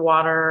being in the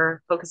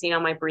water, focusing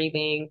on my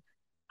breathing.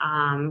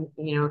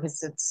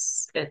 Because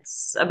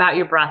it's about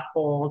your breath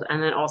hold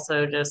and then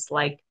also just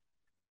like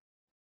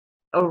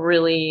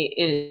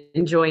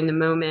enjoying the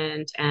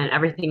moment and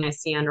everything I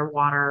see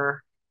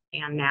underwater.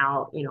 And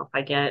now, if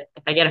I get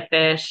a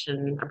fish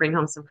and I bring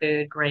home some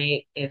food,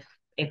 great. If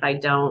I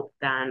don't,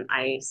 then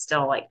I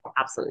still like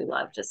absolutely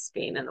love just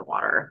being in the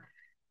water.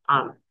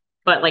 Um,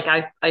 but like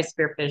I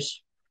spearfish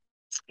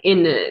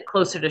in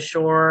closer to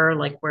shore,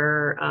 like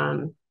where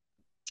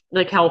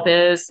the kelp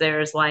is.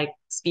 There's like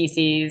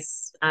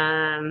species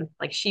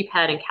like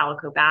sheephead and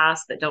calico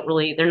bass that don't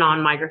really they're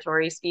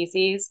non-migratory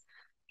species.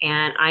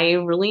 And I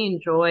really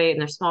enjoy, and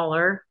they're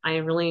smaller. I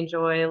really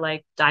enjoy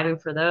like diving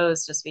for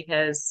those just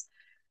because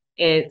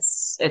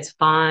it's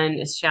fun,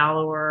 it's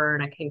shallower,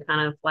 and I can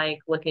kind of like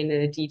look into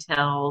the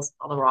details,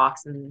 all the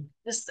rocks, and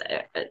just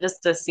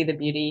to see the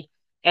beauty.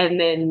 And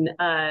then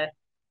uh,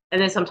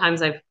 and then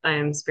sometimes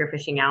I'm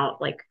spearfishing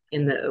out like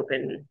in the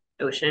open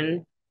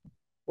ocean,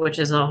 which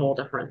is a whole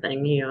different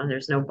thing.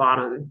 There's no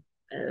bottom.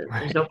 There's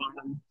Right. no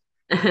bottom.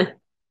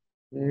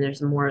 And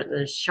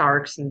there's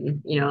sharks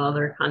and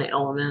other kind of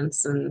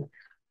elements, and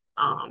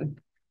um,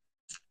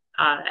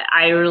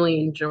 I really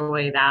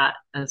enjoy that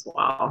as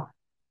well.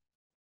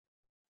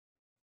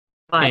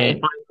 But if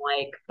And I'm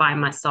like by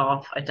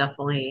myself, I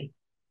definitely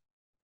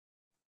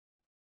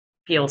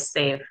feel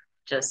safe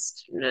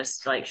just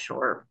like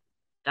shore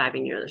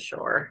diving near the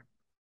shore.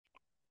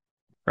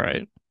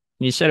 right.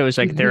 You said it was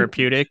like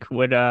therapeutic.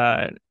 What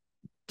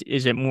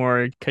is it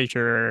more because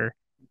you're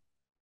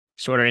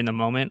sort of in the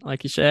moment,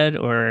 like you said,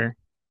 or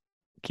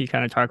can you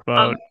kind of talk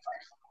Um, about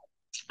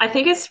I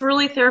think it's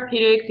really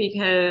therapeutic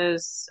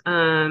because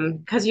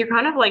you're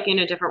kind of like in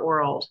a different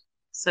world.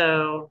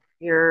 So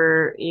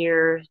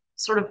you're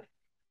sort of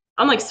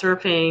unlike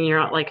surfing, you're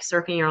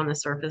on the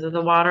surface of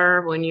the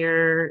water. When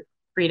you're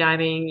free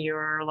diving,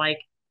 you're like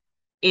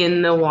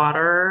in the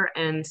water,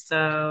 and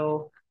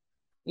so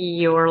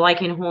you're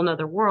like in a whole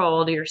nother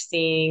world. You're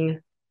seeing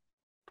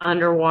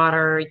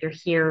underwater, you're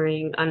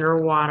hearing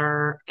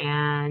underwater,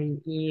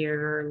 and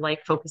you're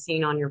like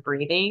focusing on your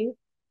breathing.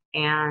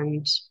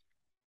 And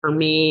for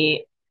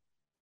me,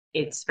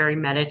 it's very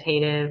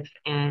meditative,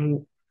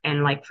 and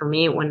like for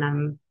me when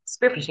I'm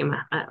spearfishing,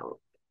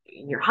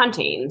 you're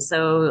hunting,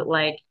 so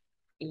like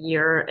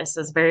it's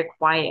this very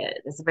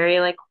quiet, it's a very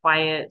like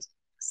quiet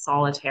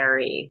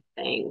solitary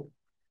thing,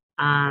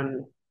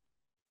 um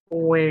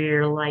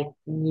where like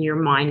your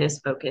mind is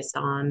focused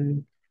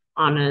on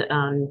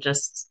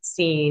just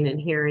seeing and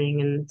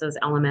hearing and those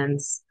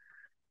elements.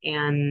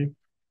 And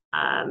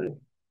um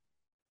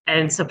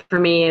and so for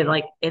me,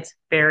 like it's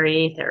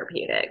very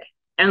therapeutic.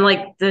 And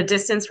like the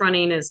distance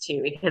running is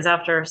too, because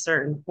after a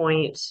certain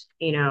point,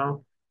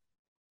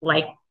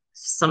 like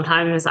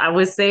sometimes I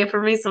would say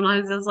for me,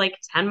 sometimes it's like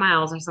 10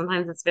 miles, or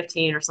sometimes it's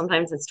 15, or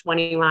sometimes it's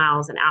 20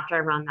 miles. And after I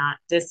run that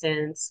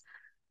distance,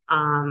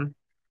 um,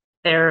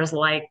 there's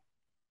like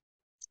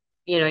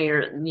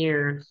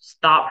your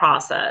thought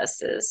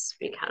process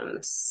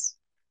becomes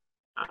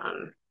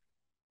um,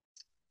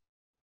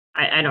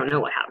 I don't know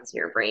what happens to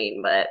your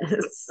brain, but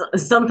it's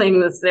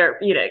something that's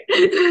therapeutic.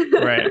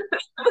 Right.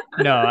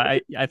 No,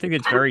 I think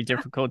it's very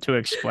difficult to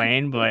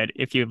explain, but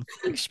if you've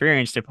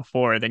experienced it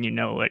before, then you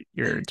know what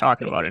you're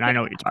talking about, and I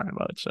know what you're talking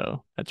about,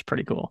 so that's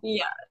pretty cool.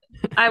 Yeah,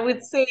 I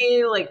would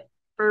say like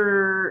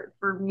for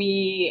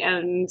me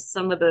and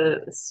some of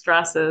the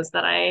stresses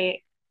that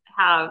I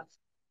have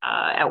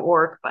at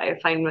work, I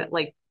find that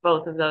like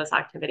both of those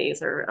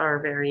activities are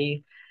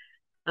very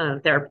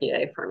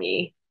therapeutic for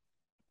me.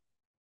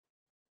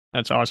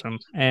 That's awesome.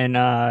 And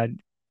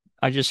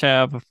I just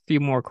have a few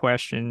more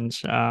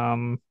questions.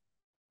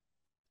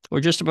 Or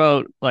just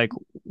about like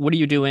what are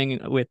you doing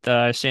with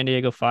San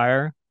Diego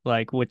Fire?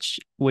 Like what's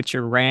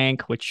your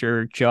rank? What's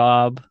your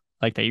job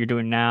like that you're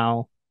doing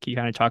now? Can you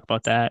kind of talk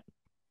about that?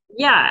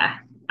 Yeah.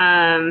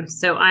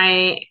 So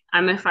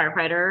I'm a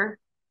firefighter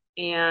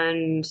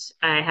and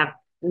I have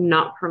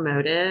not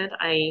promoted.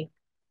 I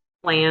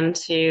plan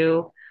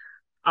to.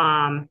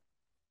 Um,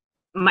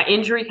 my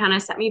injury kind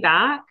of set me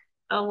back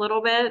a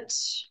little bit.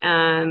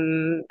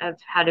 I've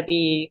had to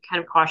be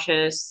kind of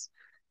cautious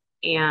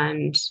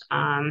and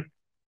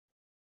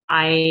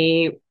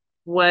I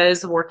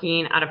was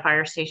working at a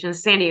fire station,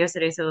 San Diego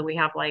City, so we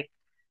have like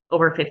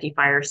over 50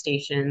 fire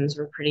stations.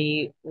 We're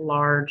pretty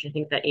large. I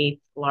think the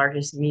eighth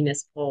largest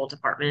municipal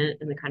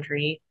department in the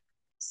country.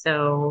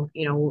 So,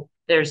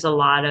 there's a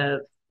lot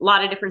of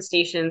different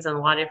stations and a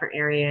lot of different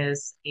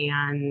areas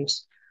and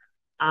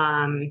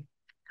um,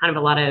 kind of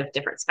a lot of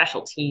different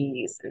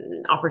specialties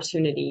and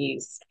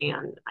opportunities.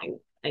 And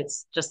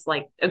it's just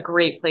like a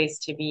great place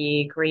to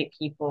be, great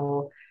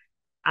people.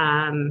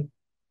 Um,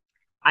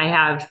 I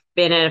have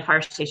been at a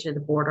fire station at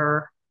the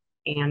border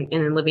and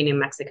then living in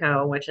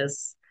Mexico, which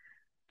is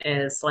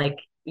like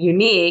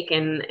unique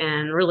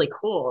and really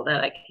cool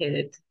that I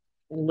could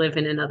live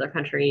in another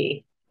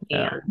country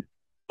Yeah.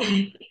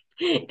 and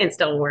and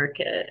still work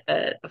at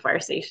a fire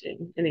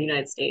station in the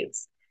United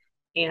States.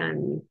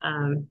 And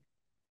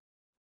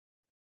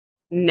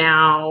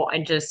now I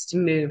just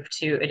moved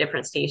to a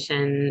different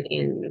station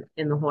in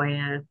La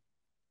Jolla,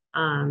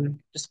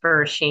 just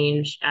for a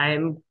change.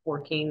 I'm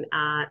working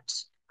at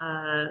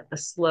a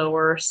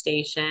slower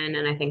station,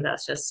 and I think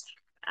that's just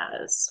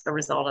as a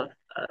result of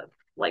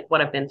like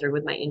what I've been through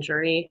with my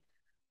injury.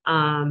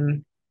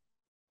 Um,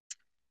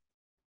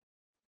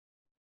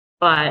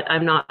 but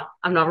I'm not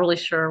really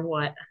sure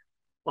what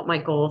my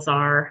goals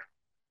are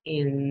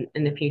in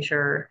the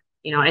future.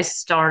 I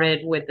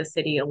started with the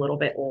city a little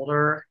bit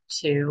older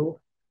too.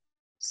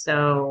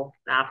 So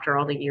after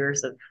all the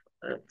years of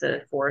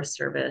the Forest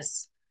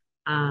Service,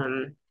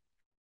 um,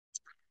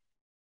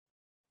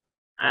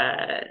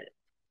 uh,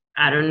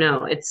 I don't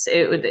know.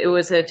 It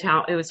was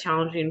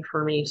challenging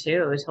for me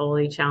too. It was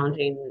totally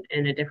challenging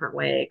in a different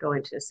way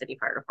going to the city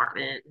fire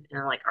department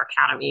and like our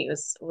academy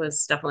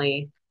was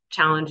definitely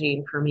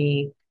challenging for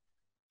me.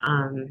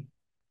 Um,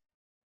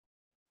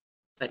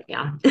 but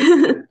yeah.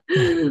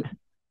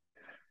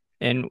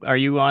 And are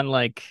you on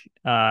like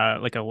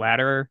a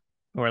ladder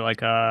or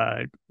like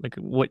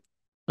what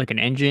like an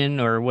engine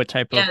or what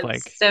type of Yeah,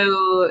 like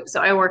so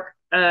I work.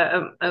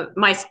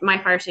 My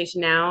fire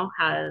station now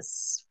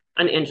has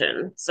an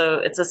engine, so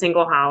it's a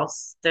single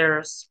house.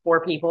 There's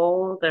four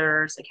people.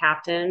 There's a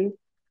captain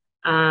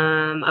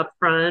up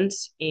front,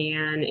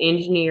 and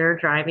engineer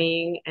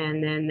driving,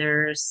 and then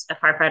there's a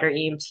firefighter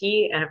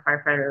EMT and a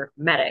firefighter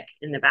medic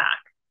in the back.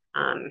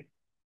 Um,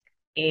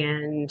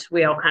 and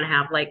we all kind of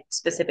have like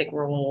specific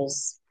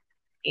roles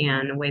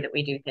and the way that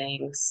we do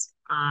things.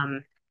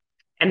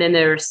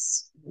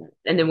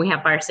 And then we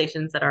have fire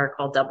stations that are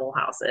called double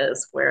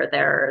houses where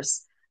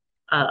there's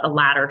a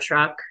ladder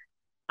truck,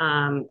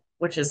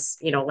 which is,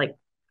 like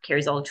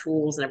carries all the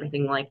tools and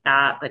everything like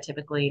that, but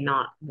typically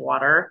not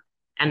water.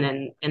 And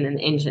then the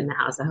engine that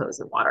has a hose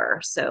and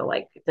water. So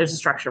like if there's a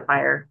structure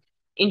fire,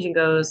 engine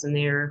goes and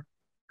they're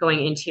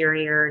going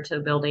interior to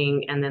the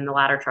building, and then the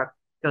ladder truck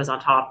goes on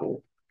top and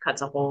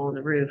cuts a hole in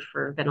the roof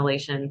for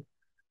ventilation.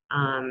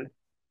 Um,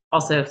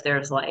 Also, if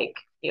there's like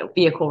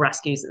vehicle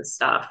rescues and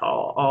stuff,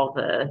 all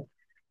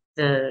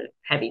the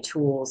heavy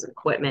tools and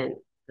equipment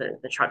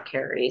the truck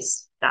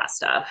carries, that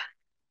stuff.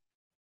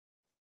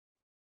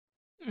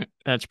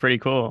 that's pretty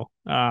cool.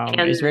 And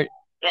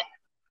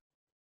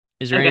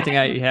Is there okay. anything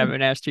I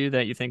haven't asked you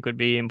that you think would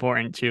be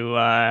important to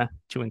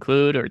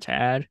include or to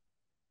add?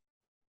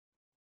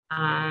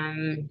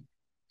 um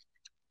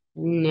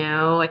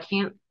no, I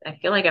can't. I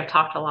feel like I've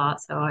talked a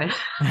lot, so I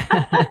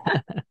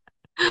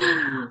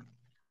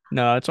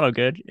No, it's all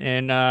good.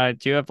 And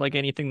do you have like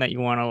anything that you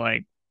want to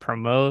like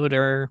promote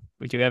or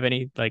do you have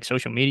any like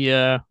social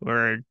media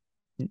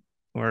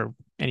or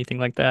anything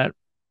like that?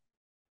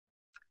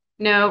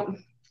 no,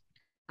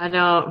 I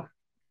don't.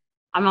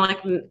 I'm like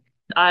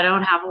I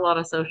don't have a lot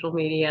of social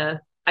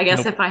media. I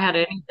guess Nope. if I had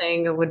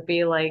anything, it would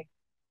be like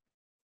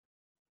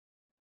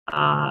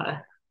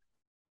uh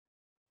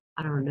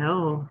I don't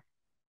know.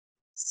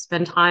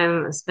 Spend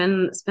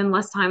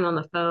less time on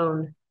the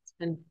phone,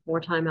 spend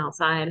more time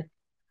outside.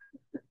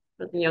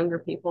 for the younger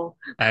people.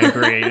 I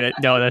agree.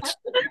 No, that's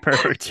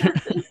perfect.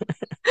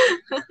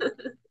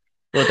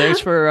 Well, thanks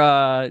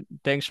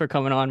for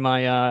coming on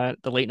my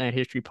the Late Night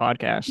History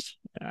podcast.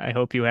 I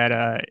hope you had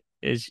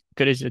as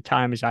good as the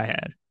time as I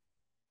had.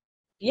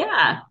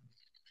 Yeah,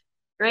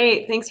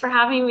 great. Thanks for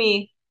having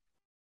me.